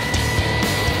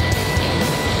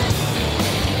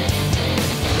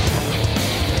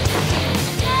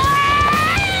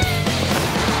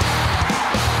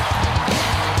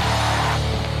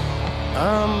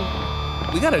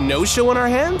 We got a no-show on our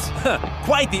hands?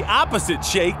 Quite the opposite,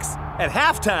 Shakes. At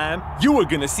halftime, you were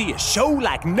gonna see a show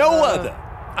like no other.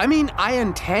 I mean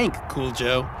Iron Tank, Cool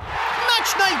Joe.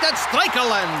 Match night at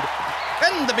Strikerland.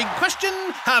 And the big question,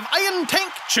 have Iron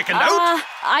Tank chickened out?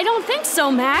 I don't think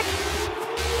so, Mac.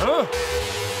 Huh?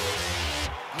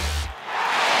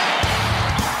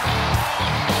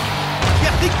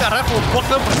 You think the ref will book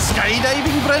them for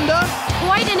skydiving, Brenda?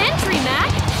 Quite an entry, Mac.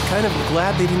 Kind of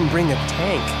glad they didn't bring a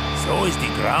tank. So is the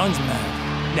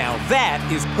groundsman. Now that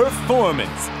is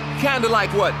performance. Kinda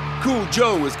like what Cool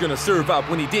Joe is gonna serve up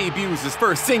when he debuts his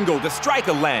first single, The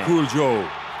Strikerland. Cool Joe,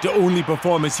 the only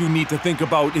performance you need to think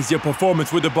about is your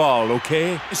performance with the ball,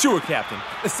 okay? Sure, Captain.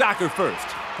 Soccer first.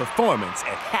 Performance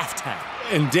at halftime.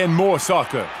 And then more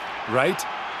soccer, right?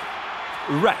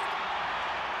 Right.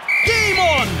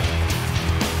 one.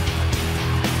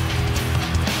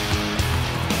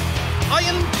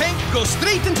 Iron Tank goes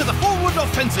straight into the forward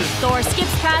offensive. Thor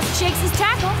skips past Shakes'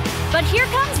 tackle, but here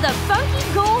comes the funky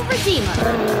goal redeemer.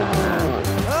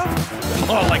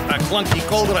 More like the clunky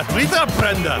goal retriever,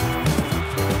 Brenda.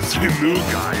 The new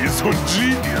guy is so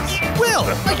genius. Well,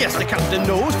 I guess the captain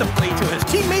knows to play to his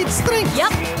teammates' strength.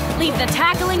 Yep. Leave the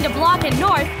tackling to block in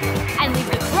north, and leave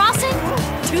the crossing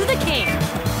to the king.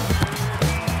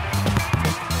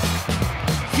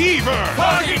 Fever!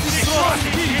 Target destroyed!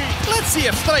 Let's see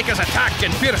if Strikas' attack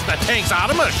can pierce the tank's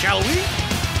armor, shall we?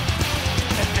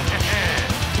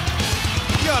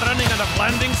 You're running on a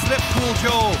landing slip, Cool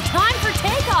Joe. Time for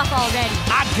takeoff already.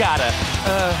 I gotta,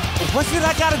 what's it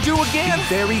I gotta do again?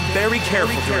 Very, very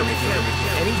careful.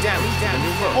 Any damage to the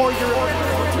new road. Or you're...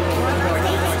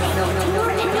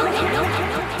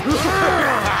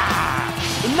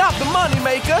 Not the money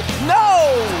maker,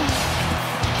 no!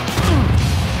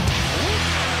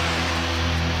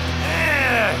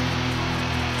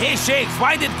 Hey, Shakes,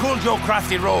 why did Cool Joe cross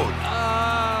the road?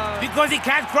 Because he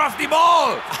can't cross the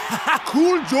ball!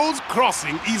 Cool Joe's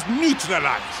crossing is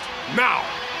neutralized. Now,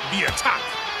 the attack.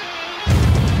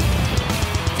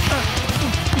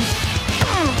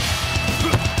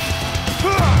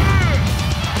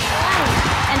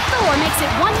 And Thor makes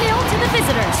it 1-0 to the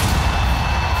visitors.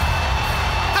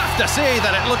 Have to say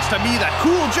that it looks to me that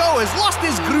Cool Joe has lost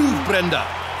his groove, Brenda.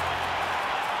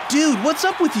 Dude, what's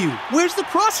up with you? Where's the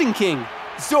crossing king?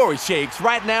 Sorry, Shakes.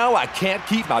 Right now, I can't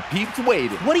keep my peeps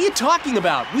waiting. What are you talking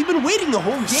about? We've been waiting the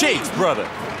whole game. Shakes, brother.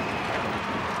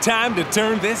 Time to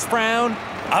turn this frown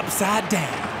upside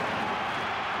down.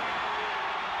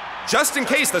 Just in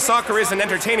case the soccer isn't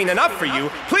entertaining enough for you,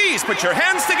 please put your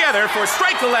hands together for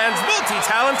Strikaland's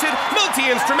multi-talented,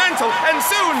 multi-instrumental, and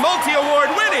soon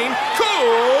multi-award-winning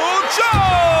Cool Joe!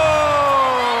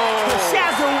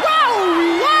 Shazza-wow!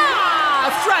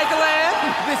 Strikaland!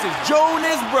 This is Joe and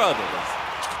his brothers.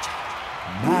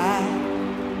 My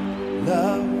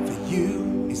love for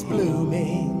you is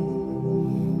blooming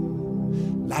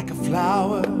like a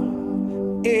flower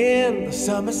in the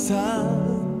summer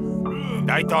sun.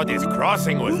 I thought his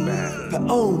crossing was bad. The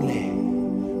only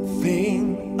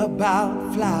thing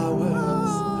about flowers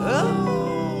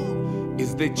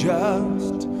is they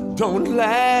just don't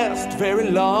last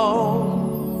very long.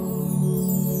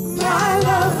 My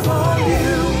love for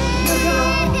you will go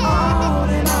on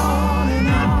and on and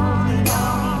on and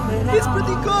on and on. It's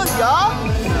pretty good, y'all.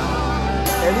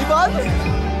 Anyone?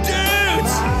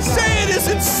 Dudes, say it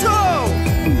isn't so.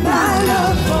 My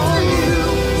love for you.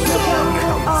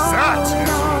 That is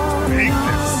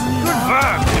weakness. Good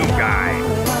work, new guy.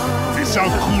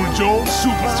 Without Cool Joe,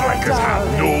 Supa Strikas have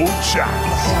no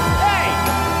chance. Hey,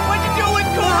 what you doing,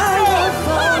 Cool Joe?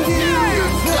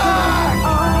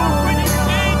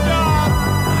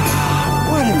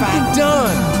 What have I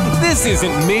done? This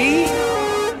isn't me.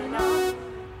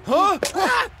 Huh?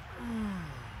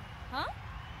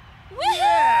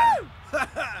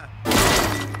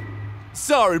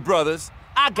 Sorry, brothers.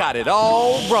 I got it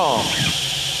all wrong.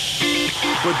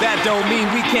 But that don't mean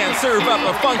we can't serve up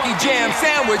a funky jam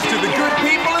sandwich to the good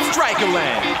people of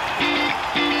Strikaland.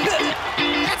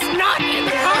 That's not in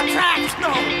the contract!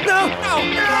 No!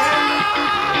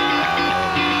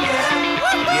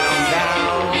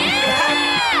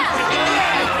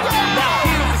 Now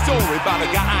here's the story about a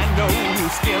guy I know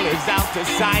whose skill is out to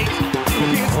sight.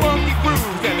 His funky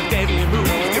grooves and his deadly moves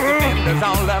get the defenders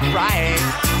all upright.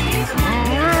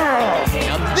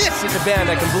 Now this is a band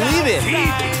I can believe in.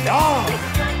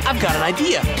 I've got an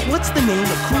idea. What's the name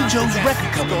of Cool Joe's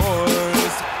record company?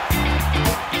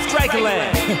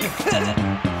 Strikaland.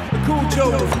 Cool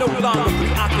Joe is no longer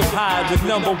preoccupied with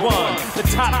number 1, the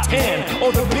top 10,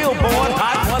 or the Billboard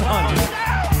Hot 100.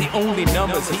 The only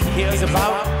numbers he cares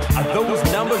about are those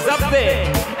numbers up there.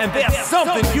 And there's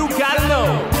something you gotta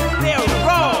know. They're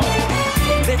wrong.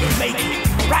 Let's make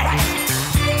it right.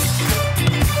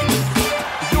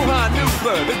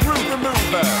 The groove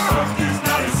remover. He's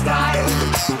not his style.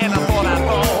 And I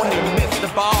thought he missed the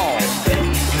ball.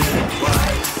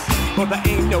 But there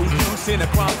ain't no use in a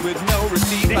cross with no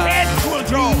receiver. The head, Cool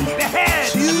Joe! The head!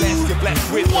 Unless you're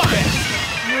blessed with the best.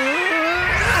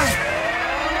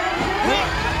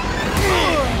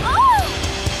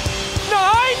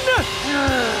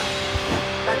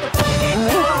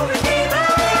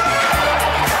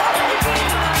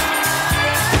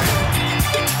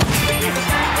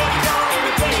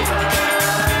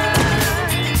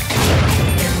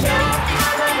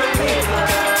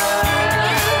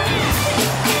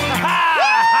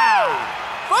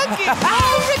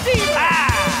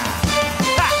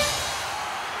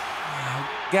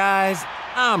 Guys,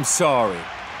 I'm sorry.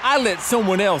 I let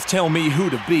someone else tell me who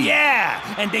to be. Yeah,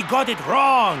 and they got it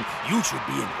wrong. You should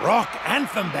be in rock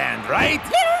anthem band, right?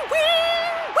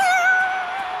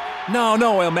 No,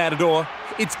 El Matador.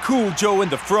 It's Cool Joe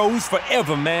and the Froze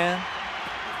forever, man.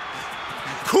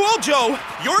 Cool Joe,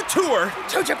 your tour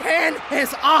to Japan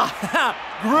is off.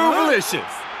 Groovelicious.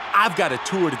 I've got a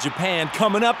tour to Japan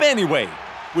coming up anyway,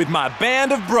 with my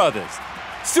band of brothers,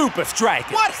 Supa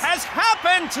Strikas. What has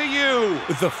happened to you?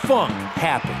 The funk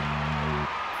happened.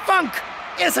 Funk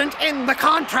isn't in the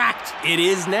contract. It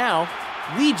is now.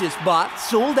 We just bought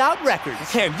Sold Out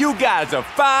Records. And you guys are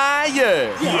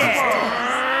fire.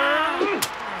 Yeah.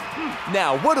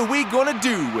 Now, what are we gonna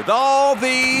do with all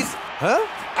these, huh?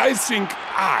 I think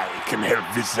I can help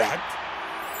with that.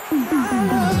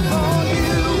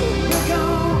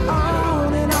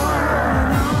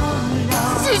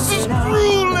 This is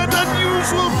cruel and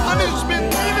unusual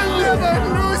punishment. Never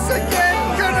lose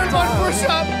again, Colonel Von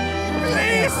Push-Up.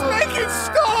 Please make it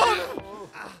stop.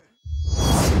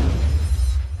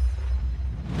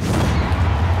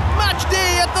 Match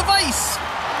day at the Vice.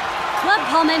 Club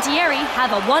Palmentieri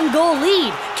have a 1-goal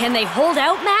lead. Can they hold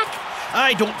out, Mac?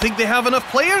 I don't think they have enough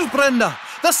players, Brenda.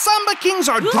 The Samba Kings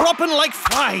are dropping like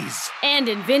flies. And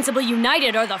Invincible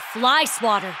United are the fly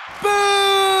swatter.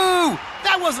 Boo!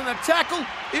 That wasn't a tackle.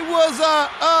 It was,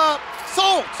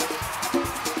 salt.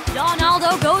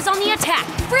 Donaldo goes on the attack.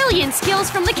 Brilliant skills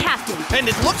from the captain. And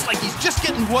it looks like he's just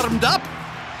getting warmed up.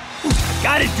 I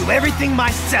gotta do everything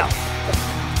myself.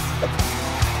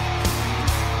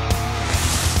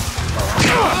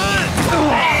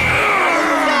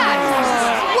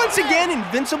 Once again,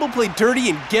 Invincible played dirty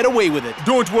and get away with it.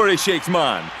 Don't worry, Shakes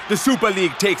Man. The Super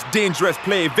League takes dangerous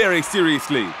play very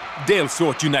seriously. They'll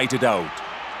sort United out.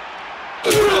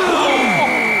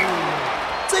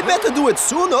 They better do it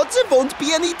soon or there won't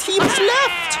be any teams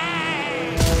left.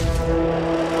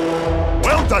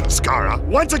 Well done, Skara.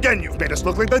 Once again, you've made us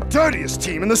look like the dirtiest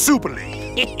team in the Super League.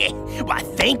 Why,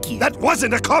 thank you. That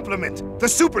wasn't a compliment. The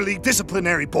Super League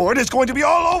Disciplinary Board is going to be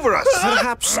all over us.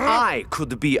 Perhaps I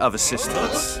could be of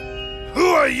assistance. Who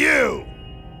are you?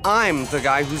 I'm the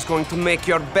guy who's going to make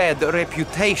your bad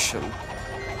reputation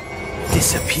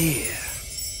disappear.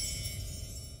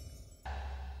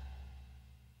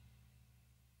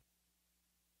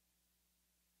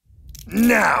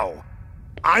 Now,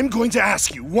 I'm going to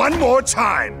ask you one more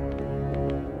time.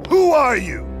 Who are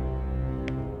you?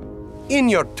 In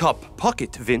your top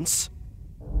pocket, Vince.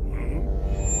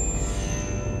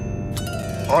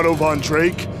 Otto von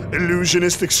Drake,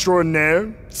 illusionist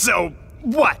extraordinaire? So,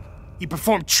 what? You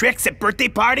perform tricks at birthday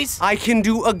parties? I can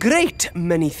do a great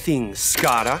many things,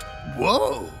 Skara.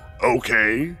 Whoa.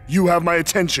 Okay, you have my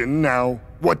attention. Now,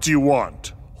 what do you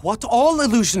want? What all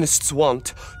illusionists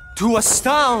want, to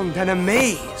astound and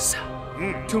amaze.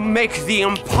 To make the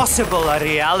impossible a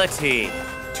reality.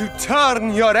 To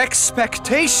turn your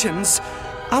expectations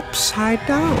upside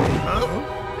down.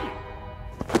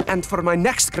 And for my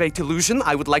next great illusion,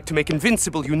 I would like to make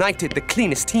Invincible United the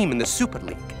cleanest team in the Super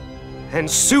League. And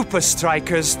Supa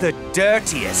Strikas the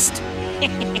dirtiest.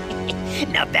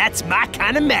 Now that's my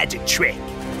kind of magic trick.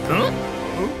 Huh?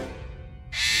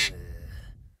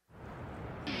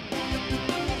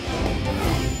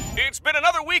 It's been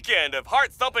another weekend of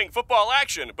heart-thumping football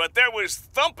action, but there was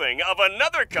thumping of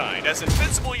another kind as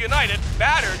Invincible United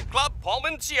battered Club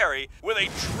Palmentieri with a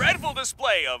dreadful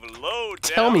display of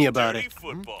low-down, dirty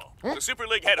football. The Super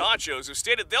League head honchos have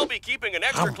stated they'll be keeping an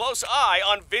extra close eye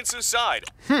on Vince's side.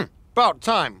 About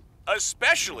time.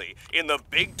 Especially in the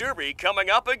big derby coming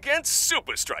up against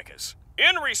Supa Strikas.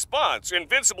 In response,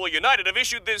 Invincible United have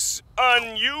issued this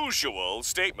unusual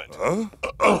statement.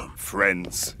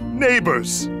 Friends,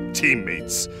 neighbors,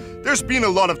 teammates. There's been a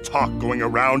lot of talk going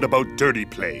around about dirty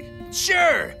play.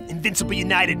 Sure, Invincible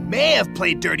United may have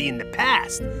played dirty in the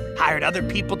past, hired other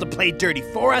people to play dirty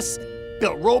for us,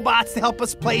 built robots to help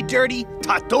us play dirty,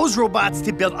 taught those robots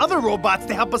to build other robots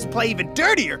to help us play even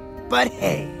dirtier. But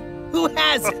hey, who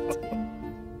hasn't?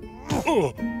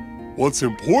 What's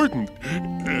important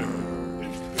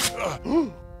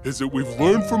is that we've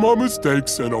learned from our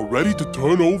mistakes and are ready to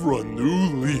turn over a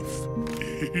new leaf.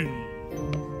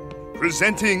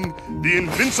 Presenting the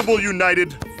Invincible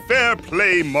United Fair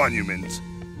Play Monument.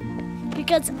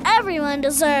 Because everyone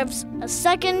deserves a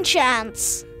second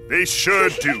chance. They sure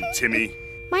do, Timmy.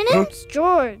 My name's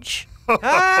George.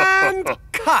 And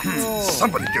cut!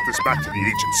 Somebody get this back to the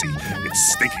agency.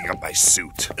 It's stinking up my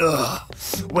suit. Ugh,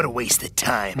 what a waste of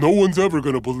time. No one's ever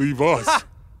gonna believe us. Ha!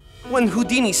 When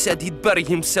Houdini said he'd bury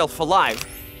himself alive,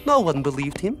 no one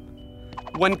believed him.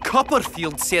 When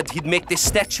Copperfield said he'd make the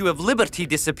Statue of Liberty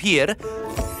disappear,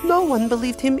 no one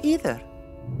believed him either.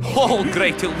 All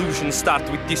great illusions start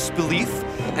with disbelief,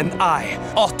 and I,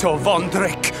 Otto von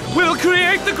Drick, will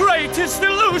create the greatest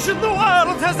illusion the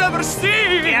world has ever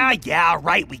seen! Yeah,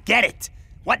 right, we get it.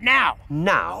 What now?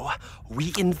 Now,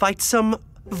 we invite some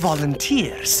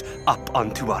volunteers up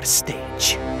onto our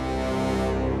stage.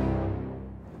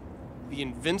 The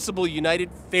Invincible United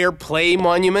Fair Play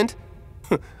Monument?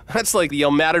 That's like the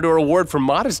El Matador Award for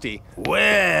modesty.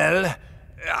 Well,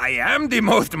 I am the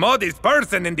most modest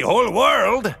person in the whole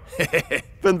world.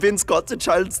 When Vince got the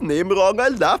child's name wrong, I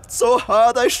laughed so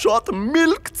hard I shot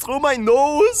milk through my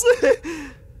nose.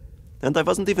 And I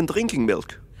wasn't even drinking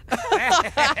milk.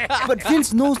 But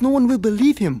Vince knows no one will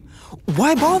believe him.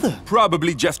 Why bother?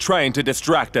 Probably just trying to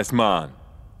distract us, man.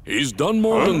 He's done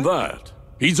more than that.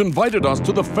 He's invited us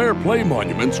to the Fair Play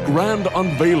Monument's grand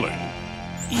unveiling.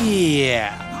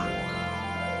 Yeah.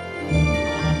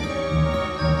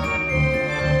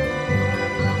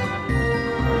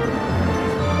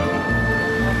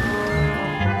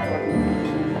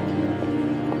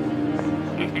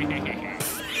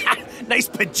 Nice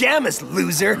pajamas,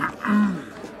 loser.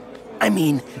 I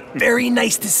mean, very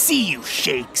nice to see you,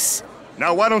 Shakes.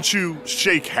 Now, why don't you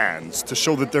shake hands to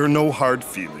show that there are no hard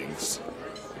feelings?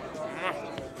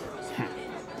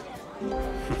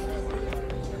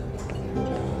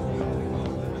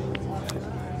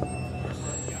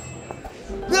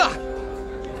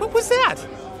 What was that?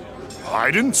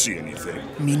 I didn't see anything.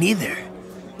 Me neither.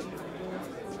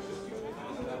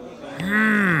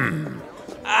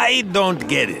 I don't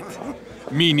get it.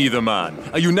 Me neither, man.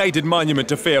 A united monument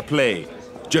to fair play.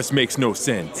 Just makes no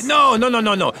sense. No,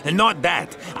 not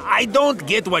that. I don't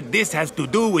get what this has to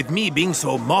do with me being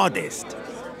so modest.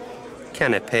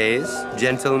 Canapes,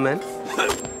 gentlemen.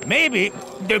 Maybe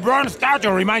the bronze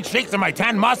statue reminds Shakes of my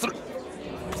tan muscle.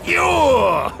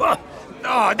 Ew!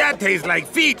 Oh, that tastes like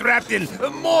feet wrapped in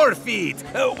more feet.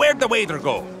 Where'd the waiter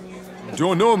go?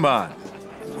 Don't know, man.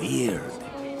 Weird.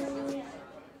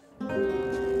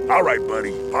 All right,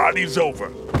 buddy. Party's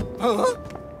over. Huh?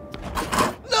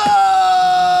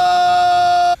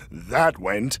 No! That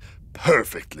went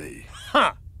perfectly.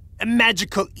 Huh. A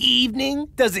magical evening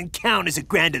doesn't count as a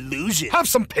grand illusion. Have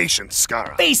some patience,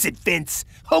 Scara. Face it, Vince.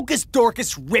 Hocus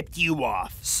Dorcas ripped you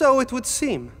off. So it would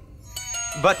seem.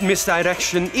 But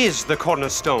misdirection is the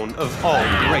cornerstone of all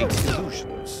great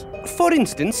illusions. For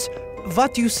instance,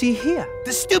 what you see here.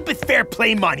 The stupid Fair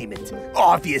Play Monument,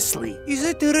 obviously. Is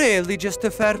it really just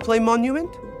a Fair Play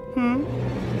Monument?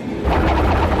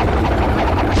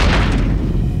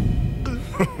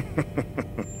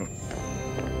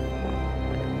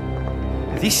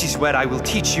 This is where I will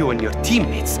teach you and your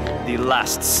teammates the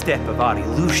last step of our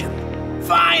illusion.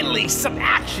 Finally, some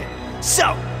action.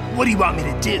 So, what do you want me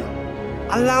to do?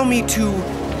 Allow me to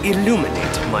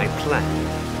illuminate my plan.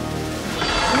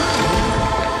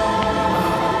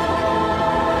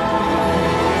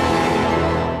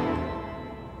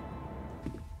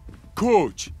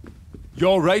 Coach, you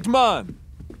all right, man?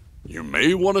 You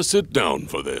may want to sit down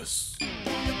for this.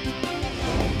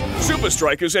 Supa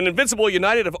Strikas and Invincible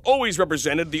United have always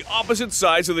represented the opposite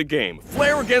sides of the game.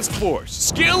 Flair against force,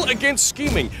 skill against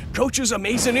scheming, Coach's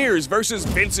Amazoneers versus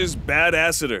Vince's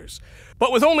Badassadors.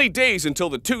 But with only days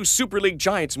until the two Super League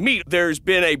giants meet, there's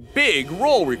been a big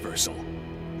role reversal.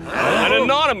 An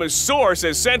anonymous source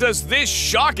has sent us this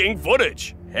shocking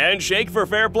footage. Handshake for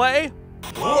fair play?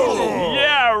 Whoa.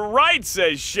 Yeah, right,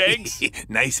 says Shakes.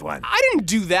 Nice one. I didn't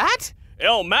do that.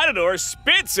 El Matador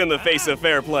spits in the face of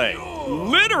fair play.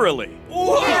 Literally.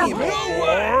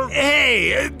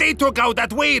 Hey, they took out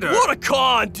that waiter. What a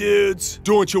con, dudes.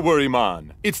 Don't you worry,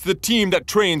 man. It's the team that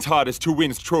trains hardest who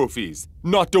wins trophies,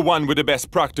 not the one with the best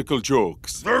practical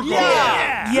jokes.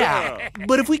 Yeah,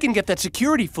 but if we can get that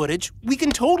security footage, we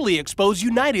can totally expose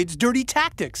United's dirty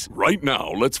tactics. Right now,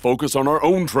 let's focus on our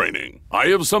own training. I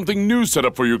have something new set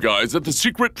up for you guys at the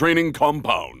secret training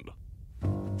compound.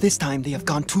 This time they have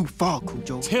gone too far,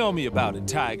 Cujo. Tell me about it,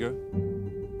 Tiger.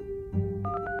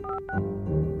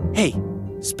 Hey,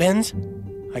 Spence,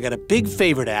 I got a big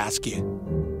favor to ask you.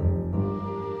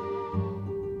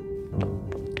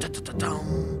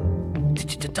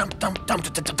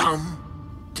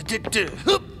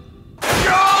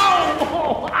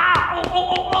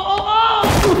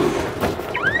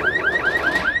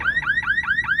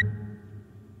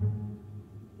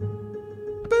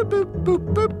 Boop, boop,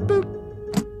 boop, boop, boop.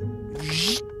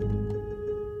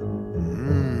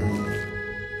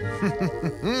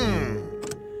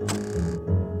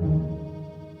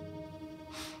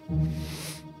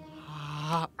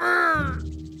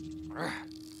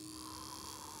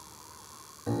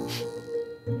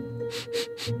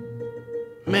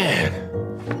 Man,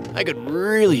 I could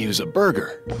really use a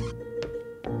burger.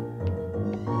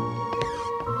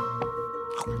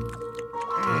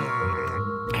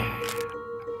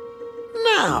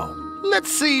 Let's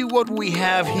see what we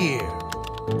have here.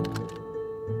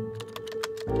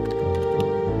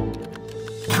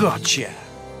 Gotcha.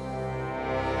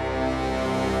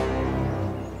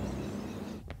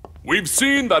 We've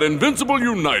seen that Invincible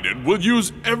United will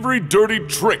use every dirty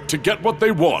trick to get what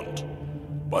they want.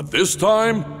 But this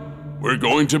time, we're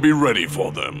going to be ready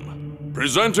for them.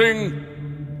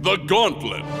 Presenting the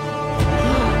Gauntlet.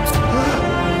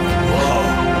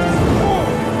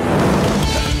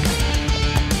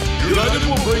 United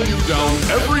will bring you down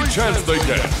every chance they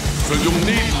get, so you'll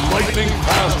need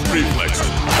lightning-fast reflexes.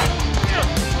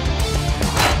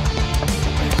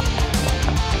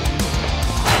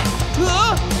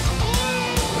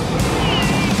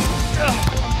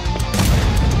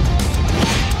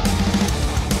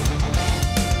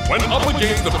 When up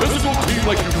against a physical team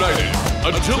like United,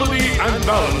 agility and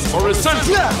balance are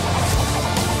essential.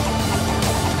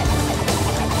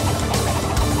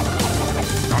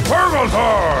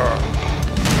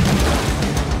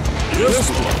 Yes,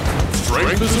 Lord.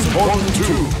 Strength is important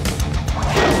too.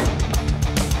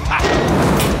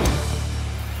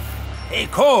 Hey,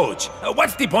 Coach,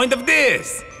 what's the point of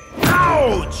this?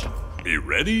 Ouch! Be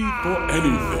ready for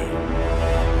anything.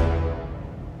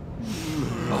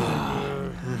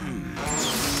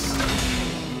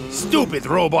 Stupid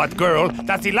robot girl.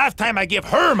 That's the last time I give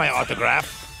her my autograph.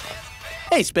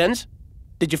 Hey, Spence.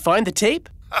 Did you find the tape?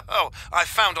 Oh, I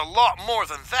found a lot more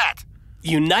than that.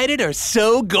 United are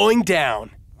so going down.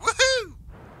 Woohoo!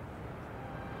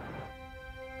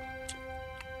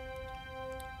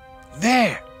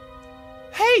 There.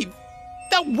 Hey,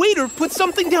 that waiter put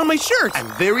something down my shirt. And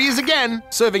there he is again,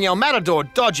 serving El Matador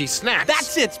dodgy snacks.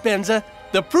 That's it, Spenza.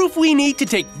 The proof we need to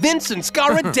take Vince and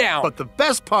Scara down. But the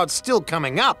best part's still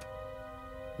coming up.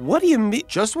 What do you mean?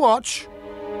 Just watch.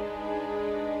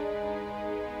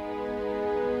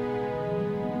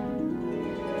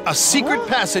 A secret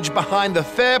passage behind the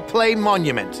Fair Play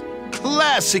Monument.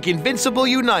 Classic Invincible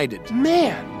United.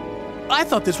 Man, I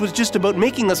thought this was just about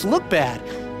making us look bad.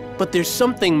 But there's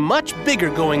something much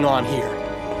bigger going on here.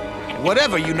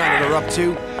 Whatever United are up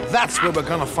to, that's where we're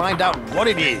gonna find out what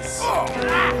it is.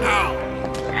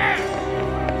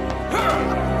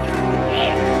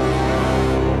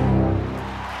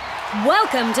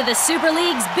 Welcome to the Super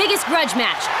League's biggest grudge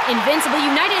match, Invincible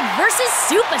United versus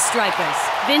Supa Strikas.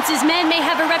 Vince's men may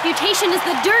have a reputation as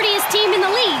the dirtiest team in the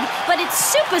league, but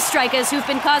it's Supa Strikas who've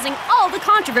been causing all the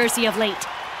controversy of late.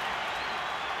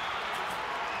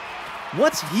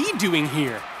 What's he doing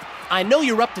here? I know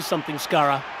you're up to something,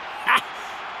 Scara.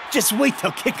 Just wait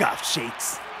till kickoff,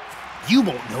 Shakes. You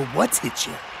won't know what's hit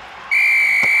you.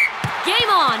 Game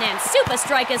on, and Supa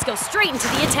Strikas go straight into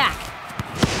the attack.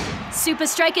 Supa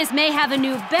Strikas may have a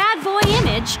new bad boy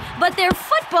image, but their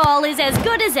football is as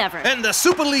good as ever. And the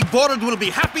Super League board will be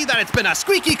happy that it's been a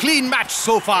squeaky clean match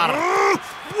so far.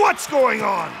 What's going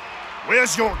on?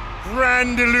 Where's your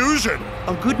grand illusion?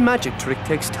 A good magic trick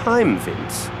takes time,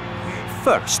 Vince.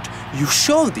 First, you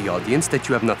show the audience that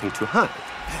you have nothing to hide.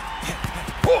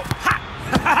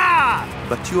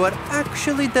 But you are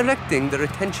actually directing their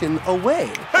attention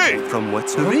away from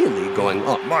what's really going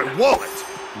on. My wallet!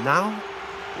 Now,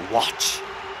 watch.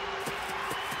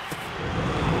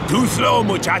 Too slow,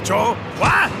 muchacho.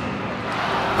 What?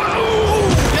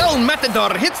 El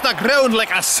Matador hits the ground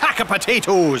like a sack of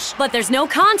potatoes. But there's no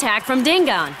contact from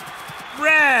Dingon.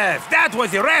 Ref, that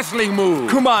was a wrestling move.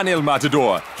 Come on, El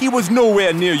Matador. He was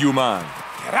nowhere near you, man.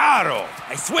 Claro.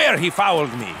 I swear he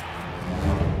fouled me.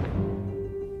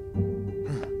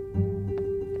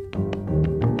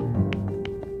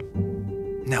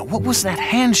 Now, what was that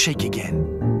handshake again?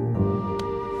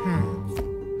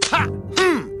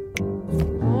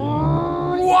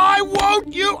 Why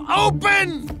won't you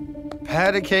open?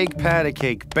 Pat a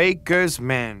cake, baker's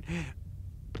man.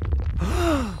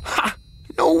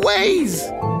 No ways!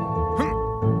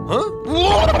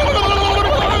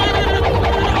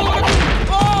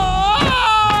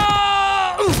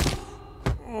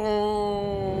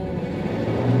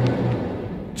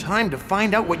 Time to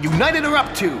find out what United are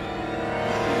up to.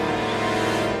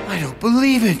 I don't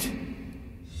believe it.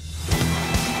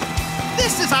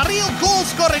 This is a real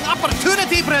goal-scoring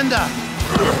opportunity, Brenda.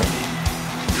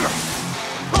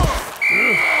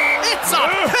 It's a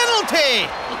penalty!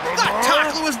 That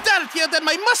tackle was dirtier than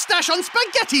my mustache on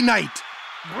spaghetti night.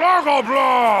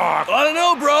 Block. I don't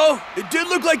know, bro. It did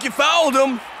look like you fouled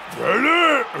him.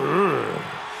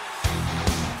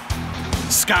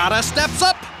 Scara steps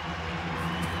up.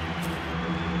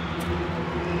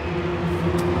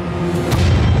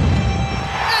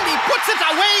 And he puts it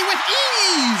away with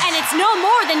ease. And it's no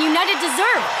more than United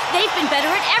deserve. They've been better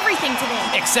at everything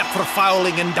today. Except for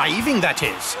fouling and diving, that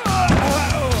is.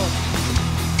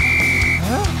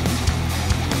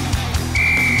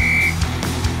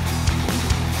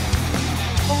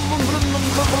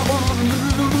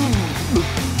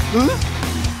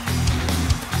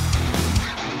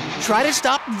 Try to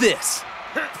stop this.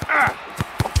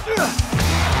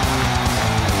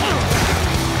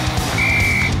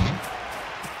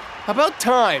 About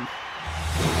time.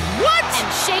 What?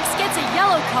 And Shakes gets a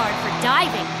yellow card for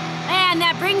diving. And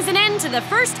that brings an end to the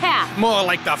first half. More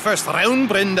like the first round,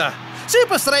 Brenda.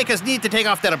 Supa Strikas need to take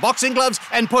off their boxing gloves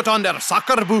and put on their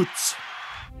soccer boots.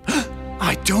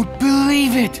 I don't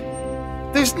believe it.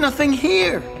 There's nothing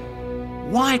here.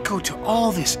 Why go to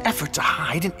all this effort to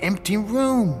hide an empty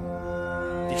room?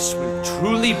 This will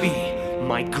truly be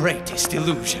my greatest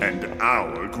illusion. And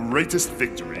our greatest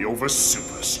victory over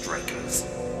Supa Strikas.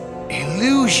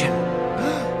 Illusion?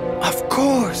 Of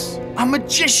course. A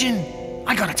magician.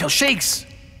 I gotta tell Shakes.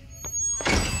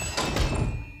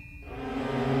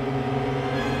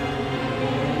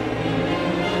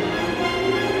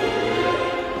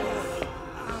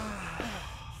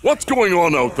 What's going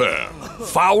on out there?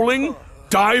 Fouling?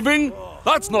 Diving?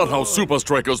 That's not how Supa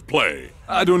Strikas play.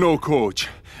 I don't know, Coach.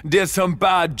 There's some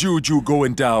bad juju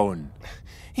going down.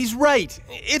 He's right.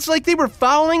 It's like they were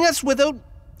fouling us without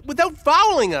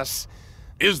fouling us.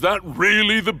 Is that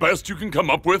really the best you can come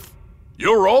up with?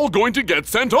 You're all going to get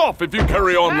sent off if you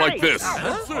carry on like this.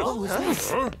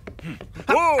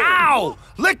 Ow!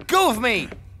 Let go of me!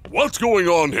 What's going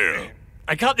on here?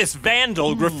 I caught this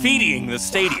vandal graffitiing the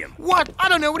stadium. What? I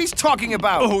don't know what he's talking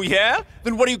about. Oh, yeah?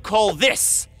 Then what do you call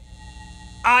this?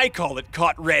 I call it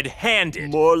caught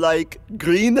red-handed. More like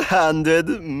green-handed.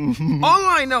 All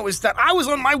I know is that I was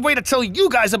on my way to tell you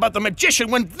guys about the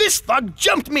magician when this thug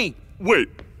jumped me. Wait,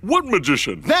 what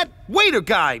magician? That waiter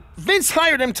guy. Vince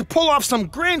hired him to pull off some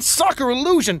grand soccer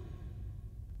illusion.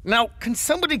 Now, can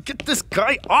somebody get this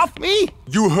guy off me?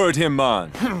 You heard him,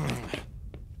 man.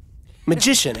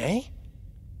 Magician, eh?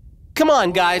 Come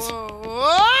on, guys.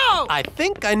 Whoa! I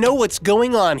think I know what's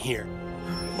going on here.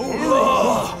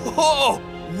 Oh,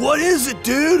 what is it,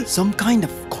 dude? Some kind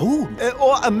of code.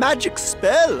 Or a magic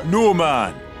spell. No,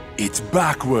 man. It's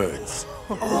backwards.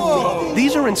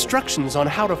 These are instructions on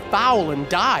how to foul and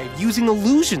dive using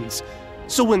illusions.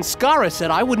 So when Skara said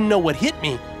I wouldn't know what hit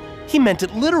me, he meant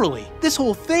it literally. This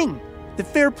whole thing. The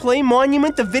fair play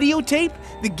monument, the videotape,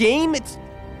 the game, it's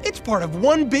part of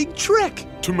one big trick.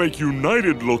 To make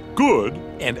United look good.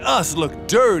 And us look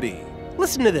dirty.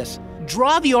 Listen to this.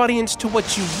 Draw the audience to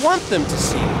what you want them to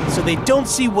see, so they don't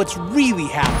see what's really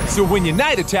happening. So when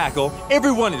United tackle,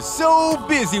 everyone is so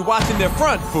busy watching their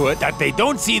front foot that they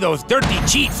don't see those dirty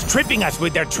cheats tripping us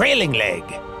with their trailing leg.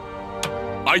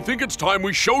 I think it's time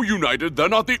we show United they're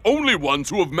not the only ones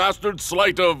who have mastered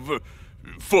Sleight of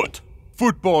Foot.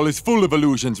 Football is full of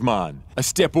illusions, man. A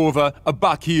step over, a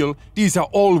back heel, these are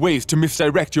all ways to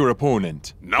misdirect your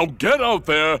opponent. Now get out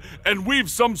there and weave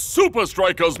some Supa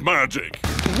Strikas magic.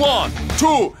 1,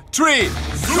 2, 3,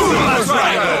 Supa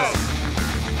Strikas!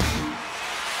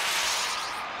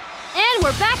 And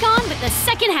we're back on with the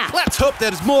second half. Let's hope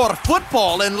there's more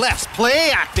football and less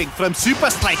play acting from Supa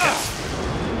Strikas.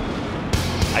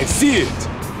 I see it.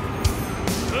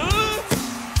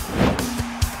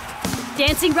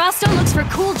 Dancing Rasta looks for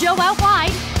Cool Joe out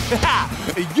wide.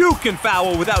 You can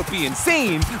foul without being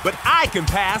seen, but I can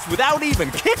pass without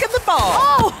even kicking the ball.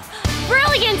 Oh!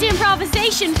 Brilliant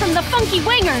improvisation from the funky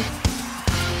winger.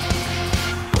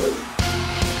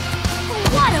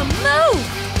 What a move!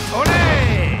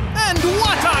 Olé! And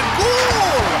what a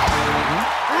goal!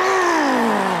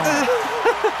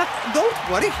 Don't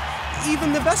worry.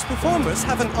 Even the best performers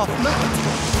have an off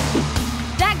night.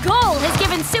 That goal has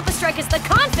given Supa Strikas the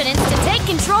confidence to take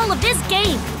control of this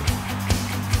game.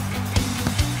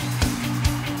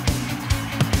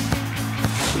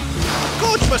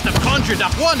 Coach must have conjured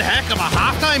up one heck of a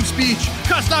halftime speech,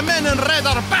 cause the men in red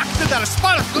are back to their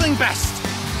sparkling best.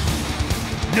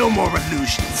 No more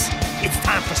illusions. It's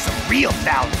time for some real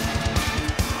fouling.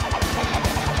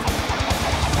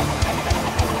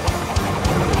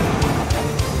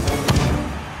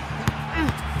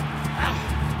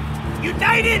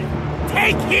 United,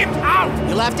 take him out!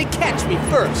 You'll have to catch me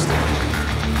first.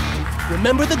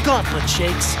 Remember the gauntlet,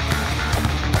 Shakes.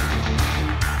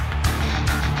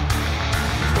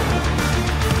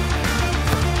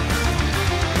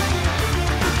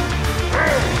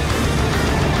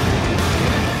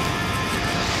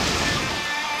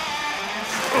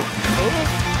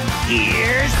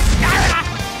 Here's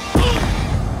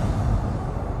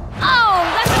Oh,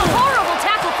 that's a horrible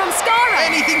tackle from Skara!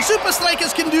 Anything Supa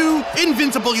Strikas can do,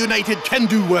 Invincible United can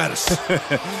do worse.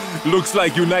 Looks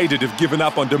like United have given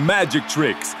up on the magic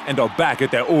tricks and are back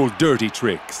at their old dirty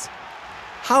tricks.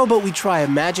 How about we try a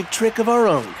magic trick of our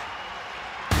own?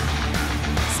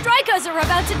 Strikas are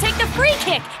about to take the free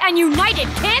kick, and United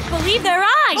can't believe their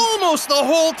eyes. Almost the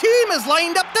whole team is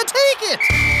lined up to take it.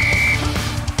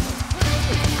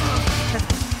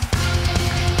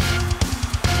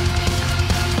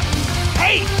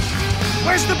 Hey,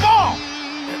 where's the ball?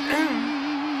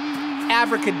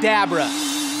 Abracadabra.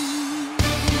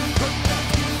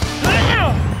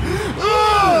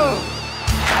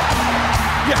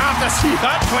 You have to see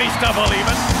that twice to believe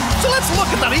it. So let's look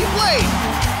at the replay.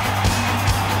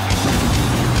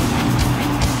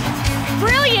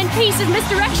 Brilliant piece of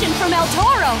misdirection from El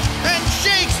Toro. And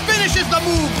Shakes finishes the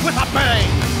move with a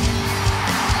bang.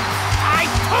 I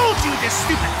told you this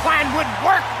stupid plan wouldn't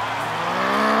work.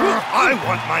 I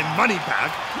want my money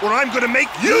back, or I'm gonna make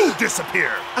you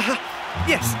disappear.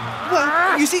 Yes.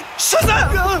 Well, you see, shut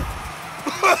up!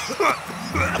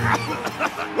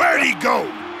 Where'd he go?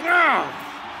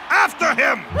 After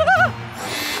him!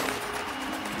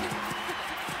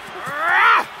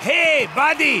 Hey,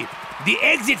 buddy! The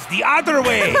exit's the other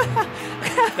way!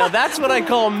 Now that's what I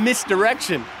call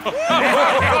misdirection.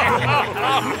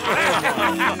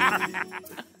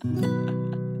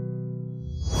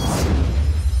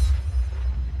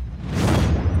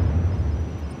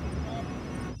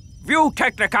 View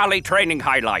technically training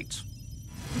highlights.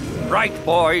 Right,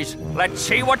 boys, let's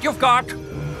see what you've got.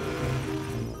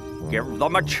 Give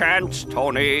them a chance,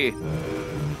 Tony.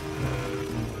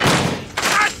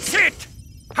 That's it!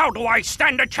 How do I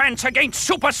stand a chance against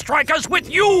Supa Strikas with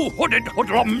you, hooded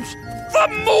hoodlums? The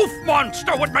Moof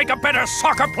Monster would make a better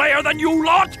soccer player than you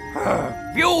lot!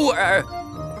 View,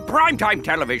 primetime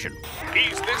television.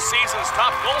 He's this season's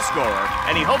top goal scorer,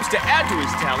 and he hopes to add to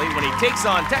his tally when he takes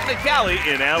on Technicali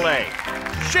in LA.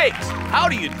 Shakes, how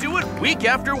do you do it week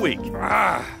after week?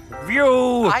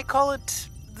 View. I call it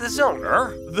the zone.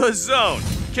 The zone.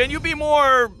 Can you be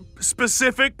more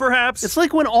specific, perhaps? It's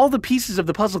like when all the pieces of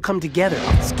the puzzle come together.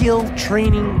 Skill,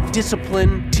 training,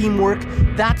 discipline, teamwork.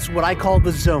 That's what I call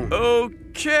the zone.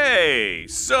 Okay,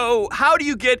 so how do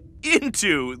you get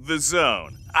into the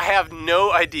zone? I have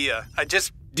no idea. I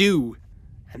just do.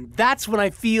 And that's when I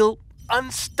feel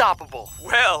unstoppable.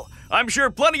 Well, I'm sure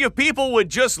plenty of people would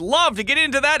just love to get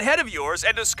into that head of yours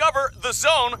and discover the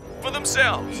zone for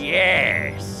themselves.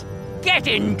 Yes. Get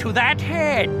into that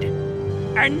head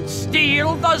and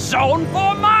steal the zone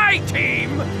for my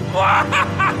team.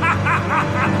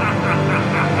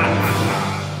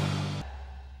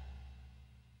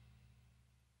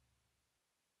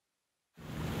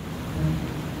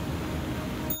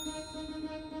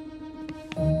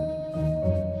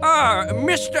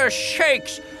 Mr.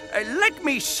 Shakes, let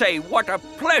me say what a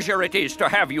pleasure it is to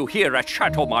have you here at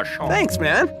Chateau Marchand. Thanks,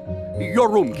 man. Your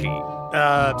room key.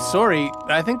 Sorry.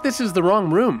 I think this is the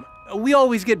wrong room. We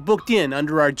always get booked in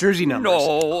under our jersey numbers.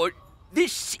 No,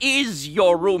 this is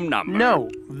your room number. No,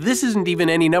 this isn't even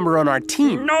any number on our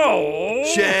team. No!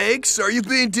 Shakes, are you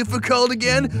being difficult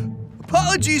again?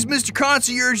 Apologies, Mr.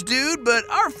 Concierge Dude, but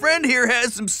our friend here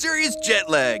has some serious jet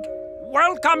lag.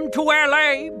 Welcome to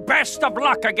LA. Best of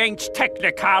luck against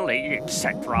Technicali,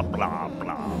 etc. Blah,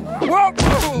 blah.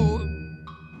 Whoa.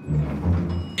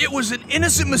 It was an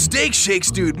innocent mistake, Shakes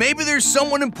Dude. Maybe there's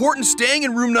someone important staying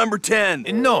in room number 10.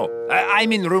 No,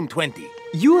 I'm in room 20.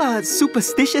 You are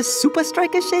superstitious Supa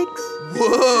Strikas, Shakes?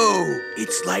 Whoa!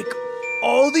 It's like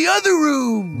all the other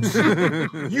rooms!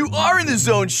 You are in the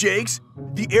zone, Shakes.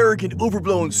 The arrogant,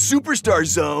 overblown superstar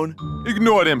zone.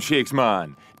 Ignore them, Shakes,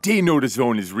 man. They know the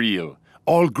zone is real.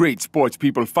 All great sports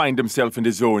people find themselves in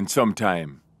the zone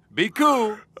sometime. Be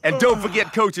cool. And don't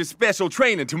forget Coach's special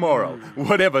training tomorrow,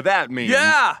 whatever that means.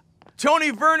 Yeah!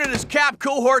 Tony Vernon and his Cap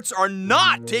cohorts are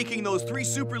not taking those 3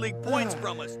 Super League points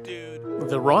from us, dude.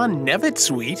 The Ron Nevitt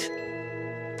suite?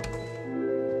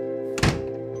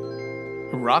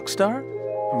 Rock star?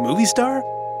 Movie star?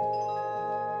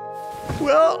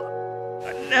 Well,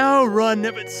 now Ron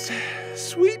Nevitt's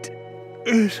suite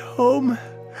is home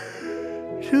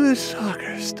to the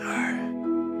soccer star.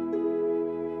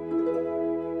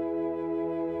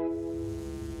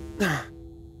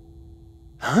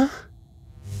 Huh?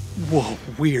 Whoa,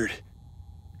 weird.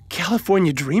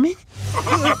 California dreaming?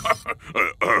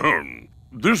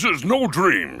 This is no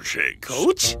dream, Shakes.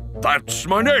 Coach? That's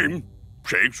my name,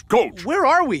 Shakes Coach. Where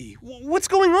are we? What's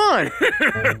going on?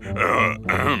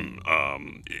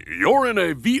 You're in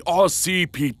a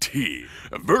VRCPT,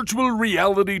 a virtual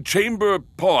reality chamber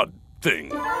pod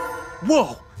thing.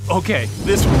 Whoa! Okay,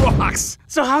 this rocks.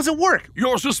 So how's it work?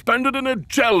 You're suspended in a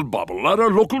gel bubble at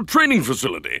our local training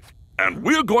facility. And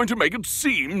we're going to make it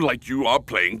seem like you are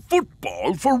playing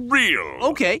football for real.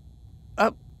 Okay.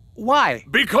 Why?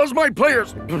 Because my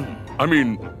players,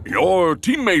 your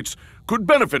teammates could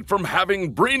benefit from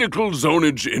having Brainicle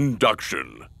Zonage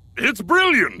induction. It's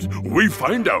brilliant! We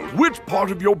find out which part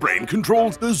of your brain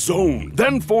controls the zone,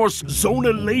 then force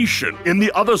zonulation in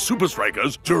the other Supa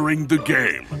Strikas during the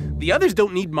game. The others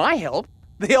don't need my help.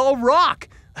 They all rock.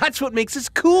 That's what makes us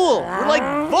cool. We're like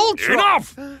Voltron.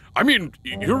 Enough! I mean,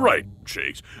 you're right,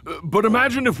 Shakes. But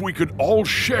imagine if we could all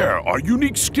share our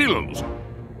unique skills.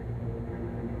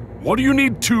 What do you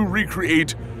need to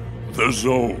recreate the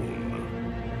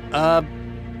zone?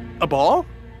 A ball?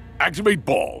 Activate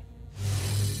ball.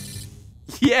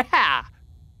 Yeah!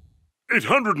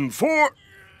 804?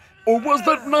 Or was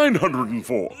that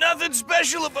 904? Nothing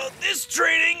special about this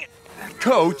training.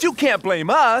 Coach, you can't blame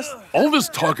us. All this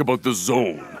talk about the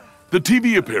zone, the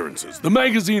TV appearances, the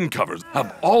magazine covers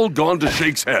have all gone to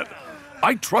Shake's head.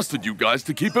 I trusted you guys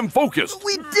to keep him focused.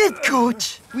 We did,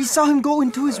 Coach. We saw him go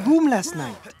into his room last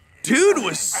night. Dude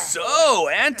was so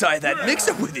anti that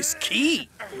mix-up with his key.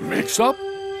 Mix-up?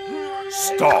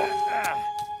 Stop.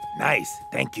 Nice,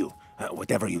 thank you.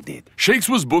 Whatever you did. Shakes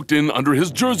was booked in under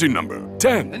his jersey number,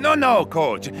 10. No,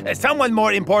 Coach. Someone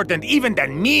more important even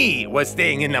than me was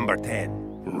staying in number 10.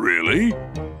 Really?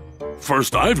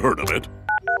 First I've heard of it.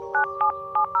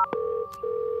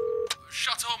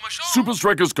 Supa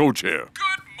Strikas coach here.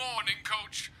 Good morning,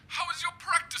 Coach. How is your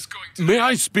practice going May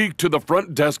I speak to the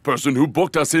front desk person who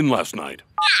booked us in last night?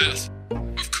 Yes,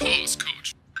 of course,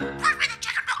 Coach. Bring me the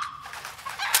chicken book.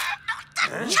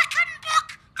 The chicken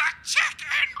book. The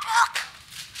chicken book.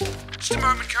 Just a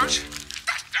moment, Coach.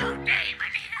 There's no name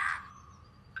in here.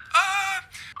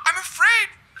 I'm afraid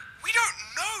we don't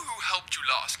know who helped you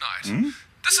last night.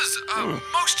 This is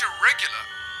most irregular.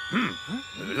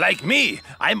 Like me,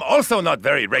 I'm also not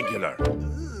very regular.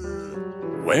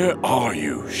 Where are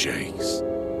you, Shakes?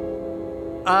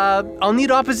 I'll need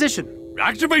opposition.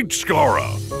 Activate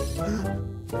Skara.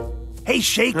 Hey,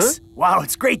 Shakes. Huh? Wow,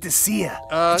 it's great to see you.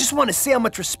 I just want to say how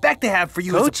much respect I have for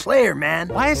you Coach? as a player, man.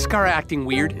 Why is Skara acting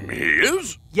weird? He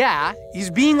is? Yeah, he's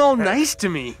being all nice to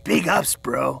me. Big ups,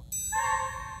 bro.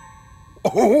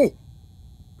 Oh,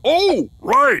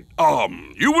 right.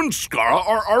 You and Skara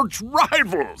are arch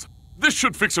rivals. This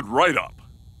should fix it right up.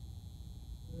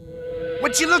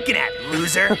 What you looking at,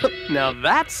 loser? Now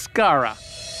that's Skara.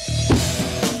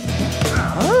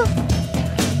 Huh?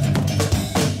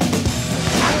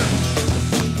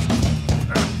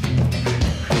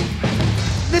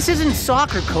 This isn't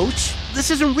soccer, Coach. This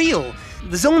isn't real.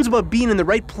 The zone's about being in the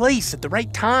right place at the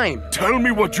right time. Tell me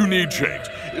what you need, Shakes.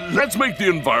 Let's make the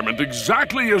environment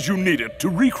exactly as you need it to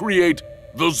recreate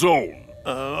the zone.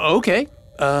 Okay.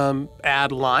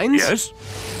 Add lines? Yes.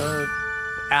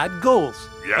 Add goals?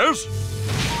 Yes.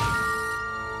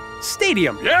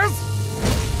 Stadium? Yes.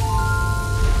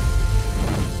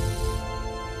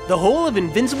 The whole of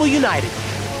Invincible United.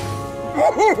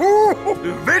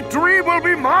 Victory will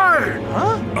be mine!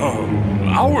 Huh?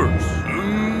 Ours.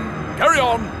 Carry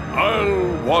on.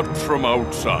 I'll watch from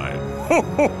outside.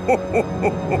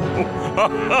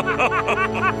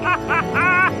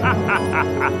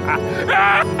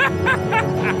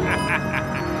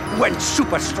 When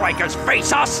Supa Strikas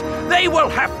face us, they will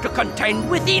have to contend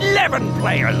with 11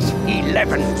 players.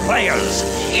 11 players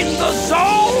in the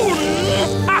zone!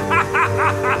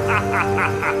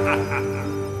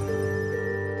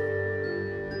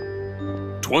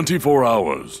 24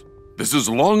 hours. This is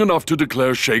long enough to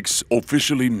declare Shakes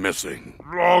officially missing.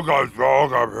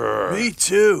 Me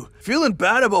too. Feeling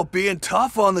bad about being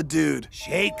tough on the dude.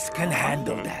 Shakes can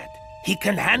handle that. He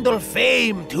can handle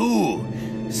fame too.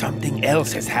 Something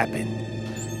else has happened.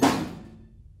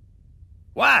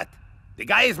 What? The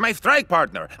guy is my strike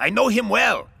partner. I know him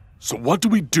well. So what do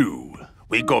we do?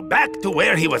 We go back to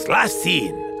where he was last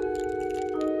seen.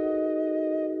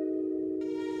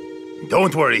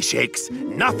 Don't worry, Shakes.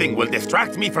 Nothing will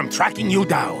distract me from tracking you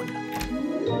down.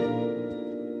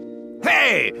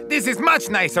 Hey, this is much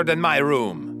nicer than my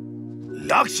room.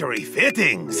 Luxury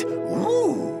fittings.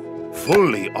 Ooh.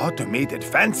 Fully automated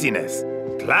fanciness.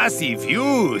 Classy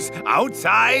views,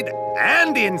 outside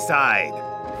and inside.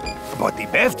 But the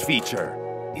best feature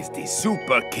is the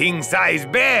super king-size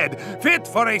bed, fit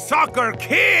for a soccer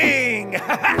king!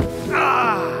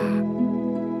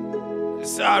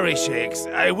 Sorry, Shakes,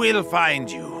 I will find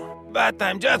you. But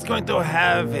I'm just going to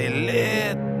have a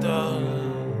little...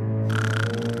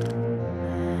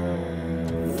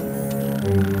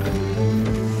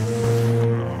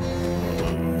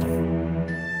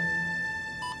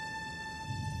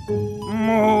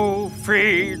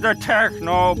 Moofy, the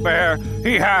techno bear.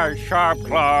 He has sharp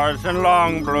claws and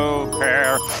long blue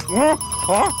hair.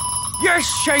 Huh? Yes,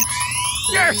 Shakes.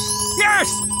 Yes, yes.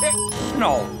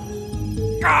 No.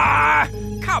 Ah!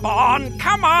 Come on,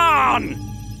 come on!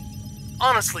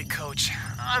 Honestly, Coach,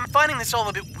 I'm finding this all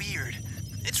a bit weird.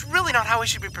 It's really not how we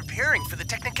should be preparing for the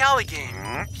Technicali game.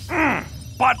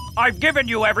 But I've given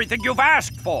you everything you've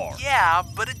asked for. Yeah,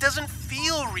 but it doesn't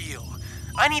feel real.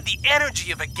 I need the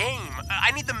energy of a game.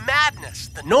 I need the madness,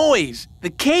 the noise, the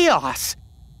chaos.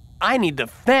 I need the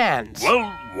fans. Well,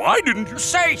 why didn't you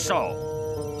say so?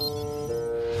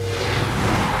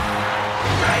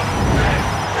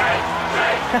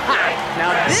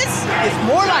 Now this is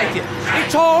more like it.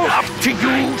 It's all up to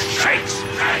you, Shakes.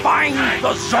 Find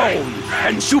the zone,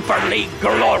 and Super League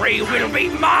glory will be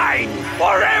mine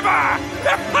forever!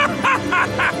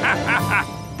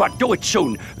 But do it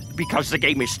soon, because the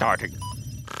game is starting.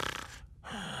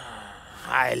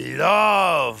 I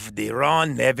love the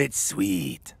Ron Nevitt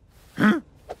suite.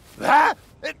 Ah?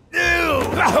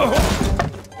 Ew!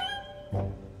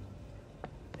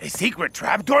 A secret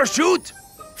trapdoor chute?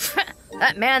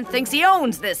 That man thinks he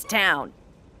owns this town.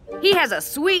 He has a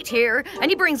suite here,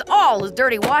 and he brings all his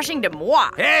dirty washing to moi.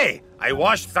 Hey, I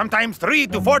wash sometimes 3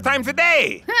 to 4 times a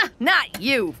day. Not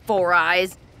you, Four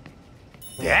Eyes.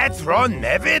 That's Ron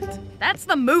Nevitt? That's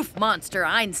the moof monster,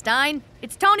 Einstein.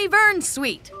 It's Tony Vern's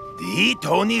suite. The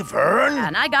Tony Vern?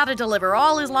 And I gotta deliver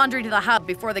all his laundry to the hub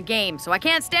before the game, so I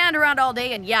can't stand around all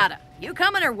day and yada. You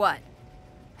coming or what?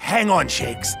 Hang on,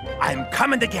 Shakes. I'm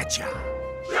coming to get ya.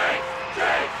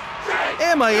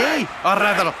 MIA, or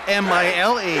rather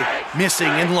MILA,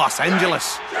 missing in Los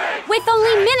Angeles. With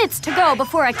only minutes to go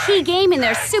before a key game in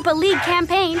their Supa League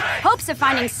campaign, hopes of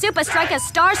finding SupaStrikas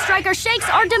star striker Shakes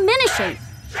are diminishing.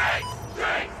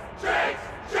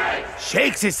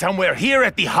 Shakes is somewhere here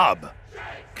at the hub.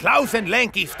 Klaus and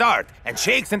Lanky start, and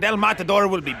Shakes and El Matador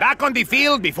will be back on the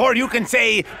field before you can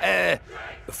say,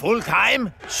 full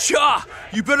time? Sure,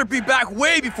 you better be back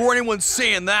way before anyone's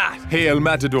saying that. Hey, El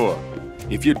Matador.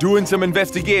 If you're doing some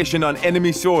investigation on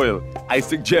enemy soil, I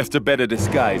suggest a better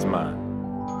disguise, man.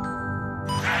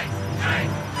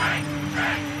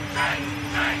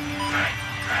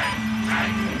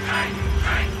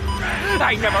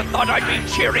 I never thought I'd be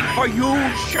cheering for you,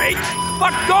 Shakes.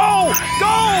 But go!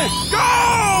 Go! Go!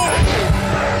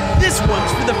 This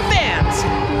one's for the fans!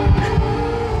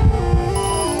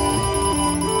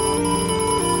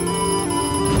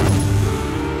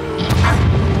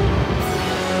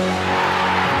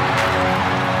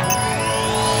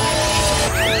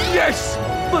 Yes!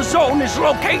 The zone is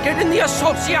located in the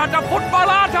Associata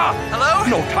Footballata! Hello?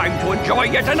 No time to enjoy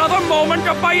yet another moment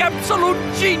of my absolute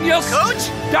genius! Coach?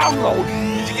 Download!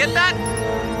 Did you get that?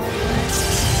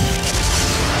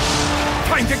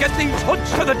 Time to get these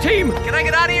hooks to the team! Can I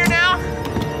get out of here now?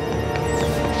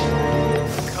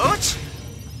 Coach?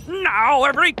 Now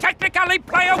every Technicali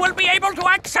player will be able to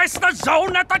access the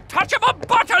zone at the touch of a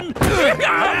button!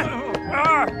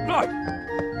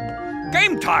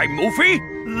 Game time, Moofy!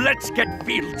 Let's get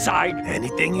fieldside.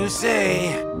 Anything you say,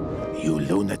 you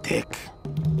lunatic.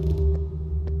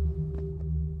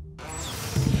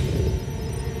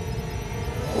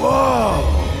 Whoa!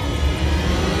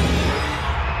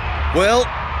 Well,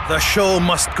 the show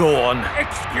must go on.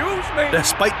 Excuse me?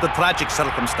 Despite the tragic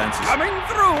circumstances. Coming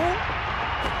through.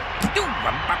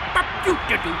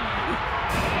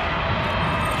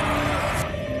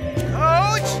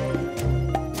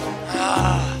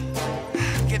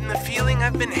 Getting the feeling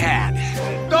I've been had.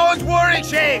 Don't worry,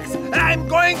 Shakes. I'm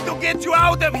going to get you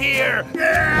out of here.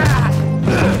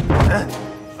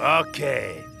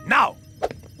 Okay, now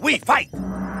we fight.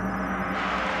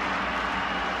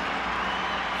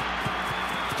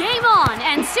 Game on,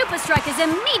 and SupaStrikas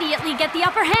immediately get the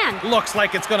upper hand. Looks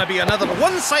like it's gonna be another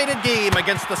one-sided game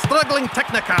against the struggling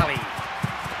Technicali.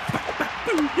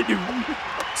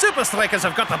 SupaStrikas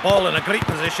have got the ball in a great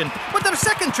position, but their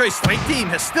second-choice strike team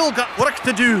has still got work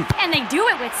to do. And they do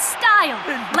it with style.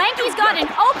 Lanky's got an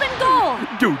open goal.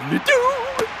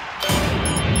 Doodly-doo!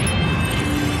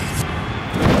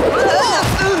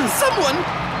 Someone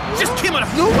just came out of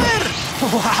nowhere.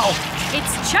 Wow.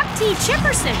 It's Chuck T.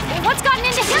 Chipperson. What's gotten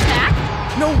into him, Mac?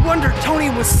 No wonder Tony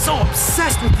was so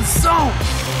obsessed with the zone.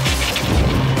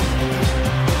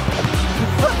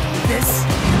 This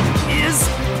is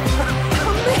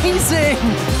amazing.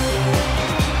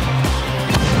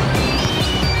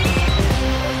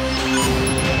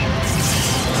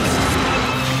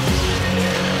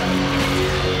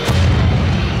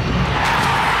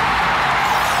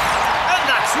 And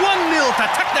that's 1-0 to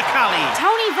Technicali.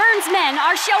 Tony Vern's men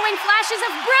are showing flashes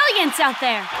of brilliance out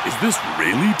there. Is this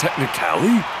really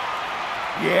Technicali?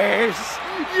 Yes!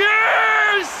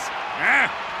 Yes!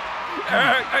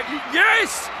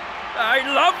 Yes! I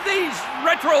love these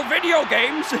retro video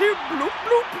games. Bloop,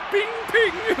 bloop, ping,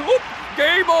 ping. Oop,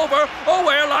 game over. Oh,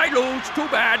 well, I lose. Too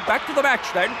bad. Back to the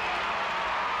match, then.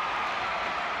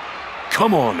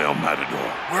 Come on, El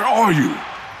Matador. Where are you?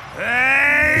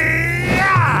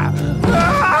 Ha!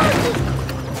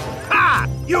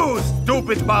 You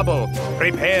stupid bubble!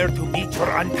 Prepare to meet your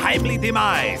untimely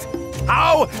demise.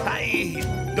 How?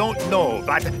 I don't know,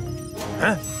 but...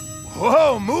 Huh?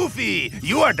 Whoa, Moofy!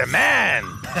 You are the man!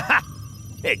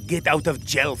 Get out of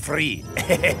jail free.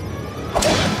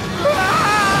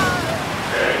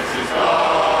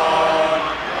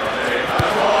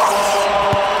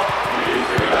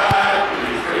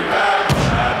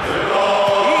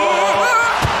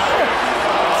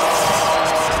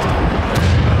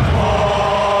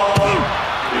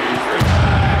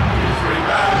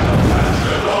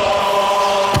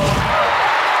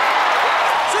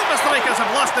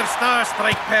 Star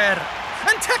strike pair.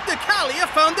 And technically have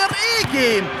found their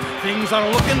A-game. Things are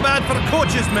looking bad for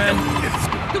coaches, man.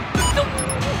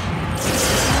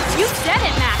 You said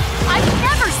it, Mac. I've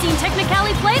never seen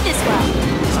Technicali play this well.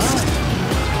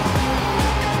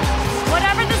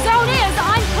 Whatever the zone is,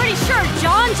 I'm pretty sure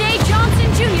John J. Johnson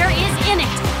Jr. is in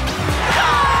it.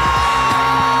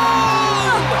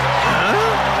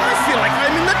 I feel like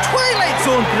I'm in the Twilight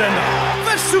Zone, Brenda.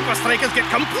 The Supa Strikas get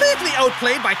completely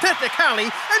outplayed by Technicali,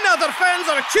 and now their fans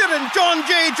are cheering John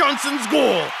J. Johnson's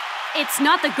goal. It's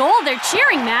not the goal they're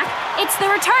cheering, Mac. It's the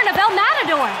return of El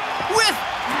Matador. With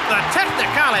the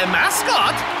Technicali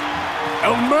mascot?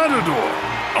 El Matador!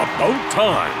 About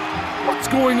time! What's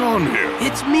going on here?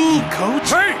 It's me, Coach.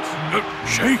 Shakes!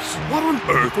 Shakes, what on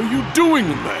earth are you doing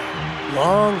in there?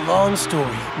 Long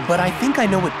story, but I think I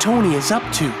know what Tony is up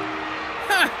to.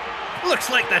 Looks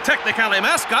like the Technicali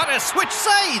mascot has switched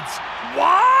sides.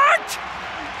 What?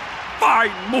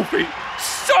 Fine, Moofy.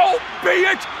 So be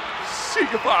it. See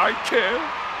if I care.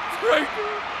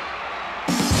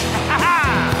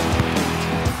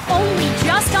 Only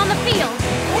just on the field.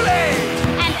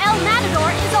 And El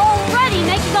Matador is already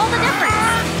making all the difference.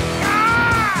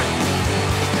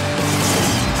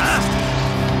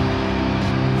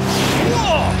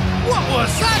 Whoa! What was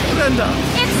that, Brenda?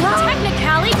 It's the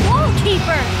Technicali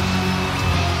goalkeeper.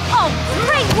 Oh,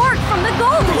 great work from the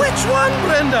goalie! Which one,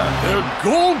 Brenda? Their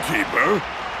goalkeeper?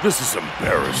 This is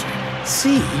embarrassing.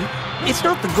 See? It's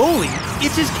not the goalie,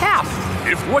 it's his cap.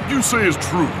 If what you say is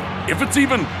true, if it's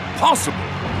even possible,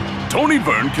 Tony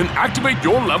Verne can activate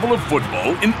your level of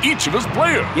football in each of his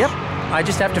players. Yep, I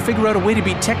just have to figure out a way to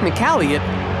beat Technicali at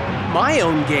my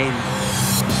own game.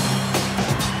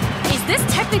 Is this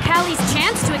Technicali's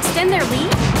chance to extend their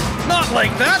lead? Not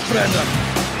like that, Brenda.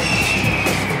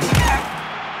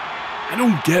 I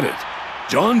don't get it.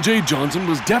 John J. Johnson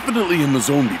was definitely in the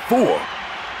zone before,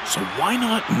 so why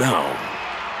not now?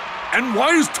 And why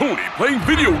is Tony playing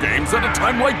video games at a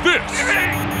time like this?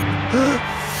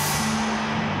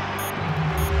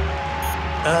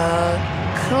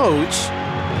 Coach?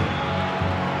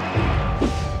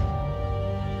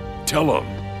 Tell him.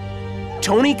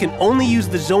 Tony can only use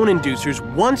the zone inducers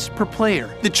once per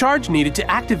player. The charge needed to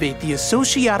activate the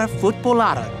Associata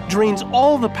Futbolata drains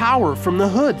all the power from the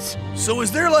hoods. So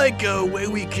is there like a way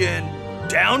we can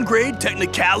downgrade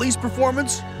Technicali's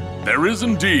performance? There is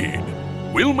indeed.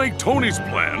 We'll make Tony's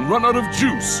plan run out of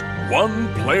juice,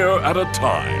 one player at a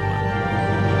time.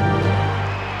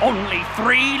 Only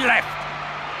 3 left.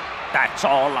 That's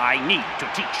all I need to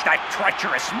teach that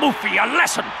treacherous Moofy a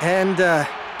lesson. And,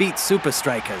 beat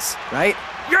SupaStrikas, right?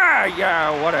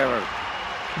 Yeah, whatever.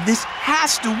 This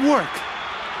has to work.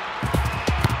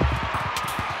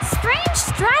 Strange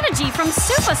strategy from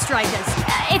SupaStrikas.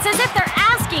 It's as if they're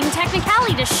asking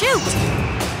Technicali to shoot.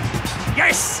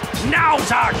 Yes,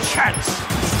 now's our chance.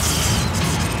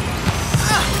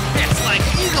 It's like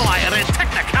Eagle Eye read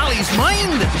Technicali's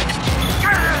mind.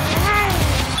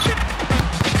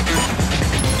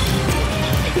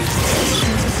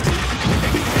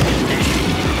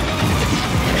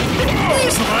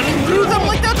 He's running through them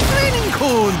like they're training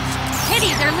cones.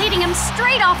 Pity they're leading him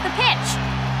straight off the pitch.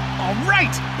 All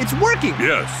right, it's working.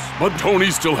 Yes, but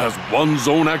Tony still has 1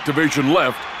 zone activation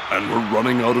left, and we're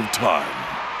running out of time.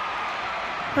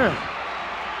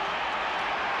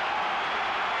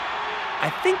 I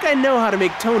think I know how to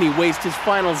make Tony waste his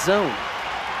final zone.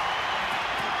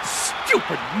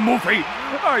 Stupid Moofy!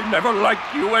 I never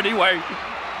liked you anyway.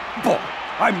 Boy,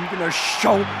 I'm gonna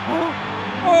show.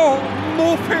 Oh,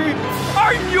 Moofy!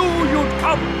 I knew you'd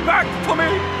come back to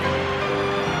me!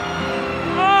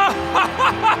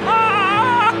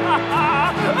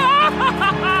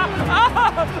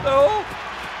 Oh.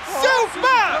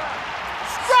 Supa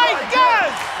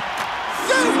Strikas!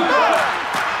 Supa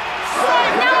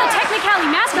Strikas! Now the Technicali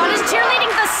mascot is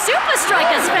cheerleading the Supa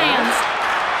Strikas fans.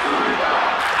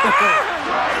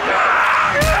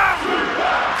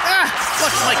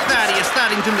 Looks like Thaddeus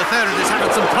Staddington III is having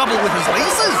some trouble with his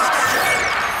laces.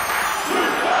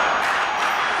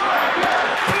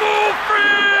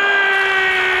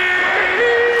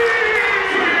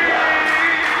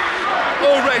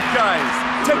 guys.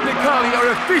 Technically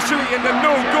are officially in the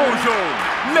no-go zone.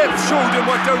 Let's show them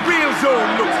what the real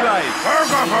zone looks like.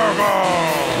 Burger,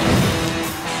 burger!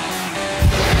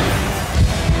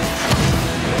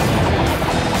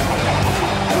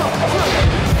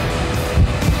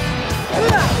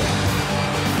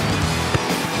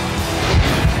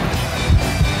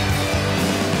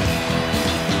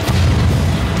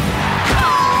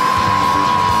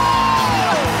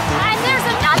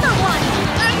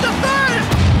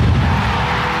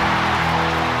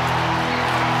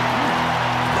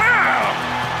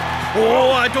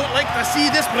 Oh, I don't like to see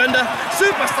this, Brenda.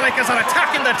 Supa Strikas are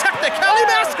attacking the Technicali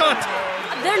mascot.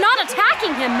 They're not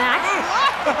attacking him, Mac.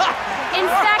 In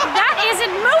fact, that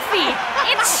isn't Moofy.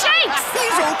 It's Shakes.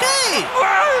 He's okay.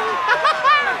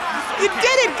 You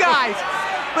did it, guys!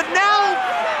 But now,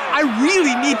 I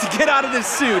really need to get out of this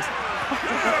suit.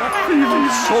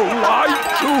 Feeling so light,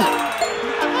 too.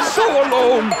 So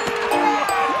alone.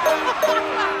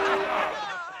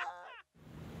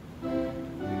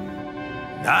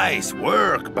 Nice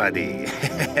work, buddy.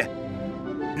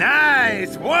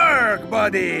 Nice work,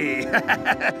 buddy.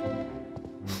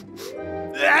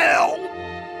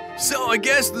 So I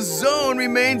guess the zone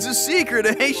remains a secret,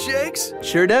 eh, Shakes?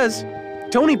 Sure does.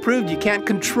 Tony proved you can't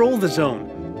control the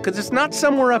zone, because it's not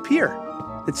somewhere up here.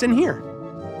 It's in here.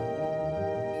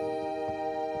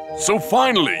 So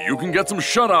finally, you can get some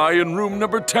shut-eye in room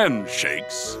number 10,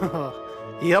 Shakes.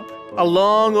 Yep, a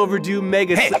long overdue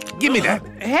mega... Hey, give me that.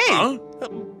 Hey! Huh?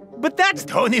 But that's...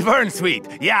 Tony Vern Sweet.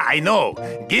 Yeah, I know.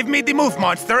 Give me the Moof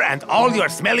Monster and all your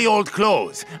smelly old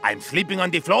clothes. I'm sleeping on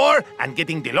the floor and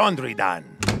getting the laundry done.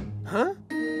 Huh?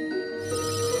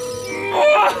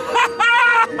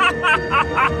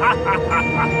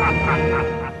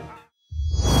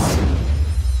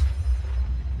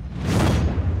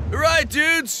 All right,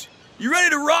 dudes. You ready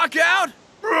to rock out?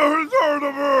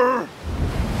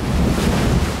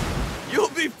 You'll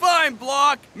be fine,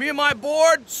 Block. Me and my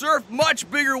board surf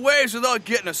much bigger waves without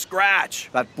getting a scratch.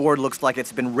 That board looks like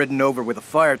it's been ridden over with a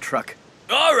fire truck.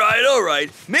 All right.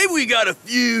 Maybe we got a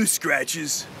few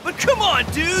scratches. But come on,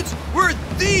 dudes. We're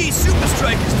the Supa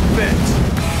Strikas defense.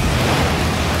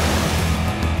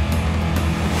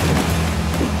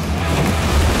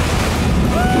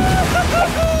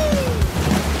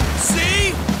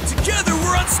 See? Together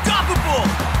we're unstoppable.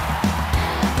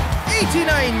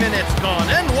 89 minutes gone,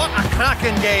 and what a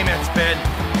cracking game it's been.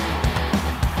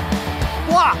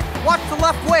 Block! Watch the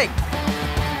left wing!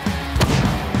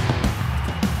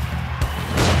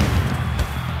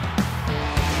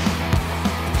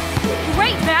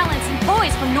 Great balance and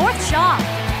poise from North Shaw.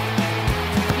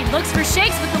 He looks for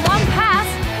Shakes with the long pass.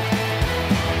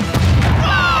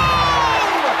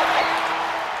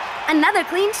 Another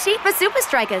clean sheet for Supa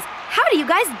Strikas. How do you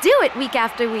guys do it week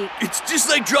after week? It's just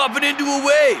like dropping into a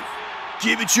wave.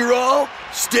 Give it your all,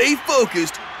 stay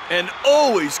focused, and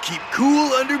always keep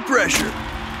cool under pressure.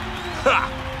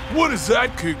 Ha! What does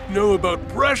that kick know about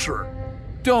pressure?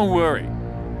 Don't worry.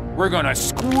 We're gonna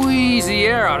squeeze the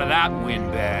air out of that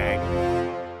windbag.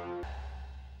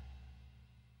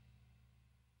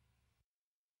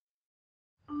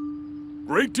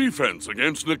 Great defense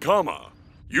against Nakama.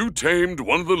 You tamed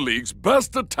one of the league's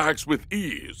best attacks with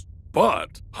ease.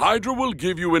 But Hydra will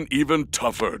give you an even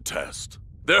tougher test.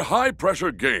 Their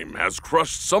high-pressure game has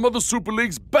crushed some of the Super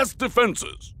League's best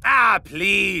defenses. Ah,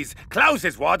 please.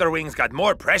 Klaus's Water Wings got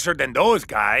more pressure than those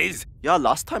guys. Yeah,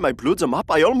 last time I blew them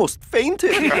up, I almost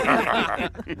fainted.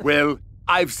 Well,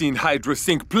 I've seen Hydra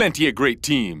sink plenty of great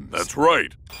teams. That's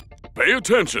right. Pay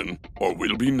attention, or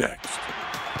we'll be next.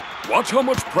 Watch how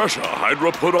much pressure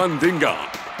Hydra put on Dingan.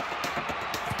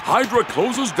 Hydra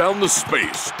closes down the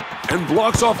space and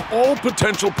blocks off all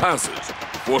potential passes,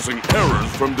 forcing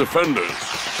errors from defenders.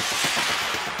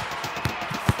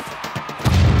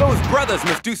 Those brothers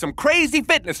must do some crazy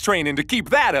fitness training to keep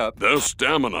that up. Their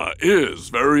stamina is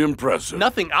very impressive.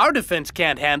 Nothing our defense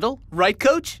can't handle, right,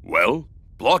 Coach? Well,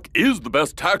 Block is the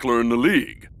best tackler in the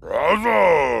league.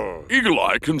 Bravo! Eagle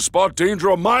Eye can spot danger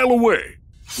a mile away.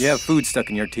 You have food stuck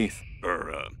in your teeth.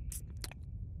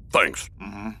 Thanks.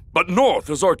 But North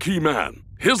is our key man.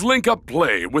 His link-up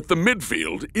play with the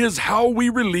midfield is how we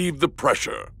relieve the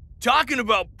pressure. Talking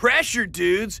about pressure,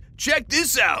 dudes, check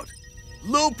this out.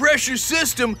 Low-pressure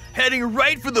system heading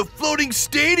right for the floating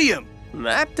stadium.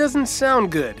 That doesn't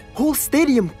sound good. Whole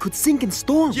stadium could sink in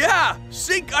storm. Yeah,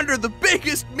 sink under the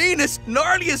biggest, meanest,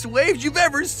 gnarliest waves you've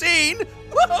ever seen.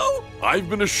 Whoa! I've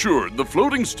been assured the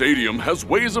floating stadium has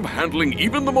ways of handling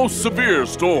even the most severe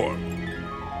storm.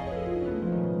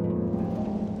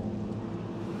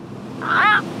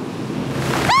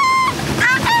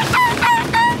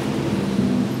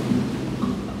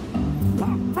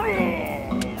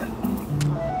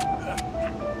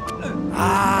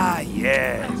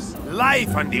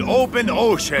 life on the open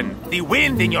ocean, the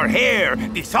wind in your hair,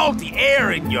 the salty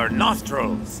air in your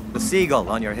nostrils. The seagull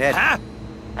on your head. Huh?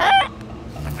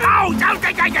 Ow!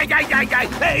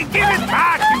 Hey, give it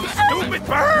back, you stupid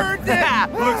bird!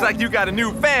 Looks like you got a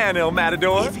new fan, El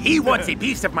Matador. If he wants a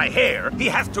piece of my hair, he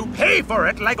has to pay for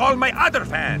it like all my other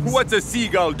fans. What's a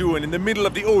seagull doing in the middle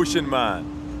of the ocean,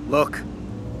 man? Look.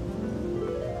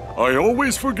 I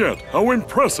always forget how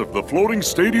impressive the floating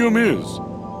stadium is.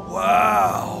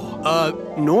 Wow.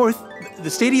 North? The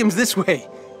stadium's this way.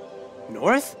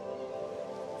 North?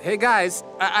 Hey guys,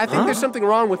 I think there's something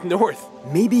wrong with North.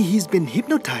 Maybe he's been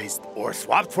hypnotized. Or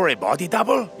swapped for a body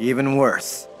double? Even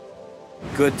worse.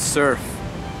 Good surf.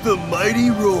 The mighty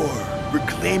roar,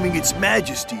 proclaiming its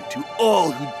majesty to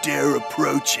all who dare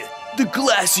approach it. The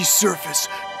glassy surface,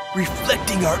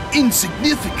 reflecting our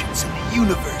insignificance in the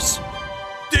universe.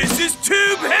 This is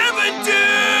tube heaven,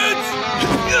 dudes!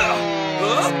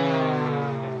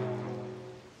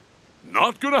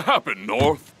 Not gonna happen,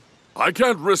 North. I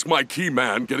can't risk my key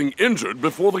man getting injured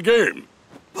before the game.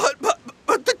 But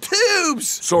the tubes!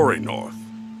 Sorry, North.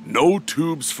 No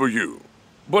tubes for you.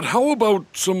 But how about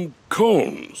some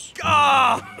cones?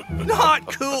 Not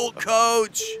cool,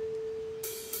 Coach.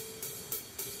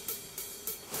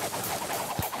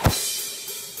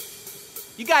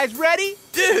 You guys ready?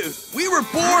 Dude, we were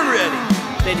born ready.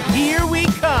 Then here we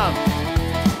come.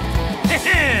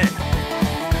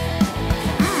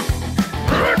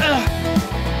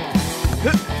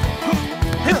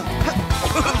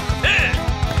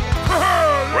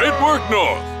 Great work,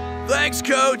 North. Thanks,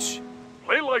 Coach.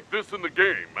 Play like this in the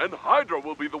game, and Hydra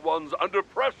will be the ones under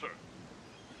pressure.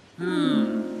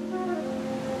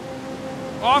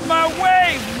 Off my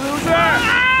way, loser!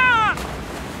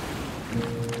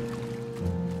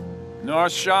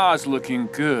 North Shaw's looking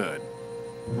good.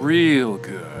 Real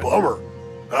good. Bummer.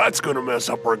 That's gonna mess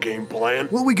up our game plan.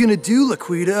 What are we gonna do,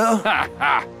 Laquito? Ha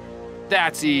ha!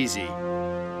 That's easy.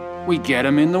 We get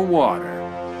him in the water.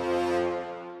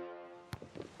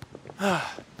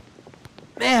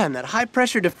 Man, that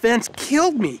high-pressure defense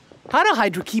killed me. How did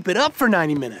Hydra keep it up for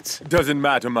 90 minutes? Doesn't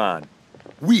matter, man.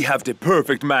 We have the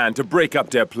perfect man to break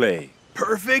up their play.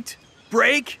 Perfect?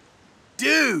 Break?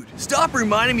 Dude, stop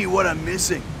reminding me what I'm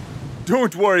missing.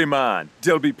 Don't worry, man.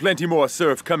 There'll be plenty more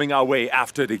surf coming our way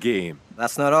after the game.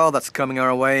 That's not all that's coming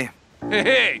our way.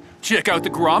 Hey, check out the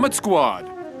Grommet squad.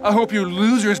 I hope you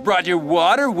losers brought your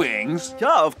water wings.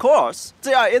 Yeah, of course.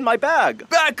 They are in my bag.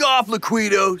 Back off,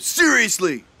 Laquito.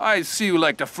 Seriously. I see you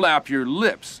like to flap your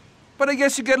lips. But I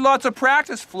guess you get lots of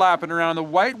practice flapping around the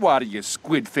whitewater, you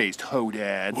squid-faced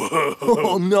hodad.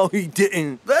 Oh, no, he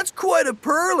didn't. That's quite a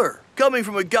perler. Coming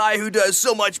from a guy who does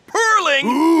so much purling.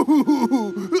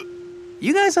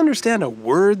 You guys understand a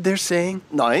word they're saying?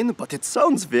 Nein, but it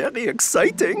sounds very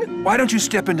exciting. Why don't you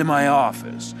step into my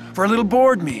office for a little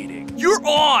board meeting? You're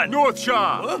on! North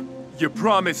Shaw! Huh? You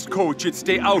promised Coach you'd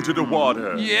stay out of the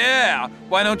water. Yeah,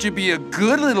 why don't you be a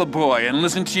good little boy and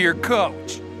listen to your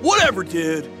coach? Whatever,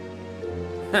 kid.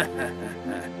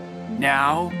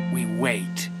 Now we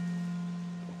wait.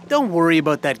 Don't worry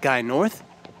about that guy, North.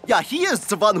 Yeah, he is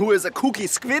the one who is a kooky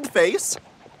squid face.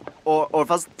 Or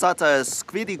was that a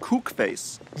squiddy kook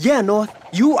face? Yeah, North,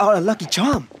 you are a lucky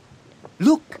charm.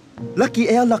 Look, lucky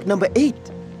airlock number 8.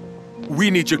 We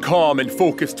need you calm and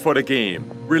focused for the game.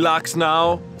 Relax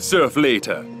now, surf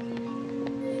later.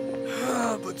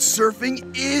 But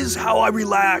surfing is how I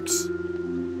relax.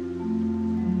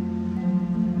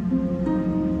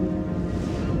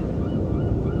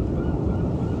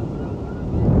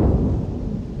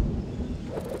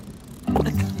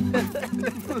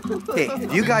 Hey,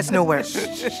 do you guys know where...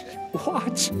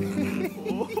 Watch.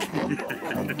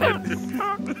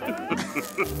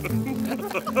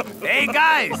 Hey,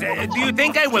 guys, do you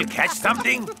think I will catch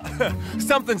something?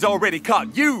 Something's already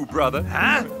caught you, brother.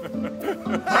 Huh?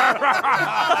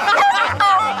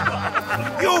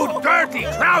 You dirty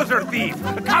trouser thief!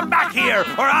 Come back here,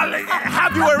 or I'll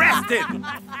have you arrested!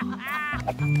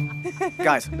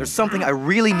 Guys, there's something I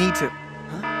really need to...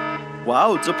 Huh?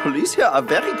 Wow, the police here are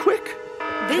very quick.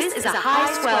 This is a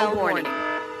high swell warning.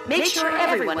 Make sure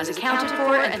everyone is accounted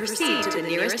for and proceed to the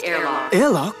nearest airlock.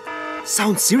 Airlock?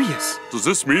 Sounds serious. Does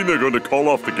this mean they're going to call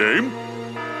off the game?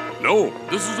 No,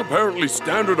 this is apparently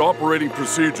standard operating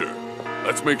procedure.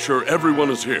 Let's make sure everyone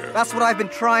is here. That's what I've been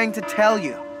trying to tell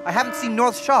you. I haven't seen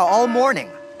North Shaw all morning.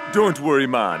 Don't worry,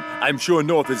 man. I'm sure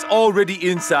North is already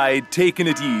inside, taking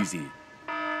it easy.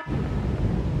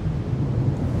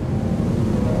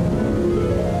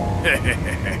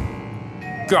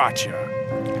 Gotcha.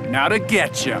 Now to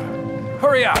get ya.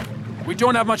 Hurry up. We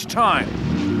don't have much time.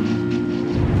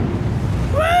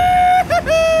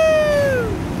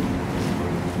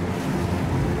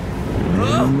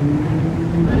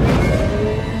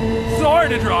 Sorry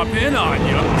to drop in on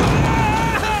you.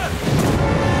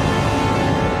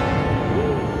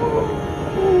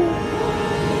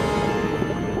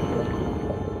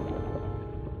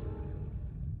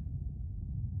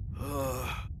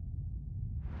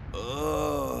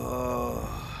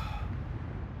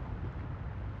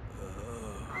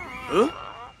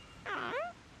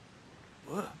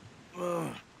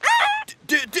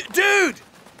 Dude!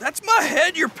 That's my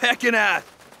head you're pecking at!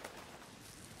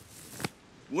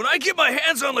 When I get my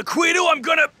hands on Liquido, I'm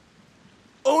gonna...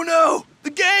 Oh no!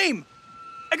 The game!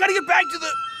 I gotta get back to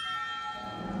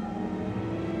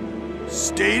the...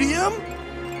 Stadium?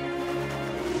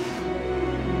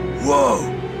 Whoa!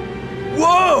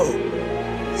 Whoa!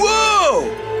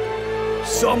 Whoa!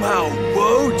 Somehow,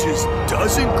 whoa just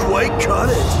doesn't quite cut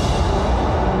it.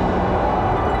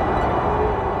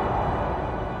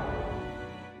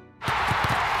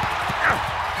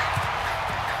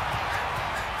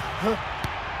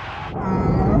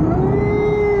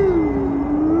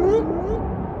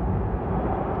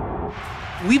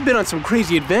 We've been on some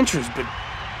crazy adventures, but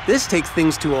this takes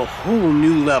things to a whole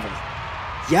new level.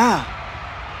 Yeah,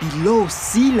 below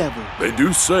sea level. They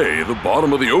do say the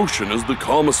bottom of the ocean is the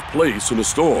calmest place in a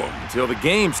storm. Until the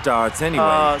game starts,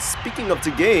 anyway. Speaking of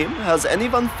the game, has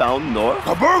anyone found North?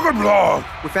 A burger block!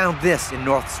 We found this in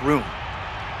North's room.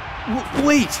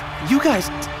 Wait, you guys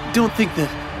don't think that...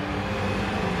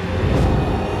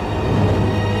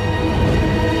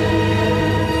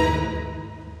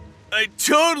 I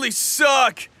totally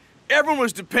suck! Everyone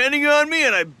was depending on me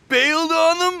and I bailed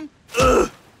on them? Ugh!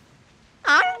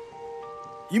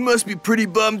 You must be pretty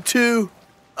bummed too.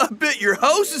 I bet your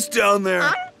house is down there.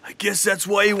 I guess that's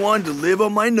why you wanted to live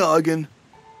on my noggin.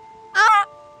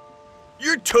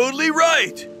 You're totally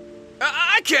right.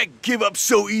 I can't give up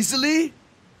so easily.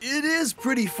 It is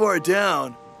pretty far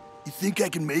down. You think I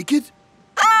can make it?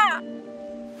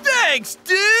 Thanks,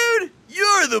 dude!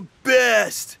 You're the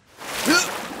best!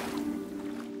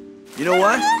 You know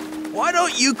what? Why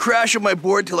don't you crash on my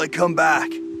board till I come back?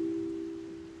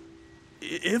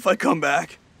 If I come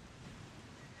back.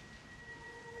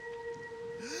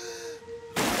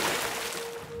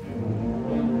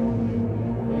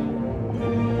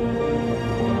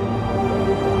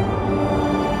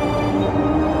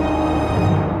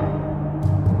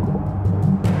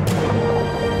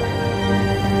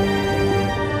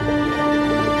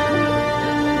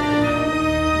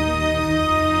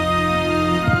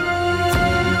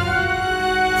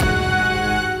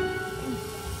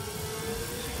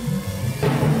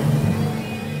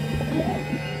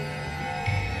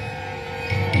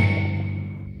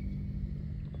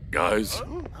 Guys,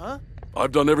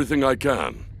 I've done everything I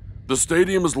can. The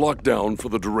stadium is locked down for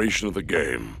the duration of the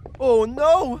game. Oh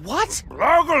no! What?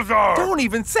 Logazar! Don't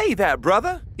even say that,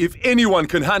 brother. If anyone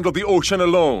can handle the ocean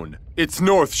alone, it's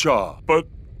Northshaw. But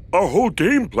our whole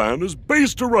game plan is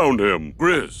based around him.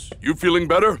 Grizz, you feeling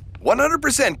better?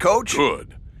 100%, coach.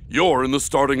 Good. You're in the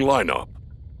starting lineup.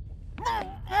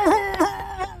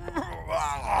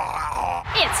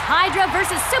 It's Hydra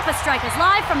versus SupaStrikas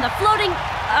live from the floating,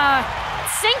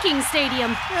 sinking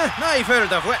stadium. I've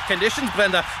heard of wet conditions,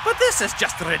 Brenda, but this is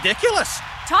just ridiculous.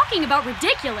 Talking about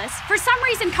ridiculous, for some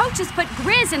reason coaches put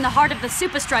Grizz in the heart of the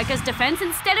SupaStrikas defense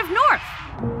instead of North.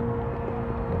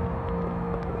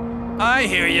 I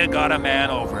hear you got a man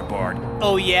overboard.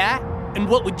 Oh yeah? And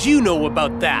what would you know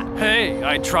about that? Hey,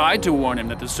 I tried to warn him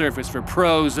that the surf is for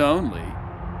pros only.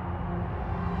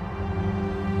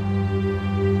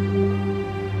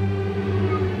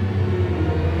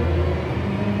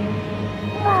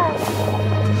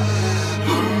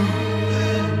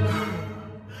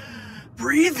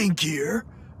 Breathing gear?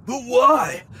 But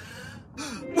why?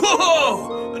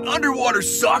 Whoa! An underwater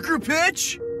soccer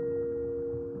pitch?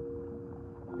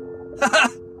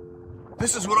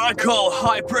 This is what I call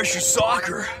high-pressure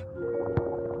soccer.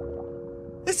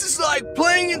 This is like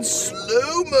playing in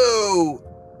slow-mo.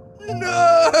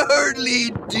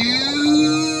 Gnarly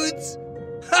dudes!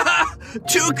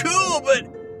 Too cool,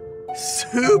 but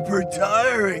super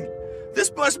tiring.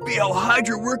 This must be how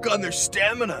Hydra work on their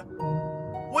stamina.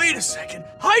 Wait a second.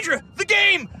 Hydra, the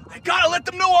game! I gotta let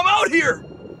them know I'm out here!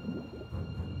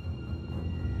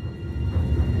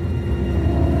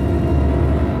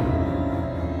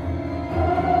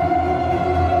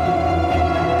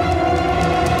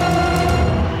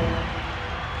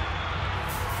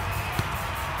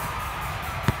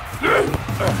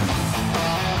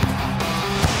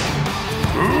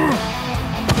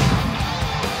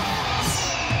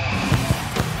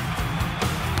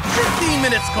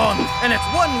 Minutes gone, and it's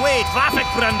one-way traffic,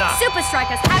 Brenda.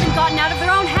 SupaStrikas haven't gotten out of their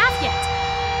own half yet.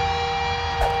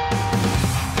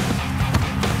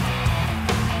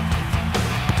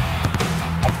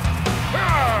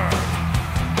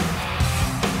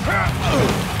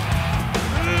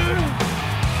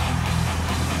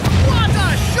 What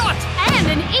a shot! And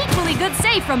an equally good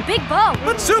save from Big Bo.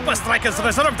 But Supa Strikas'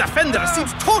 reserve defender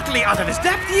seems totally out of his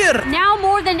depth here. Now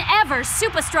more than ever,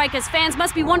 Supa Strikas fans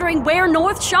must be wondering where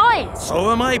North Shaw is.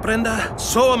 So am I, Brenda.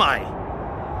 So am I.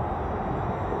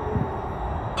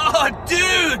 Oh,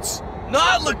 dudes!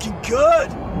 Not looking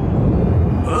good!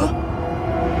 Huh?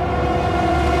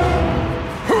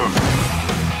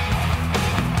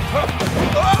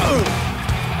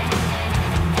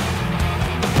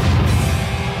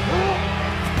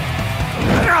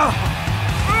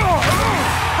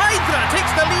 Hydra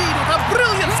takes the lead with a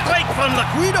brilliant strike from the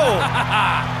Guido.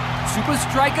 Supa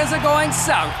Strikas are going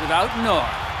south without North.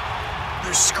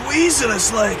 They're squeezing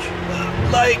us like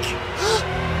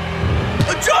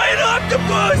a giant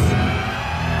octopus!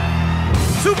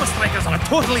 Supa Strikas are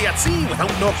totally at sea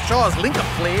without North Shaw's link-up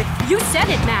play. You said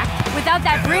it, Mac. Without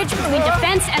that bridge between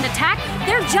defense and attack,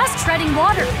 they're just treading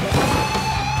water.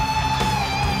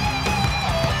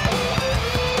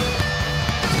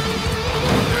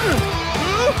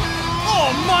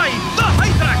 Oh my! The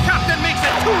Hydra captain makes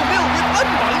it 2-0 with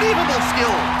unbelievable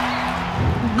skill.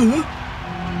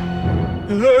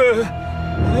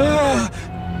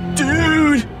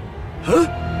 Dude! Huh?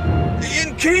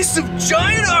 In case of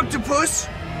giant octopus,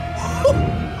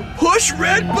 push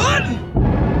red button!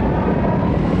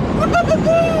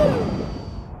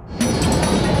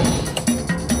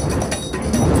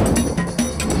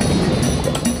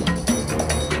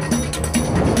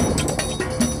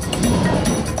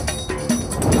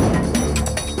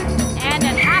 And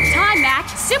at halftime, Mac,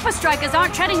 Supa Strikas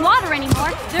aren't treading water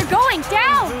anymore. They're going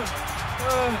down.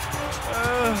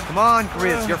 Come on,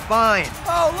 Grizz, you're fine.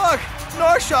 Oh, look!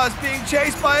 North Shaw's being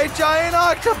chased by a giant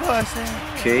octopus.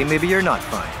 Okay, maybe you're not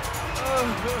fine.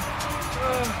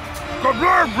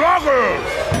 Dribbler, brother!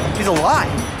 He's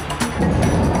alive.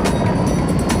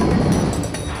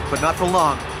 But not for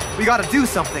long. We gotta do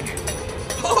something.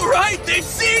 All right, they've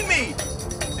seen me!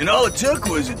 And all it took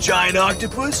was a giant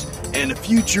octopus and a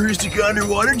futuristic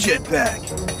underwater jetpack.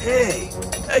 Hey,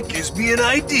 that gives me an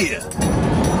idea.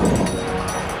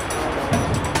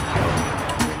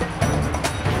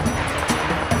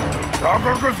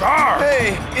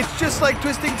 Hey, it's just like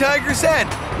twisting Tiger's head.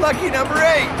 Lucky number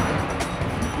 8.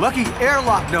 Lucky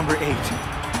airlock number 8.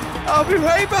 I'll be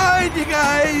right behind you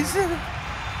guys.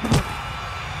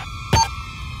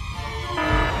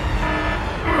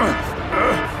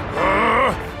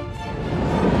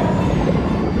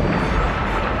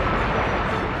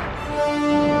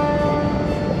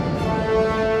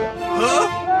 Huh?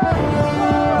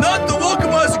 Not the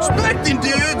welcome I was expecting,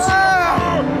 dudes!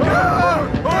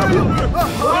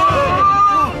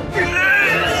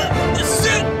 This is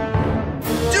it!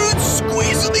 Dude's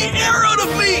squeezing the air out of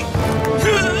me!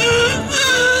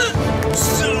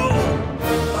 So,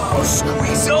 I'll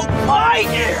squeeze out my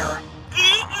air!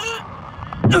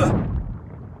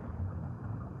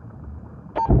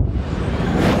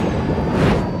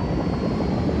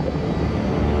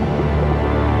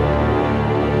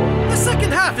 The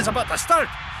second half is about to start,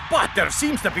 but there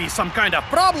seems to be some kind of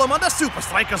problem on the Supa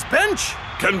Strikas bench.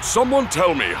 Can someone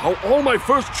tell me how all my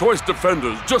first choice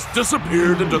defenders just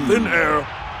disappeared into thin air?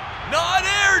 Not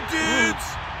air, dudes!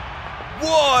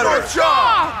 Water! North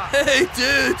Shaw! Hey,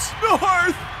 dudes!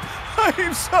 North!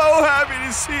 I'm so happy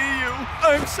to see you.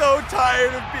 I'm so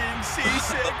tired of being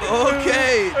seasick.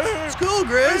 Okay, it's cool,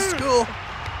 Grizz, it's cool.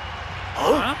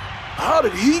 Huh? How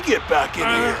did he get back in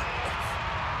here?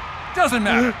 Doesn't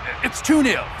matter. It's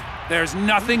 2-0. There's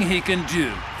nothing he can do.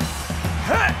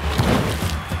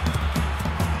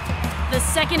 The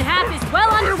second half is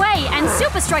well underway, and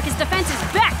Supa Strikas' defense is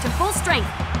back to full strength.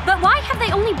 But why have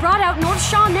they only brought out North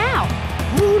Shaw now?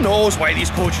 Who knows why these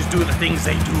coaches do the things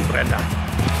they do, Brenda?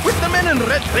 With the men in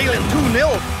red trailing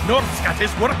 2-0, North's got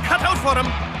his work cut out for him.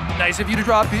 Nice of you to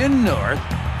drop in, North.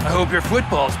 I hope your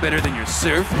football's better than your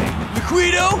surfing.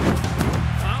 Guido?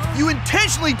 You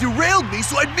intentionally derailed me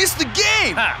so I'd miss the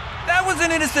game! Ha! That was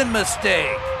an innocent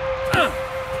mistake.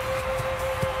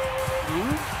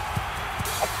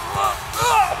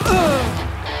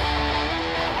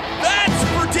 That's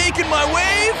for taking my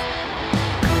wave!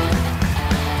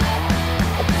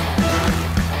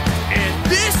 And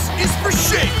this is for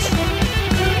shakes!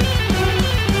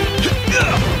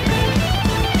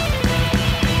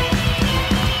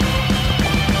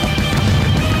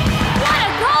 What a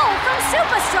goal from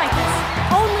Supa Strikas!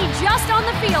 Only just on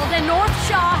the field, and North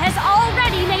Shaw has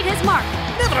already made his mark.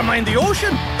 Never mind the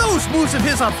ocean. Those moves of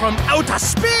his are from outer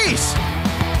space.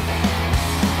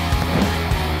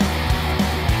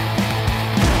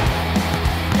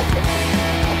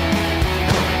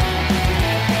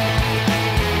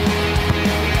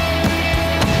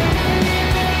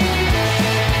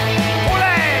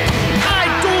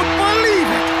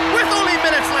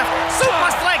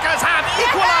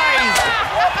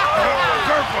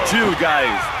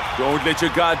 Don't let your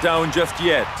guard down just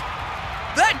yet.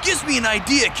 That gives me an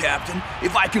idea, Captain.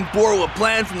 If I can borrow a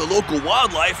plan from the local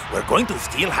wildlife. We're going to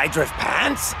steal Hydra's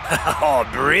pants? Oh,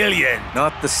 brilliant.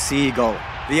 Not the seagull,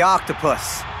 the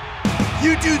octopus.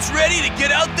 You dudes ready to get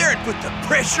out there and put the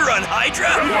pressure on Hydra?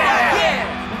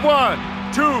 Yeah! 1,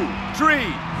 2, 3,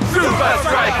 Supa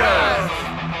Strikas!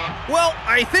 Well,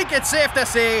 I think it's safe to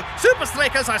say Supa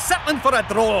Strikas are settling for a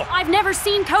draw. I've never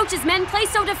seen Coach's men play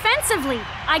so defensively.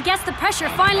 I guess the pressure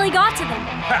finally got to them.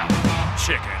 Ha!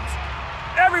 Chickens.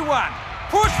 Everyone,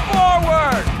 push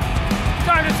forward!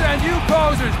 Time to send you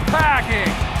posers packing!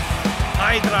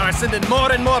 Hydra are sending more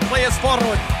and more players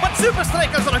forward, but Supa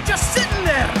Strikas are just sitting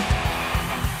there!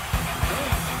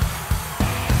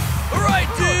 All right,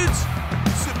 dudes!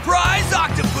 Surprise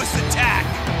octopus attack!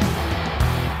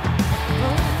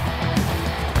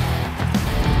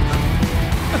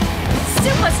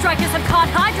 Supa Strikas have caught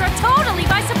Hydra totally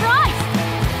by surprise!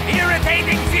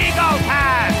 Irritating seagull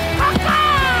pass!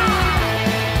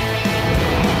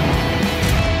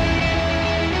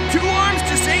 Two arms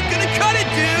just ain't gonna cut it,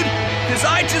 dude! Cause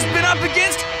I just been up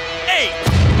against 8!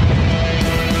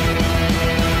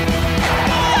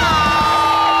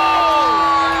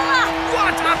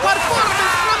 What a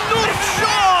performance from North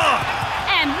Shore!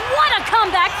 And what a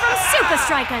comeback from Supa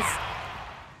Strikas!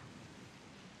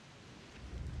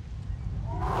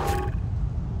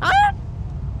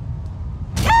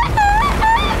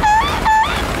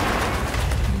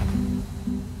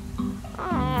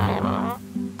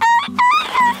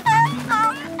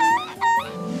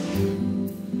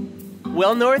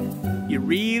 Well, North, you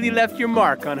really left your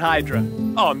mark on Hydra.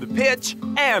 On the pitch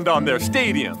and on their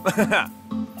stadium.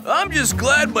 I'm just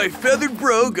glad my feathered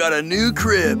bro got a new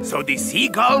crib. So the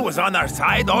seagull was on our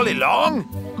side all along?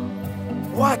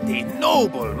 What a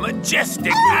noble,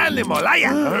 majestic animal I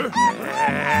am.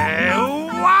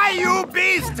 Why, you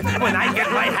beast? When I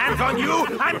get my hands on you,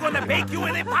 I'm gonna bake you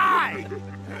in a pie.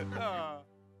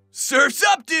 Surf's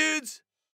up, dudes!